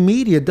mainstream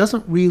media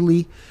doesn't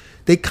really.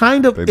 They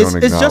kind of. They don't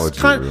It's just acknowledge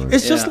it, kind. really.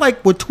 It's just Yeah.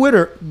 like with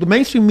Twitter. The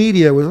mainstream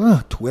media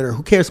was Twitter.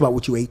 Who cares about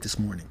what you ate this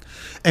morning?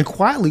 And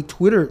quietly,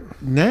 Twitter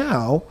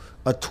now,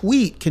 a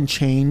tweet can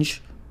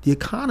change the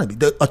economy.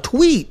 A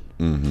tweet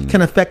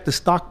can affect the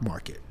stock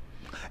market.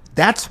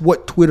 That's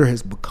what Twitter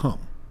has become.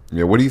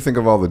 Yeah, what do you think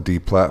of all the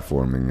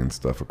deplatforming and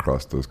stuff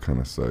across those kind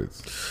of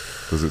sites?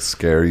 Does it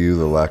scare you,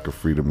 the lack of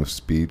freedom of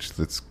speech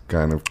that's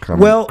kind of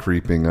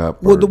creeping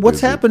up? Well, or what's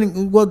is it-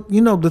 happening? Well,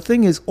 you know, the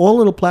thing is,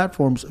 all of the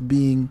platforms are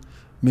being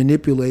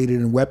manipulated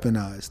and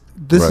weaponized.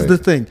 This is Right. the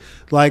thing.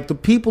 Like the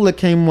people that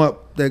came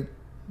up that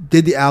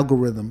did the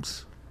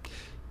algorithms,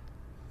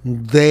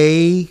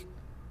 they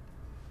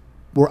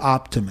were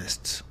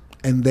optimists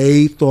and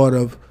they thought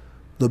of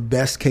the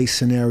best case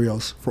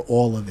scenarios for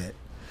all of it.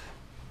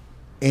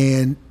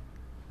 And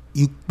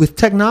with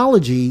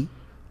technology,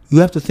 you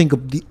have to think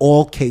of the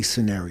all case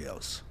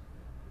scenarios.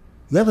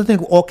 You have to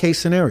think of all case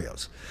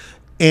scenarios.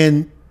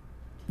 And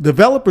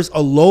developers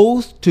are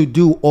loath to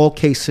do all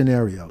case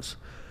scenarios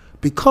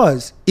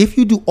because if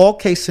you do all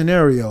case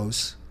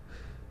scenarios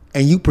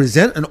and you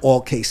present an all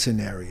case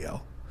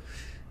scenario,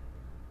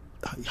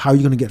 how are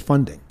you going to get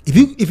funding?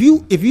 If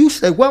you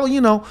say, well, you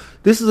know,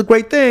 this is a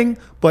great thing,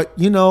 but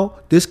you know,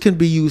 this can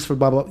be used for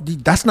blah blah.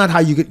 That's not how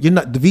you get. You're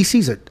not. The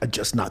VCs are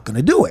just not going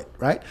to do it,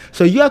 right?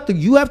 So you have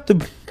to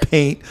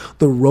paint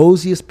the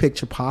rosiest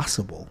picture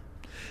possible,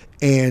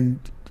 and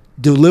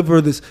deliver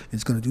this.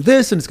 It's going to do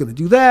this, and it's going to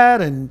do that,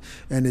 and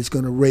it's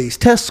going to raise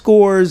test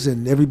scores,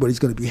 and everybody's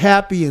going to be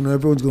happy, and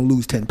everyone's going to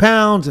lose 10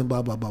 pounds, and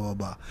blah blah blah blah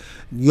blah.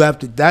 You have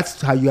to.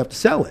 That's how you have to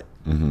sell it.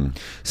 Mm-hmm.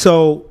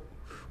 So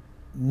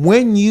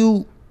when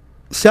you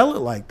sell it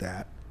like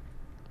that,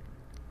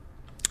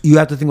 you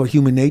have to think of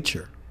human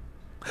nature.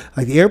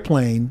 Like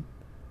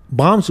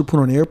bombs were put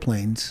on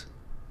airplanes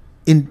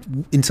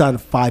inside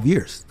of 5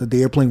 years that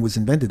the airplane was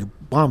invented. The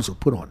bombs were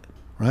put on it,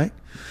 right?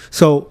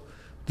 So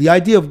the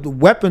idea of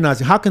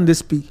weaponizing, how can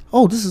this be?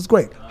 Oh, this is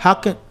great. How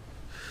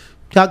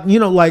you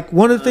know, like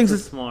one of the things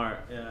That's is smart.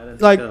 Yeah, I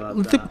didn't like think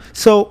about that.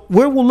 so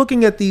we're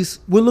looking at these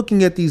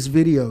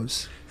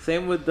videos.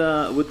 Same with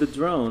the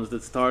drones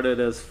that started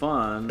as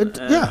fun.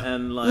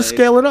 And like let's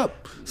scale it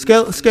up.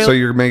 Scale. So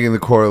you're making the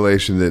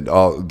correlation that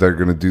they're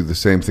going to do the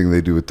same thing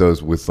they do with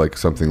those with like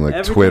something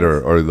like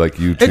Twitter or like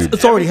YouTube.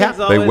 It's already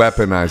happened. They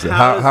weaponize it.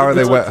 How are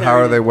they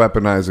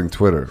weaponizing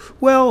Twitter?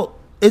 Well,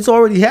 it's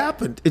already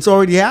happened.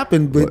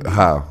 But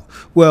How?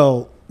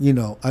 Well, you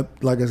know,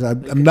 like I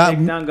said, I'm not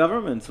take down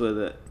governments with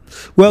it.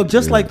 well.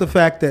 Just like the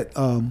fact that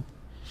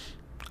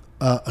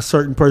a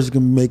certain person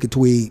can make a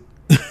tweet,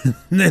 and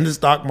then the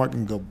stock market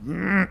can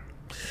go.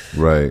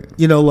 Right.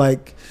 You know,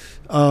 like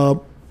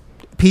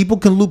people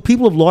can lose.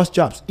 People have lost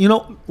jobs. You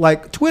know,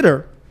 like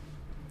Twitter.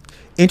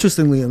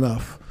 Interestingly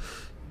enough,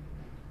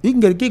 you can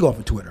get a gig off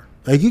of Twitter.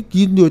 Like you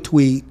can do a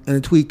tweet, and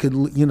a tweet could,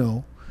 you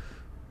know,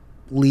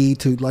 lead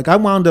to, like, I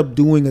wound up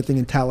doing a thing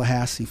in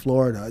Tallahassee,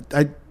 Florida.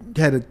 I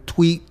had a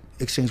tweet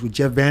exchange with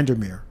Jeff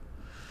Vandermeer,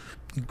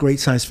 a great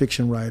science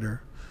fiction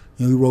writer.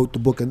 You know, he wrote the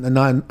book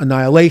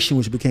Annihilation,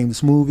 which became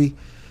this movie,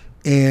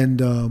 and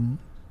the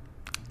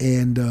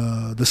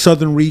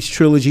Southern Reach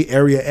trilogy,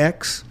 Area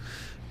X.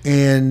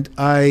 And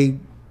I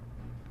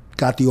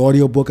got the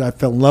audiobook. I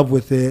fell in love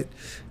with it.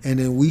 And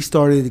then we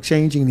started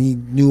exchanging, and he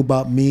knew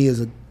about me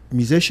as a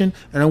musician.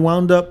 And I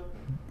wound up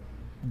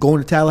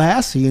going to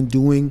Tallahassee and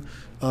doing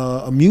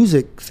a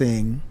music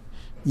thing,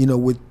 you know,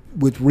 with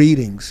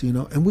readings, you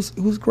know, and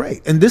it was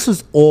great. And this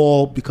was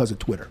all because of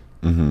Twitter.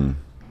 Mm-hmm.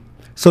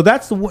 So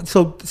that's the one.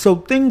 So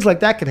things like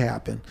that could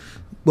happen.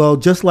 Well,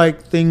 just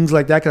like things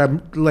like that could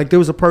happen. Like there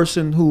was a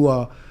person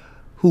who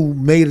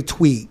made a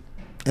tweet,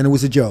 and it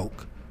was a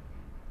joke.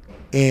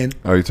 And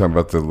are you talking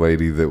about the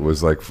lady that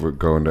was like for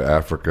going to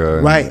Africa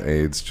and right, the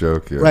AIDS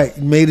joke? Yeah. Right,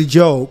 made a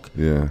joke.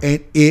 Yeah,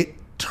 and it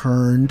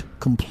turned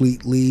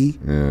completely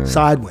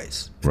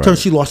sideways. Right.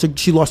 She lost her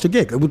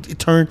gig. It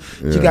turned.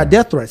 She got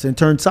death threats and it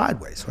turned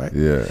sideways. Right.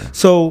 Yeah.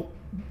 So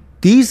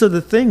these are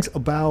the things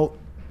about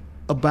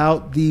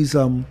these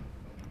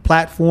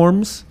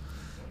platforms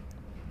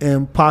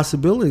and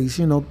possibilities.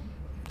 You know,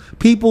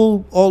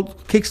 people all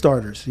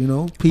Kickstarters. You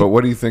know, but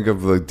what do you think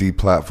of the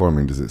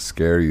deplatforming? Does it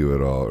scare you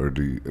at all, or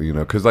do you know?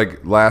 Because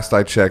like last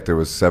I checked, there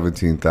was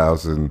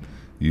 17,000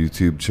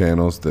 YouTube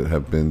channels that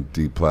have been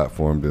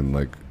deplatformed and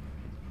like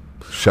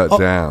shut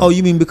down. Oh,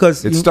 you mean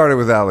because it started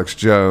with Alex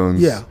Jones?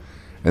 Yeah.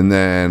 And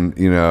then,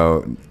 you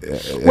know,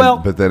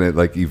 but then it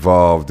like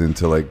evolved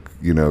into like,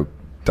 you know,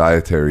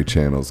 dietary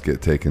channels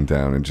get taken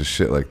down and just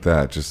shit like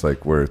that. Just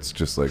like where it's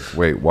just like,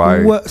 wait,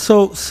 why?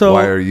 So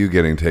why are you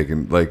getting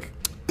taken? Like,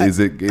 it's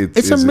a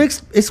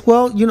mixed. It's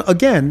well, you know,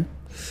 again,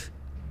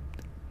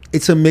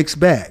 it's a mixed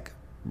bag.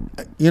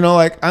 You know,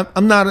 like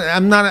I'm not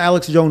an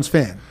Alex Jones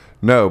fan.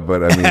 No,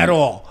 but I mean at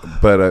all.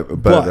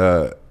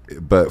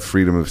 But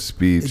freedom of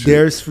speech.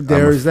 There's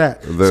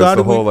that. There's so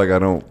the whole like I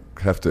don't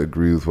have to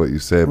agree with what you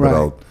say, but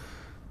I'll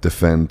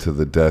defend to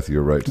the death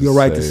your right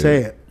to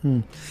say it.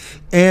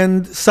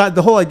 And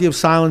the whole idea of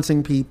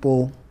silencing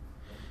people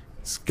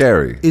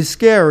is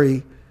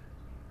scary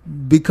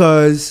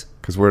because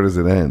where does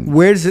it end?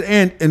 Where does it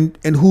end?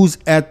 And who's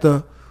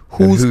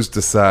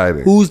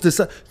deciding?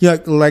 Yeah,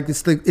 like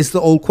it's the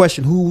old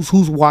question.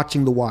 Who's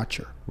watching the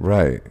watcher?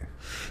 Right.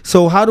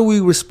 So how do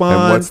we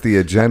respond? And what's the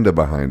agenda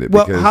behind it?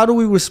 Well, how do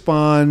we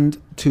respond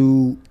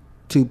to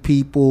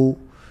people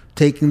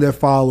taking their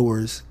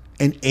followers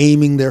and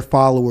aiming their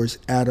followers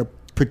at a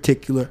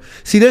particular?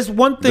 See, there's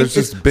one thing. There's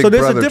just Big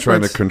Brother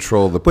trying to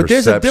control the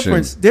perception.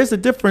 But there's a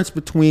difference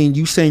between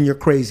you saying your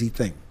crazy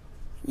thing.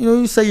 You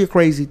know, you say your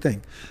crazy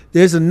thing.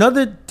 There's the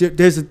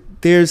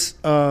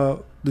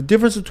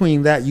difference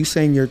between that, you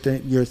saying your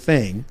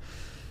thing.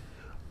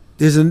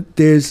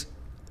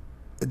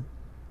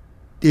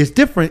 It's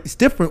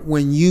different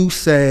when you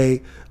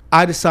say,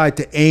 I decide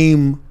to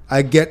aim.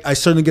 I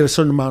certainly get a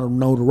certain amount of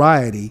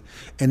notoriety,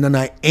 and then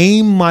I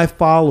aim my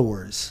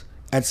followers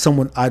at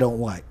someone I don't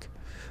like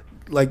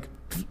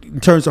in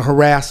terms of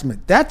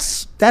harassment.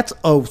 That's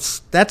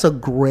a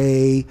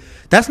gray.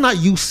 That's not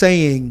you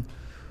saying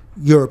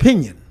your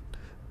opinion.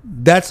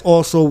 That's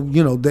also,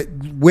 you know, that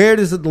where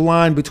is the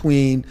line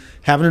between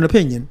having an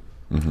opinion,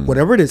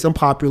 whatever it is,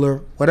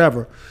 unpopular,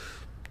 whatever,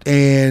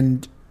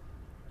 and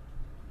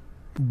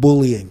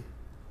bullying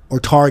or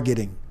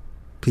targeting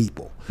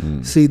people.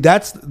 See,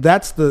 that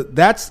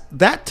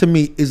to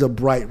me is a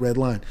bright red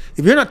line.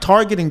 If you're not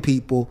targeting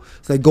people,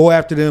 it's like go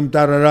after them,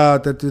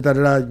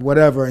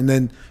 whatever, and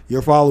then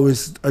your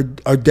followers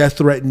are death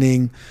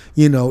threatening,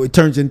 you know, it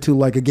turns into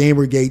like a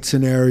Gamergate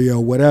scenario,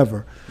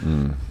 whatever.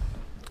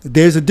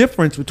 There's a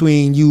difference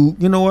between you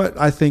know what,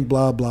 I think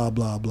blah, blah,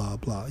 blah, blah,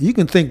 blah. You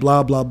can think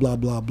blah, blah, blah,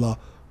 blah, blah,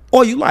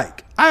 all you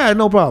like. I had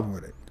no problem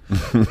with it.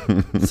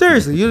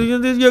 Seriously,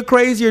 you're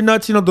crazy, you're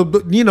nuts. You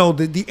know,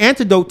 the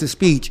antidote to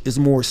speech is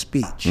more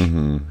speech.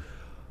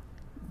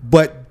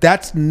 But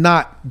that's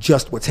not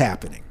just what's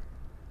happening.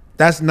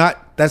 That's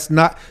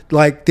not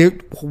like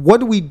what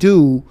do we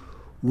do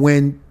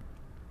when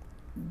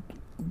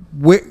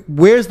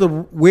where's the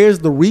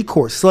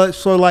recourse?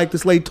 So like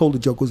this lady told a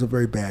joke, it was a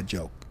very bad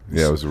joke.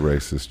 Yeah, it was a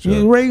racist joke.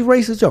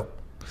 Racist joke.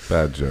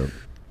 Bad joke.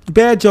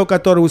 Bad joke. I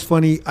thought it was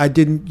funny. I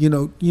didn't,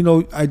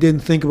 I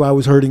didn't think I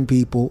was hurting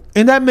people,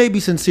 and that may be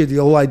sincere. The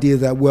whole idea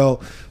that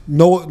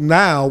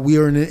now we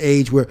are in an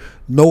age where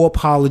no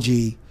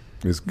apology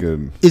is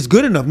good. Is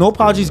good enough. No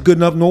apology is good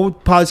enough. No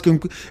apology can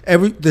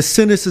the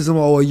cynicism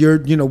or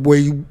where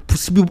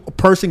a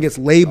person gets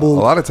labeled.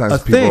 A lot of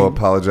times people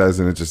apologize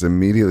and it just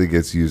immediately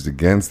gets used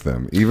against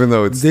them, even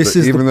though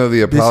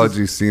the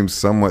apology seems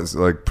somewhat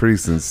like pretty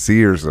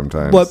sincere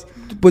sometimes.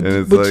 But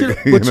the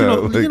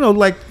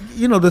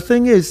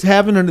thing is,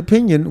 having an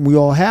opinion, we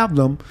all have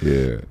them.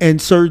 Yeah.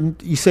 And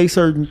you say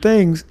certain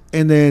things,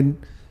 and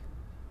then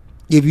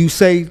if you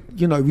say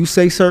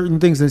certain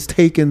things and it's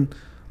taken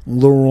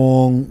the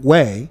wrong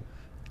way,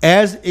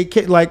 as it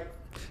can, like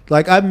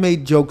I've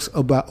made jokes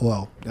about.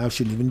 Well, I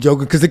shouldn't even joke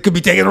because it could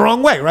be taken the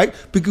wrong way, right?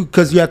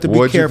 Because you have to be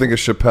careful. What did you think of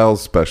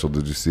Chappelle's special?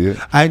 Did you see it?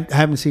 I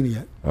haven't seen it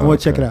yet. I want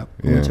to check it out.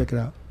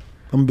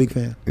 I'm a big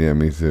fan. Yeah,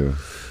 me too.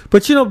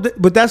 But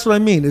but that's what I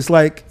mean. It's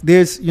like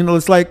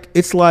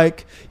it's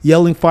like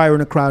yelling fire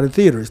in a crowded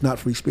theater. It's not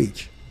free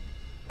speech.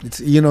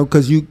 It's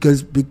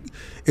because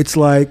it's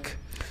like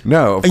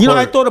no.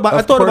 I thought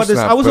about this.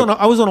 I was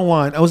on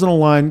a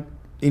line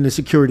in a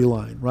security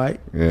line, right?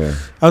 Yeah.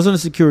 I was on a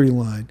security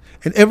line,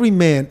 and every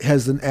man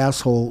has an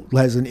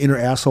inner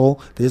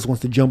asshole that just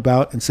wants to jump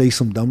out and say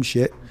some dumb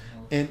shit,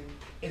 and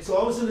And so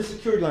I was in the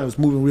security line. I was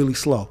moving really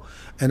slow,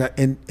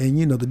 and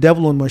you know, the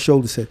devil on my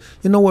shoulder said,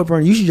 "You know what,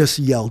 Vern? You should just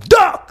yell,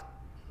 duck."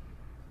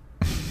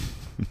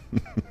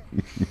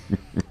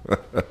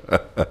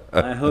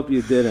 I hope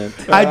you didn't.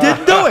 I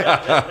didn't do it.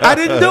 I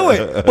didn't do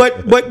it.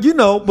 But you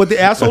know, but the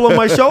asshole on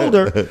my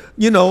shoulder,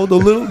 you know, the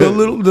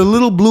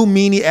little blue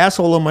meanie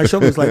asshole on my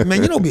shoulder is like,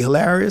 man, you know, it'd be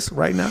hilarious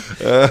right now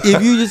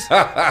if you just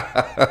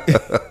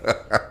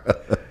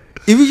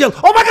if you yell,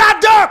 "Oh my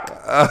God, duck!"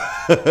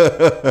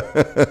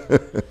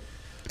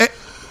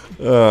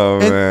 Oh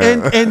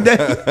man!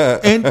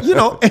 And you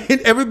know,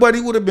 and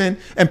everybody would have been,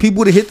 and people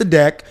would have hit the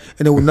deck,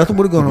 and there was nothing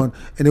would have gone on,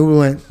 and they would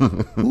have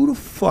went, "Who the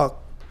fuck?"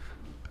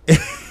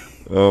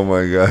 Oh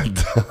my God!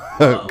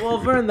 Well,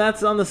 Vern,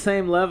 that's on the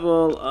same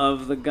level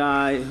of the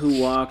guy who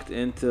walked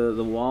into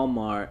the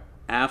Walmart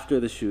after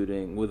the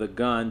shooting with a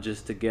gun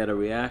just to get a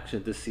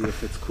reaction to see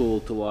if it's cool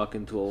to walk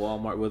into a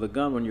Walmart with a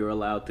gun when you're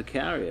allowed to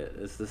carry it.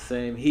 It's the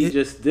same. He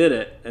just did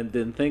it and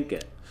didn't think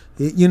it.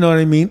 You know what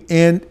I mean?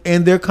 And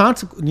there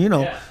you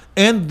know. Yeah.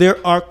 And there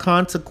are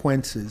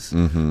consequences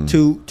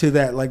to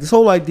that. Like this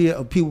whole idea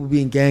of people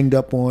being ganged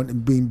up on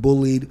and being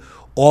bullied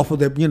off of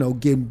their, you know,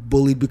 getting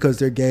bullied because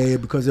they're gay or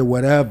because they're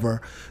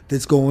whatever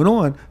that's going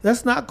on.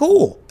 That's not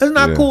cool. That's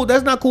not cool.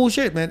 That's not cool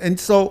shit, man. And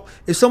so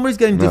if somebody's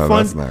getting defunded,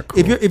 that's not cool.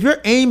 if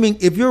you're aiming,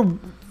 if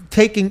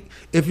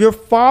your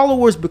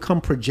followers become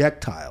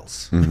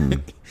projectiles,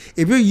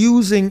 if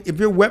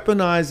you're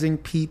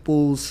weaponizing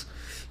people's,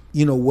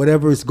 you know,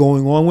 whatever is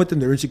going on with them,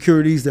 their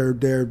insecurities, their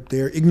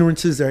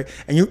ignorances, and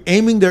you're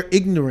aiming their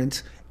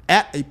ignorance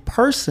at a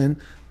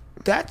person,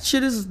 that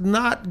shit is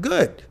not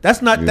good.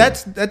 That's not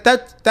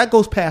that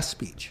goes past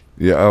speech.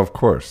 Yeah, of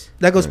course.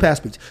 That goes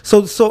past speech.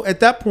 So at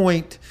that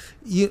point,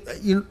 you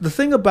the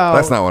thing about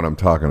That's not what I'm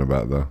talking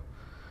about, though.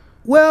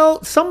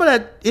 Well, some of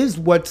that is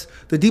what's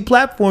the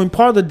deplatforming.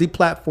 Part of the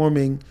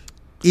deplatforming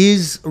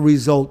is a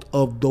result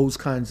of those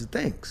kinds of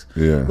things.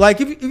 Yeah.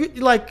 Like if you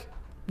like.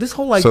 This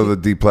whole idea. So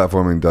the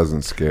deplatforming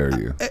doesn't scare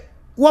you?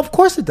 Well, of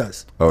course it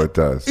does. Oh, it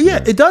does.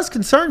 Yeah, it does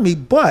concern me,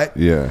 but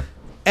yeah,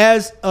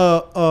 as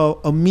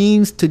a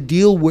means to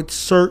deal with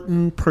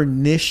certain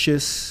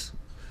pernicious,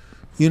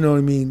 you know what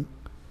I mean,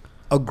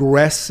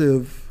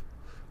 aggressive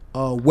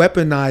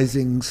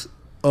weaponizings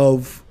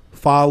of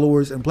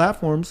followers and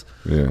platforms.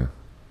 Yeah.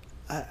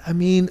 I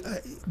mean,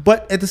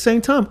 but at the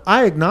same time,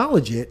 I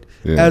acknowledge it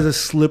as a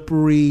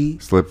slippery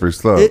slope.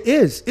 It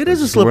is. It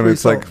is a slippery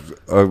slope. When it's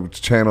like a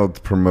channel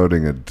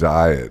promoting a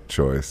diet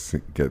choice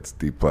gets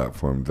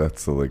deplatformed,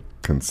 that's like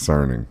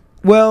concerning.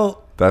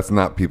 Well, that's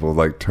not people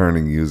like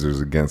turning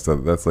users against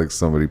other. That's like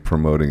somebody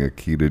promoting a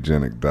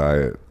ketogenic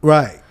diet.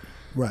 Right.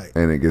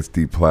 And it gets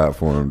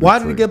deplatformed. Why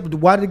did it get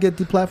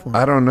deplatformed?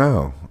 I don't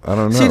know.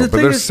 See, but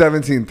there's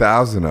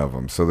 17,000 of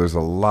them, so there's a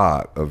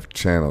lot of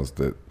channels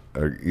that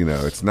are, you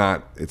know, it's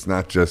not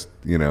just,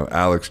 you know,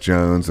 Alex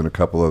Jones and a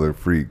couple other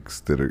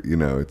freaks that are, you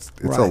know, it's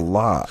a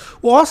lot.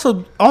 Well,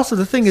 also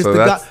the thing is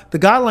the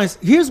guidelines.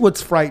 Here's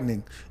what's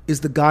frightening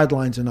is the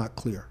guidelines are not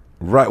clear.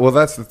 Right. Well,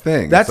 that's the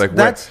thing.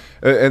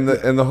 And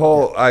the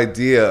whole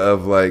idea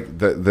of like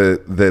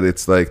that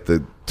it's like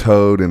the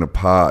toad in a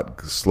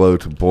pot, slow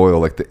to boil.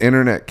 Like the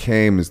internet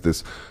came as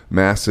this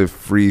massive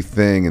free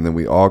thing, and then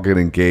we all get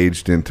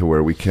engaged into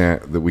where we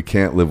can't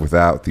live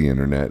without the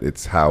internet.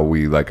 It's how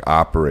we like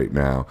operate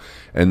now.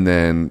 And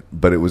then,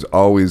 but it was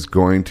always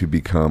going to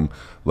become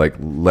like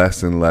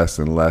less and less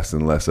and less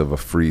and less of a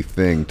free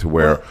thing, to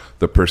where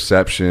the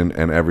perception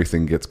and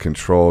everything gets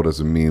controlled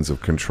as a means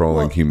of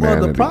controlling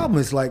humanity. Well, the problem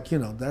is, like, you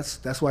know,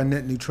 that's why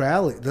net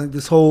neutrality,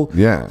 this whole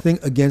thing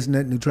against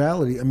net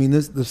neutrality. I mean,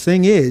 the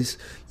thing is,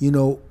 you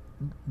know,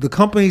 the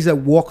companies that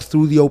walk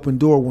through the open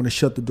door want to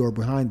shut the door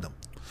behind them.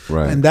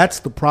 Right. And that's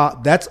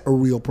that's a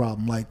real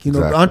problem. Like, you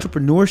know, the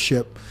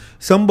entrepreneurship,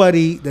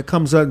 somebody that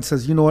comes up and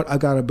says, you know what, I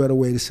got a better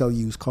way to sell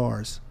used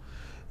cars.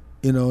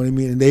 You know what I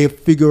mean? And they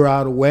figure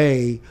out a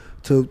way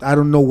to, I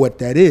don't know what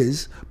that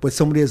is, but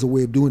somebody has a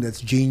way of doing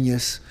that's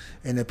genius,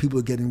 and that people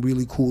are getting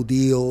really cool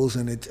deals,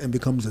 and it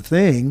becomes a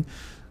thing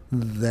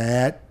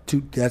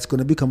that's going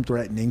to become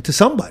threatening to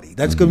somebody.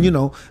 That's going, you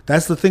know,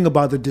 that's the thing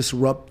about the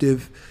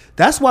disruptive.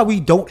 That's why we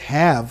don't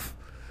have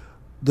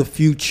the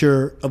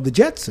future of the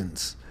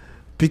Jetsons,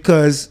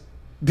 because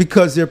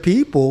they're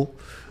people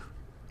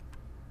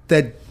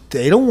that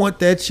they don't want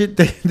that shit.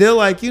 They're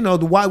like, you know,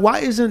 why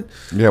isn't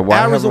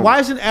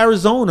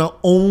Arizona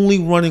only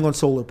running on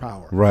solar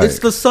power? Right. It's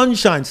the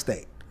Sunshine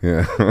State.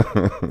 Yeah.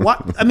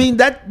 I mean,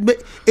 that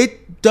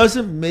it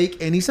doesn't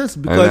make any sense,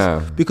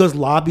 because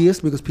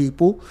lobbyists, because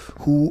people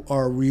who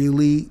are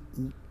really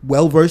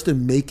well versed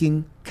in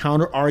making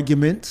counter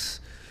arguments,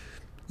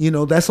 you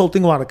know, that's the whole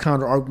thing about a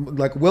counter argument,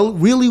 like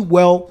really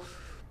well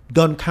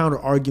done counter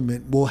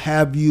argument will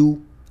have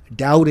you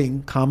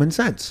doubting common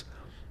sense.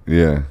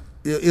 Yeah.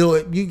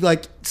 You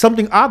like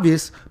something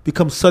obvious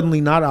becomes suddenly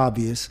not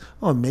obvious.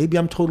 Oh, maybe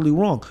I'm totally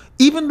wrong,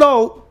 even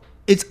though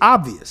it's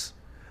obvious.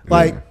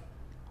 Like,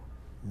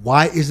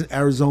 why isn't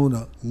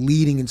Arizona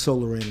leading in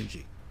solar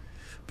energy?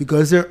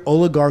 Because they're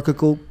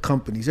oligarchical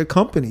companies. They're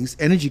companies,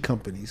 energy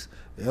companies.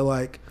 They're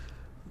like,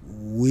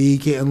 we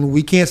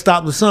can't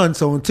stop the sun.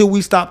 So until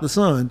we stop the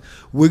sun,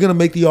 we're going to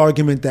make the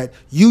argument that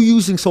you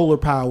using solar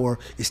power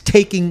is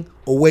taking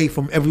away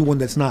from everyone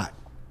that's not.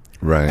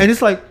 Right. And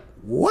it's like,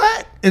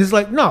 what? And it's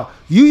like, no,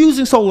 you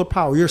using solar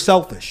power, you're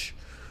selfish.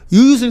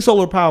 You using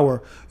solar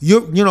power,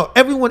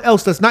 everyone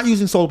else that's not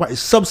using solar power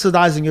is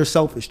subsidizing your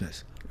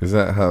selfishness. Is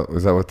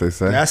that what they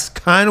say? That's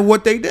kind of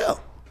what they do.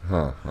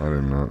 Huh, I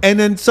didn't know. And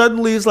then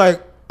suddenly it's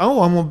like,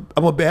 oh,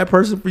 I'm a bad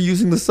person for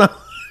using the sun.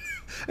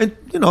 And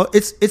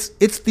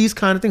it's these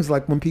kind of things,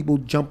 like when people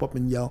jump up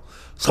and yell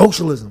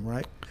socialism,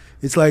 right?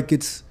 It's like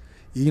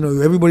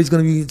everybody's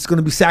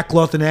gonna be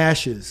sackcloth and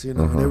ashes, and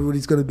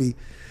everybody's gonna be,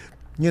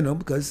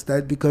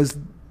 because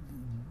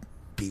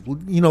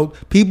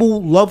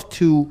people love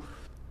to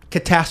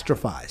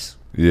catastrophize.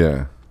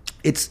 Yeah.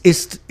 It's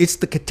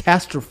the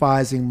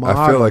catastrophizing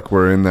model. I feel like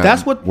we're in that.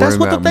 That's what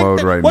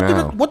mode right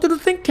now. What do the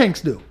think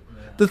tanks do?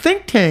 The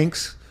think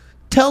tanks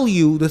tell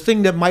you the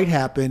thing that might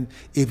happen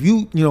if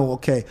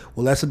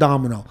that's a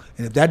domino,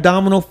 and if that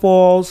domino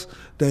falls,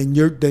 then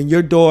your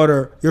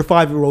daughter, your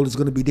 5-year-old, is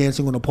going to be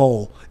dancing on a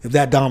pole if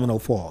that domino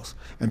falls.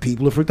 And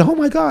people are freaked out. Oh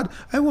my God!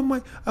 I want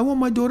my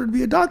daughter to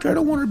be a doctor. I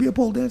don't want her to be a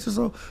pole dancer.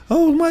 So,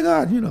 oh my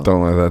God!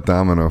 Don't let that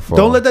domino fall.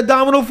 Don't let that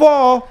domino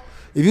fall.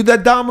 If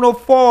that domino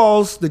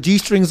falls, the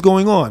G-string's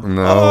going on.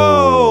 No.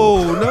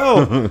 Oh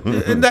no!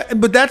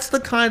 But that's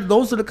the kind.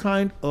 Those are the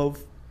kind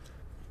of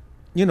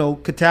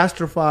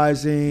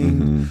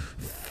catastrophizing,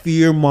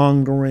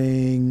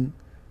 fear-mongering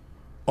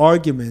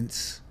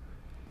arguments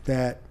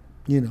that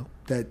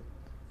that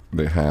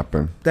they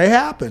happen. They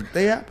happen.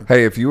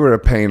 Hey, if you were a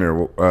painter,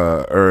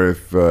 or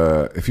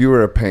if you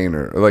were a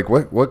painter, like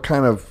what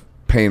kind of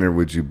painter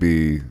would you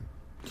be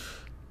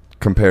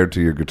compared to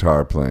your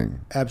guitar playing?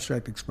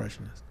 Abstract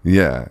expressionist.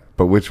 Yeah,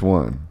 but which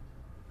one?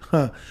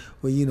 Well,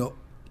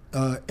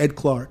 Ed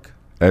Clark.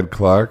 Ed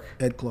Clark?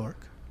 Ed Clark.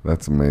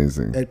 That's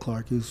amazing. Ed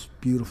Clark is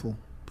beautiful.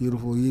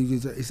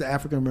 He's an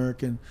African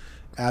American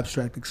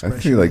abstract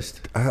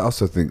expressionist. I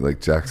also think like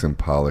Jackson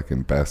Pollock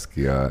and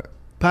Basquiat.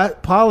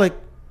 Pollock,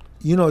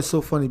 it's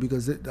so funny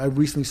because I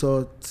recently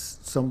saw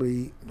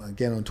somebody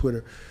again on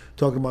Twitter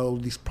talking about all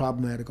these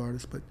problematic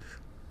artists. But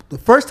the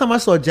first time I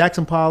saw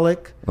Jackson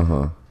Pollock,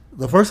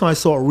 the first time I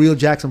saw a real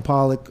Jackson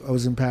Pollock, I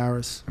was in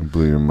Paris. It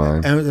blew your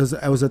mind. And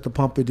I was at the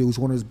Pompidou. It was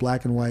one of his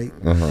black and white.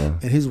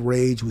 And his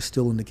rage was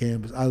still in the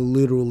canvas. I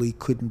literally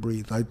couldn't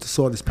breathe. I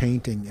saw this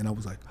painting and I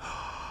was like,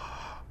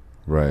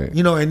 right.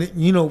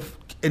 And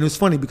it was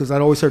funny because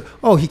I'd always heard,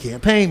 oh, he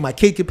can't paint. My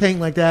kid can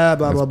paint like that,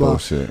 blah, blah, blah.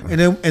 Bullshit.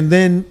 And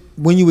then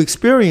when you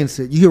experience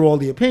it, you hear all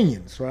the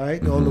opinions,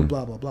 right? All the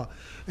blah, blah, blah.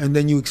 And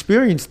then you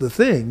experience the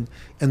thing,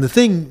 and the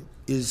thing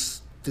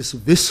is this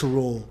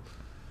visceral.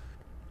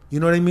 You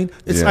know what I mean?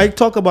 I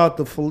talk about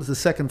the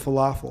second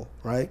falafel,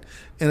 right?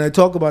 And I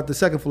talk about the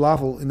second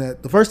falafel in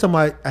that the first time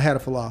I had a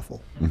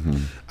falafel,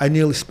 I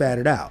nearly spat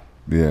it out.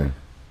 Yeah.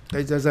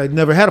 I'd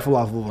never had a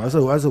falafel before. I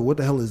said, what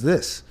the hell is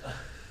this?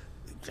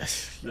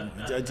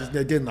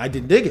 I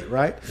didn't dig it,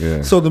 right?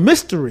 Yeah. So the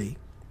mystery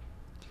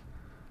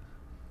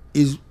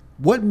is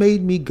what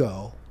made me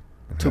go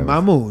to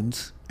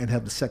Mamoun's and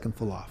have the second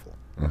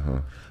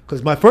falafel.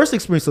 Because my first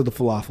experience of the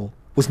falafel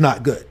was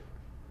not good.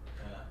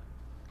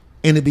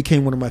 And it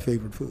became one of my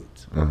favorite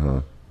foods.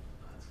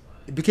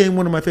 It became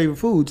one of my favorite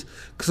foods.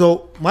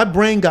 So my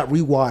brain got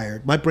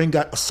rewired. My brain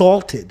got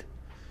assaulted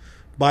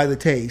by the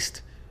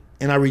taste,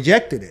 and I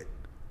rejected it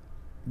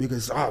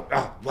because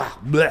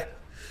bleh.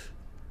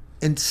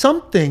 And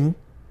something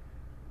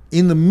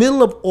in the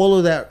middle of all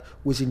of that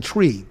was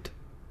intrigued,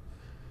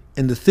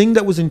 and the thing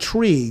that was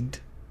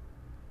intrigued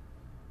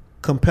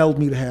compelled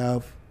me to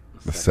have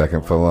the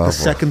second falafel. The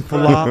second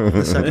falafel.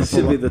 That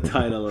should be the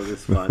title of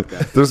this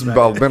podcast. There's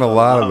been a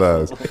lot of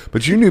those.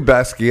 But you knew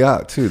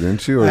Basquiat too,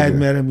 didn't you? I had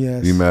met him,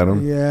 yes. You met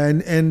him? Yeah,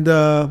 and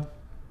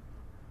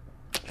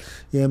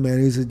yeah, man,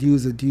 he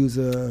was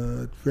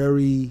a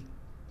very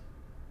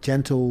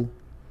gentle.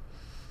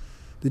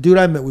 The dude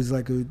I met was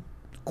like a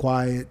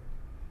quiet.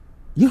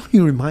 You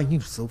remind me,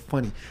 so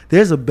funny.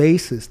 There's a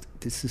bassist.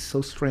 This is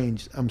so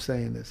strange. I'm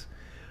saying this,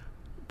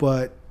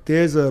 but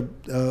there's a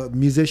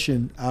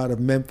musician out of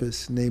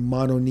Memphis named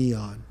Mono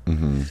Neon,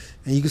 and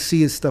you can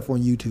see his stuff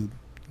on YouTube.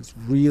 It's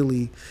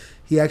really,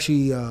 he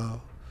actually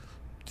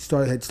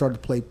started to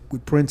play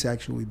with Prince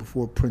actually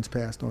before Prince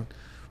passed on.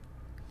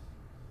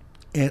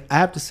 And I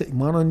have to say,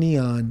 Mono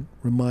Neon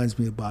reminds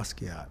me of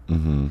Basquiat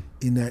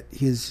in that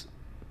his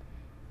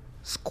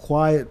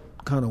quiet,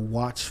 kind of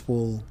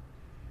watchful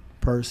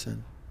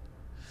person.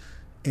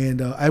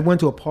 And I went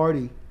to a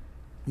party,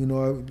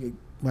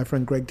 my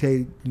friend Greg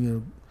Tate,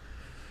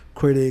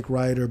 critic,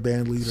 writer,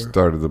 band leader.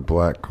 Started the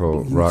Black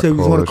Rock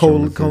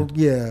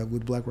Coalition.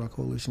 With Black Rock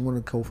Coalition, one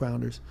of the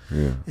co-founders.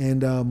 Yeah.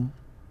 And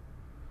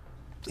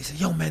he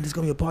said, "Yo, man, there's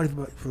gonna be a party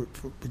for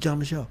John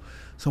Michelle."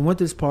 So I went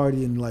to this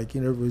party, and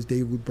it was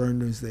David Byrne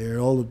was there,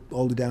 all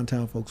the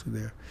downtown folks were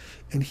there,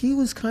 and he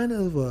was kind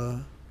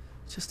of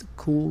just a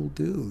cool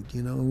dude,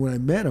 And when I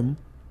met him,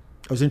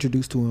 I was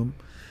introduced to him,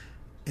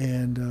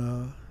 and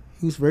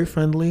he was very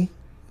friendly.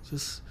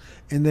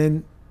 And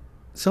then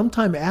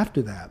sometime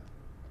after that,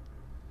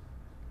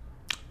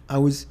 I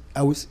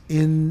was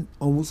in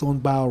almost on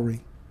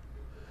Bowery,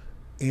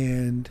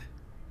 and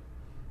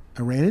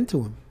I ran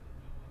into him.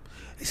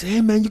 He said,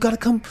 "Hey man, you gotta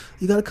come.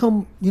 Yo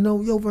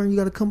Vern, you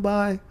gotta come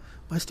by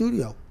my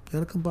studio. You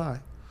gotta come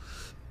by."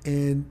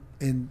 And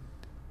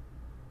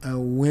I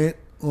went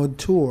on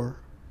tour,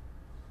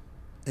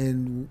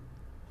 and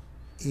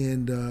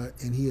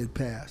he had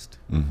passed.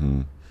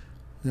 Mm-hmm.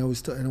 And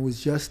it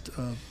was just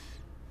a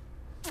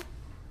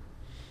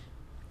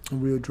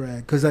real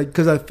drag because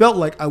I felt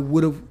like I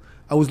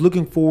was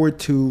looking forward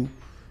to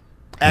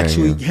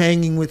actually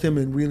hanging with him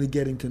and really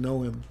getting to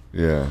know him.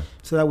 Yeah.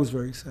 So that was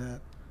very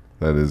sad.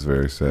 That is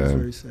very sad. It was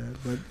very sad,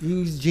 but he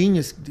was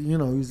genius. He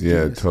was a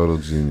genius. Total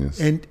genius.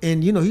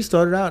 And he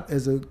started out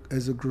as a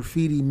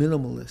graffiti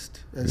minimalist,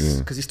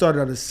 because he started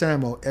out as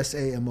Samo,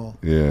 S-A-M-O.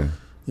 Yeah.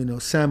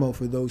 Samo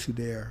for those who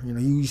dare. He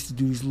used to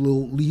do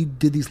he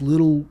did these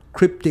little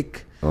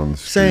cryptic On the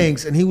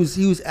sayings, and he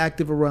was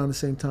active around the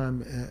same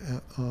time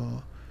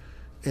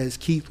as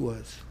Keith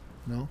was.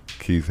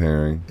 Keith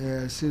Haring.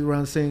 Yeah,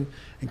 around the same,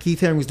 and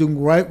Keith Haring was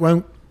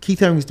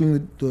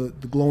doing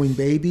the glowing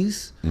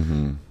babies,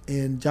 Mm-hmm.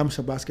 and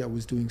Jean-Michel Basquiat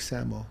was doing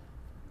Samo.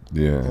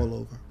 Yeah. All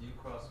over. You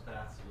crossed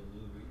paths with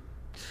Lou Reed?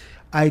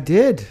 I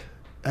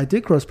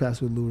did cross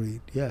paths with Lou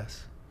Reed.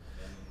 Yes.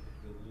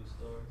 Good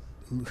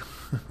Lou stories?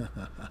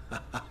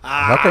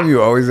 How come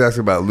you always ask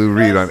about Lou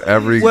Reed on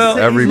every Lou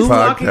podcast?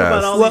 Talking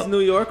about all these New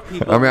York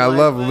people. I mean, I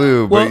love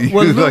Lou, but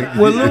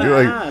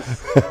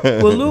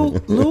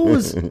Lou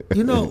was,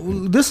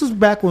 this was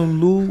back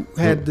when Lou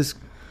had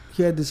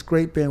he had this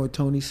great band with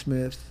Tony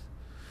Smith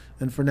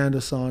and Fernando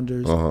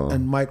Saunders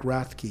and Mike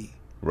Rathke.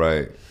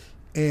 Right.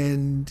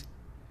 And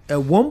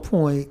at one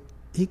point,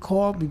 he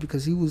called me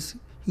because he was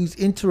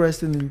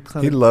interested in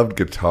He loved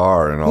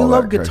guitar and all that. He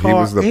loved guitar. He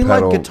was the he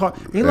pedal. liked guitar.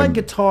 He liked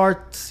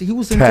guitar. He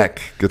was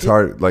tech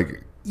guitar,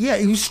 like. Yeah,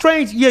 he was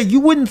strange. Yeah, you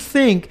wouldn't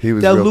think He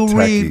was that real Lou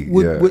Reed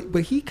techie, would,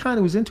 but he kind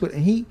of was into it,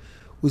 and he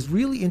was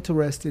really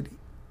interested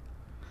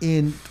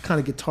in kind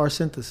of guitar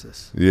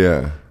synthesis.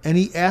 Yeah. And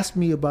he asked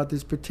me about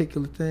this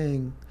particular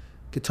thing,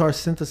 guitar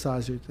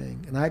synthesizer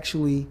thing, and I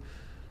actually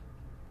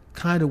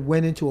kind of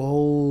went into a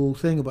whole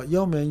thing about,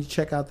 yo, man, you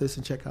check out this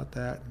and check out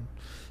that. And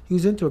he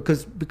was into it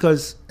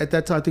because at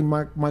that time I think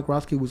Mike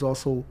Rothke was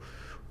also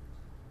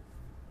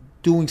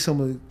doing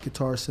some of the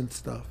guitar synth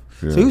stuff.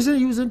 Yeah. So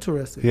he was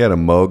interested. He had a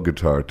Moog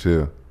guitar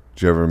too.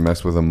 Did you ever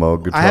mess with a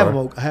Moog guitar? I have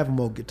a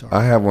Moog guitar.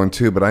 I have one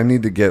too, but I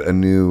need to get a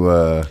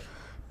new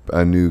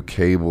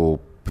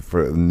cable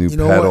for a new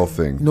pedal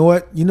thing. You know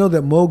what? You know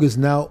that Moog is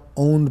now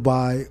owned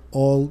by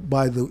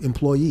the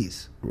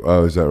employees.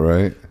 Oh, is that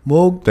right?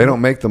 Moog. They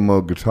don't make the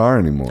Moog guitar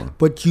anymore.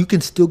 But you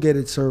can still get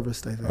it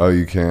serviced, I think. Oh,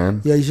 you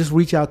can? Yeah, you just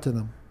reach out to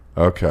them.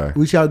 Okay.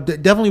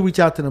 Definitely reach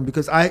out to them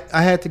because I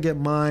had to get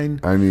mine.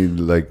 I need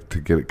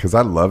to get it because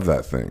I love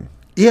that thing.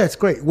 Yeah, it's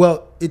great.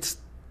 Well, it's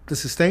the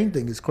Sustain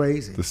thing is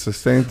crazy. The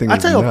Sustain thing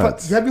is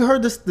nuts. Have you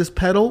heard this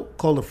pedal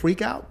called a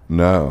Freak Out?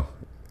 No.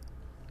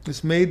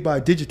 It's made by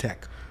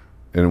Digitech.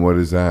 And what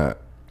is that?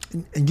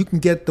 And you can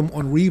get them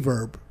on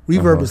Reverb.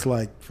 Reverb is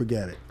like,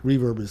 forget it.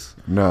 Reverb is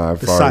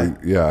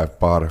I've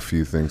bought a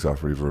few things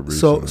off Reverb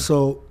recently.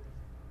 So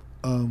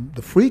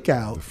the Freak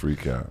Out. The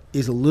Freak Out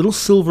is a little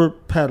silver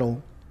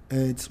pedal,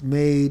 and it's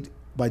made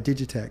by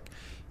Digitech.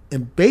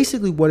 And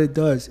basically what it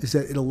does is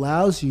that it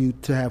allows you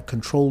to have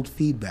controlled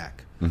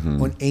feedback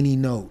on any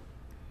note.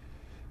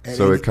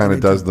 So it kind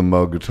of does the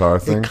Moog guitar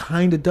thing? It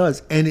kind of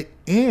does.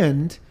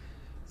 And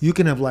you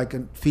can have like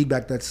a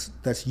feedback that's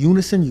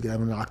unison. You can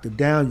have an octave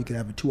down. You can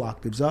have it 2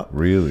 octaves up.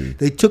 Really?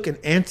 They took an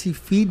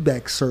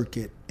anti-feedback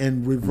circuit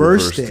and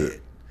reversed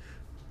it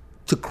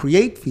to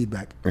create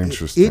feedback.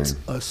 Interesting. It's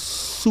a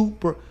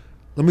super...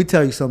 Let me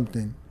tell you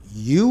something.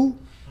 You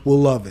will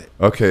love it.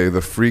 Okay,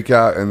 the Freak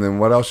Out, and then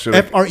what else should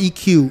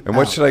FREQ. And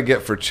what should I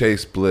get for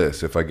Chase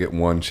Bliss if I get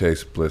one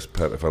Chase Bliss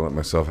pedal? If I let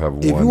myself have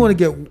one, if you want to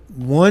get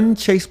one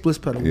Chase Bliss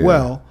pedal,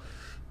 well,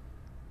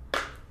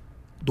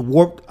 the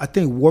warped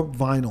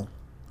vinyl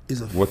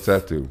is a. What's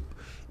that do?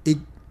 It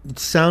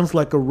sounds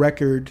like a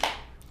record.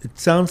 It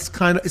sounds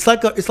kind of. It's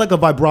like a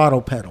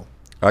vibrato pedal.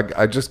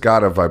 I just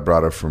got a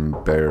vibrato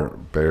from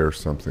Bear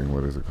something.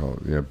 What is it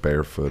called? Yeah,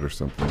 Barefoot or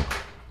something.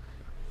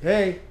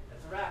 Hey.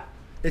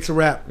 It's a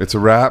wrap. It's a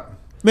wrap?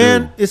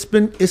 Man,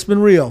 dude. It's been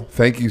real.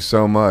 Thank you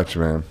so much,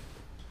 man.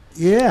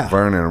 Yeah.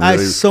 Vernon, really, I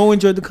so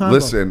enjoyed the convo.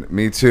 Listen,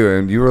 me too.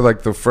 And you were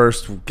like the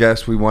first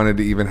guest we wanted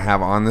to even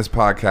have on this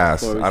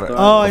podcast.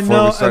 I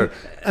know.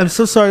 I'm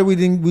so sorry we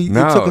didn't. It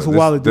took us a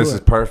while to do it. This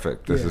is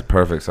perfect. This is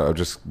perfect. So I'm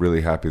just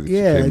really happy that you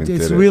came and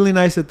did it. It's really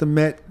nice that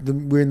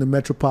we're in the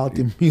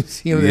Metropolitan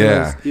Museum.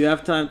 Yeah. Do you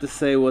have time to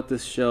say what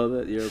this show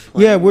that you're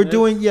playing Yeah, we're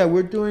doing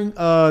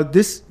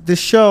this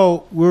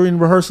show. We're in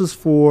rehearsals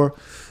for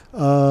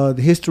the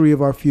history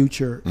of our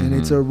future, and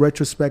it's a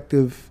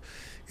retrospective.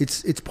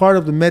 It's part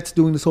of the Mets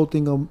doing this whole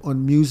thing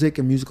on music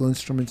and musical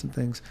instruments and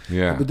things.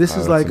 Yeah, but this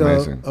is like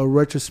amazing. a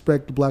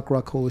retrospective, Black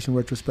Rock Coalition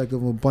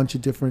retrospective of a bunch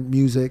of different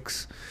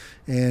musics,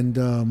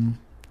 and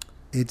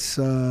it's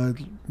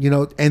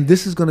and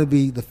this is going to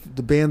be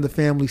the band, The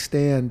Family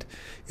Stand.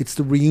 It's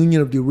the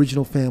reunion of the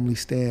original Family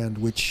Stand,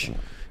 which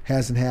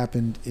hasn't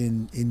happened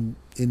in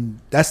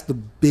that's the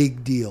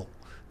big deal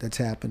that's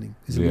happening.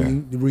 Is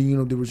the reunion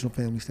of the original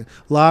family stand.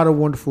 A lot of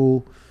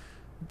wonderful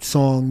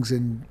songs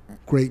and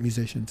great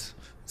musicians.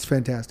 It's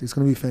fantastic. It's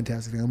going to be a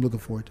fantastic thing. I'm looking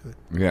forward to it.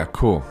 Yeah,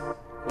 cool.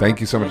 Thank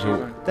you so much.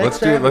 Let's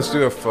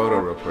do a photo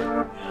real quick.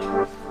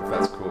 If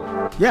that's cool.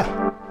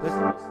 Yeah.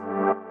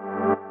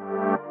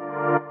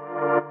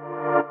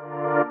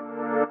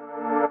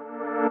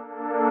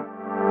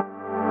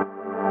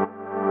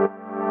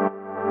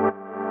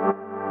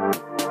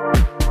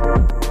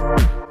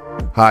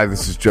 Hi,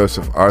 this is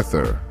Joseph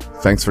Arthur.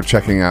 Thanks for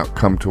checking out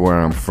Come to Where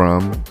I'm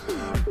From.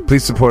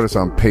 Please support us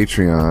on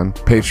Patreon,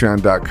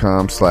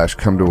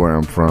 patreon.com/come to where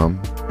I'm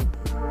from.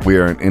 We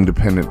are an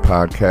independent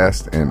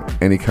podcast, and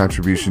any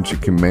contributions you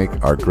can make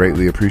are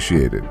greatly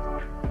appreciated.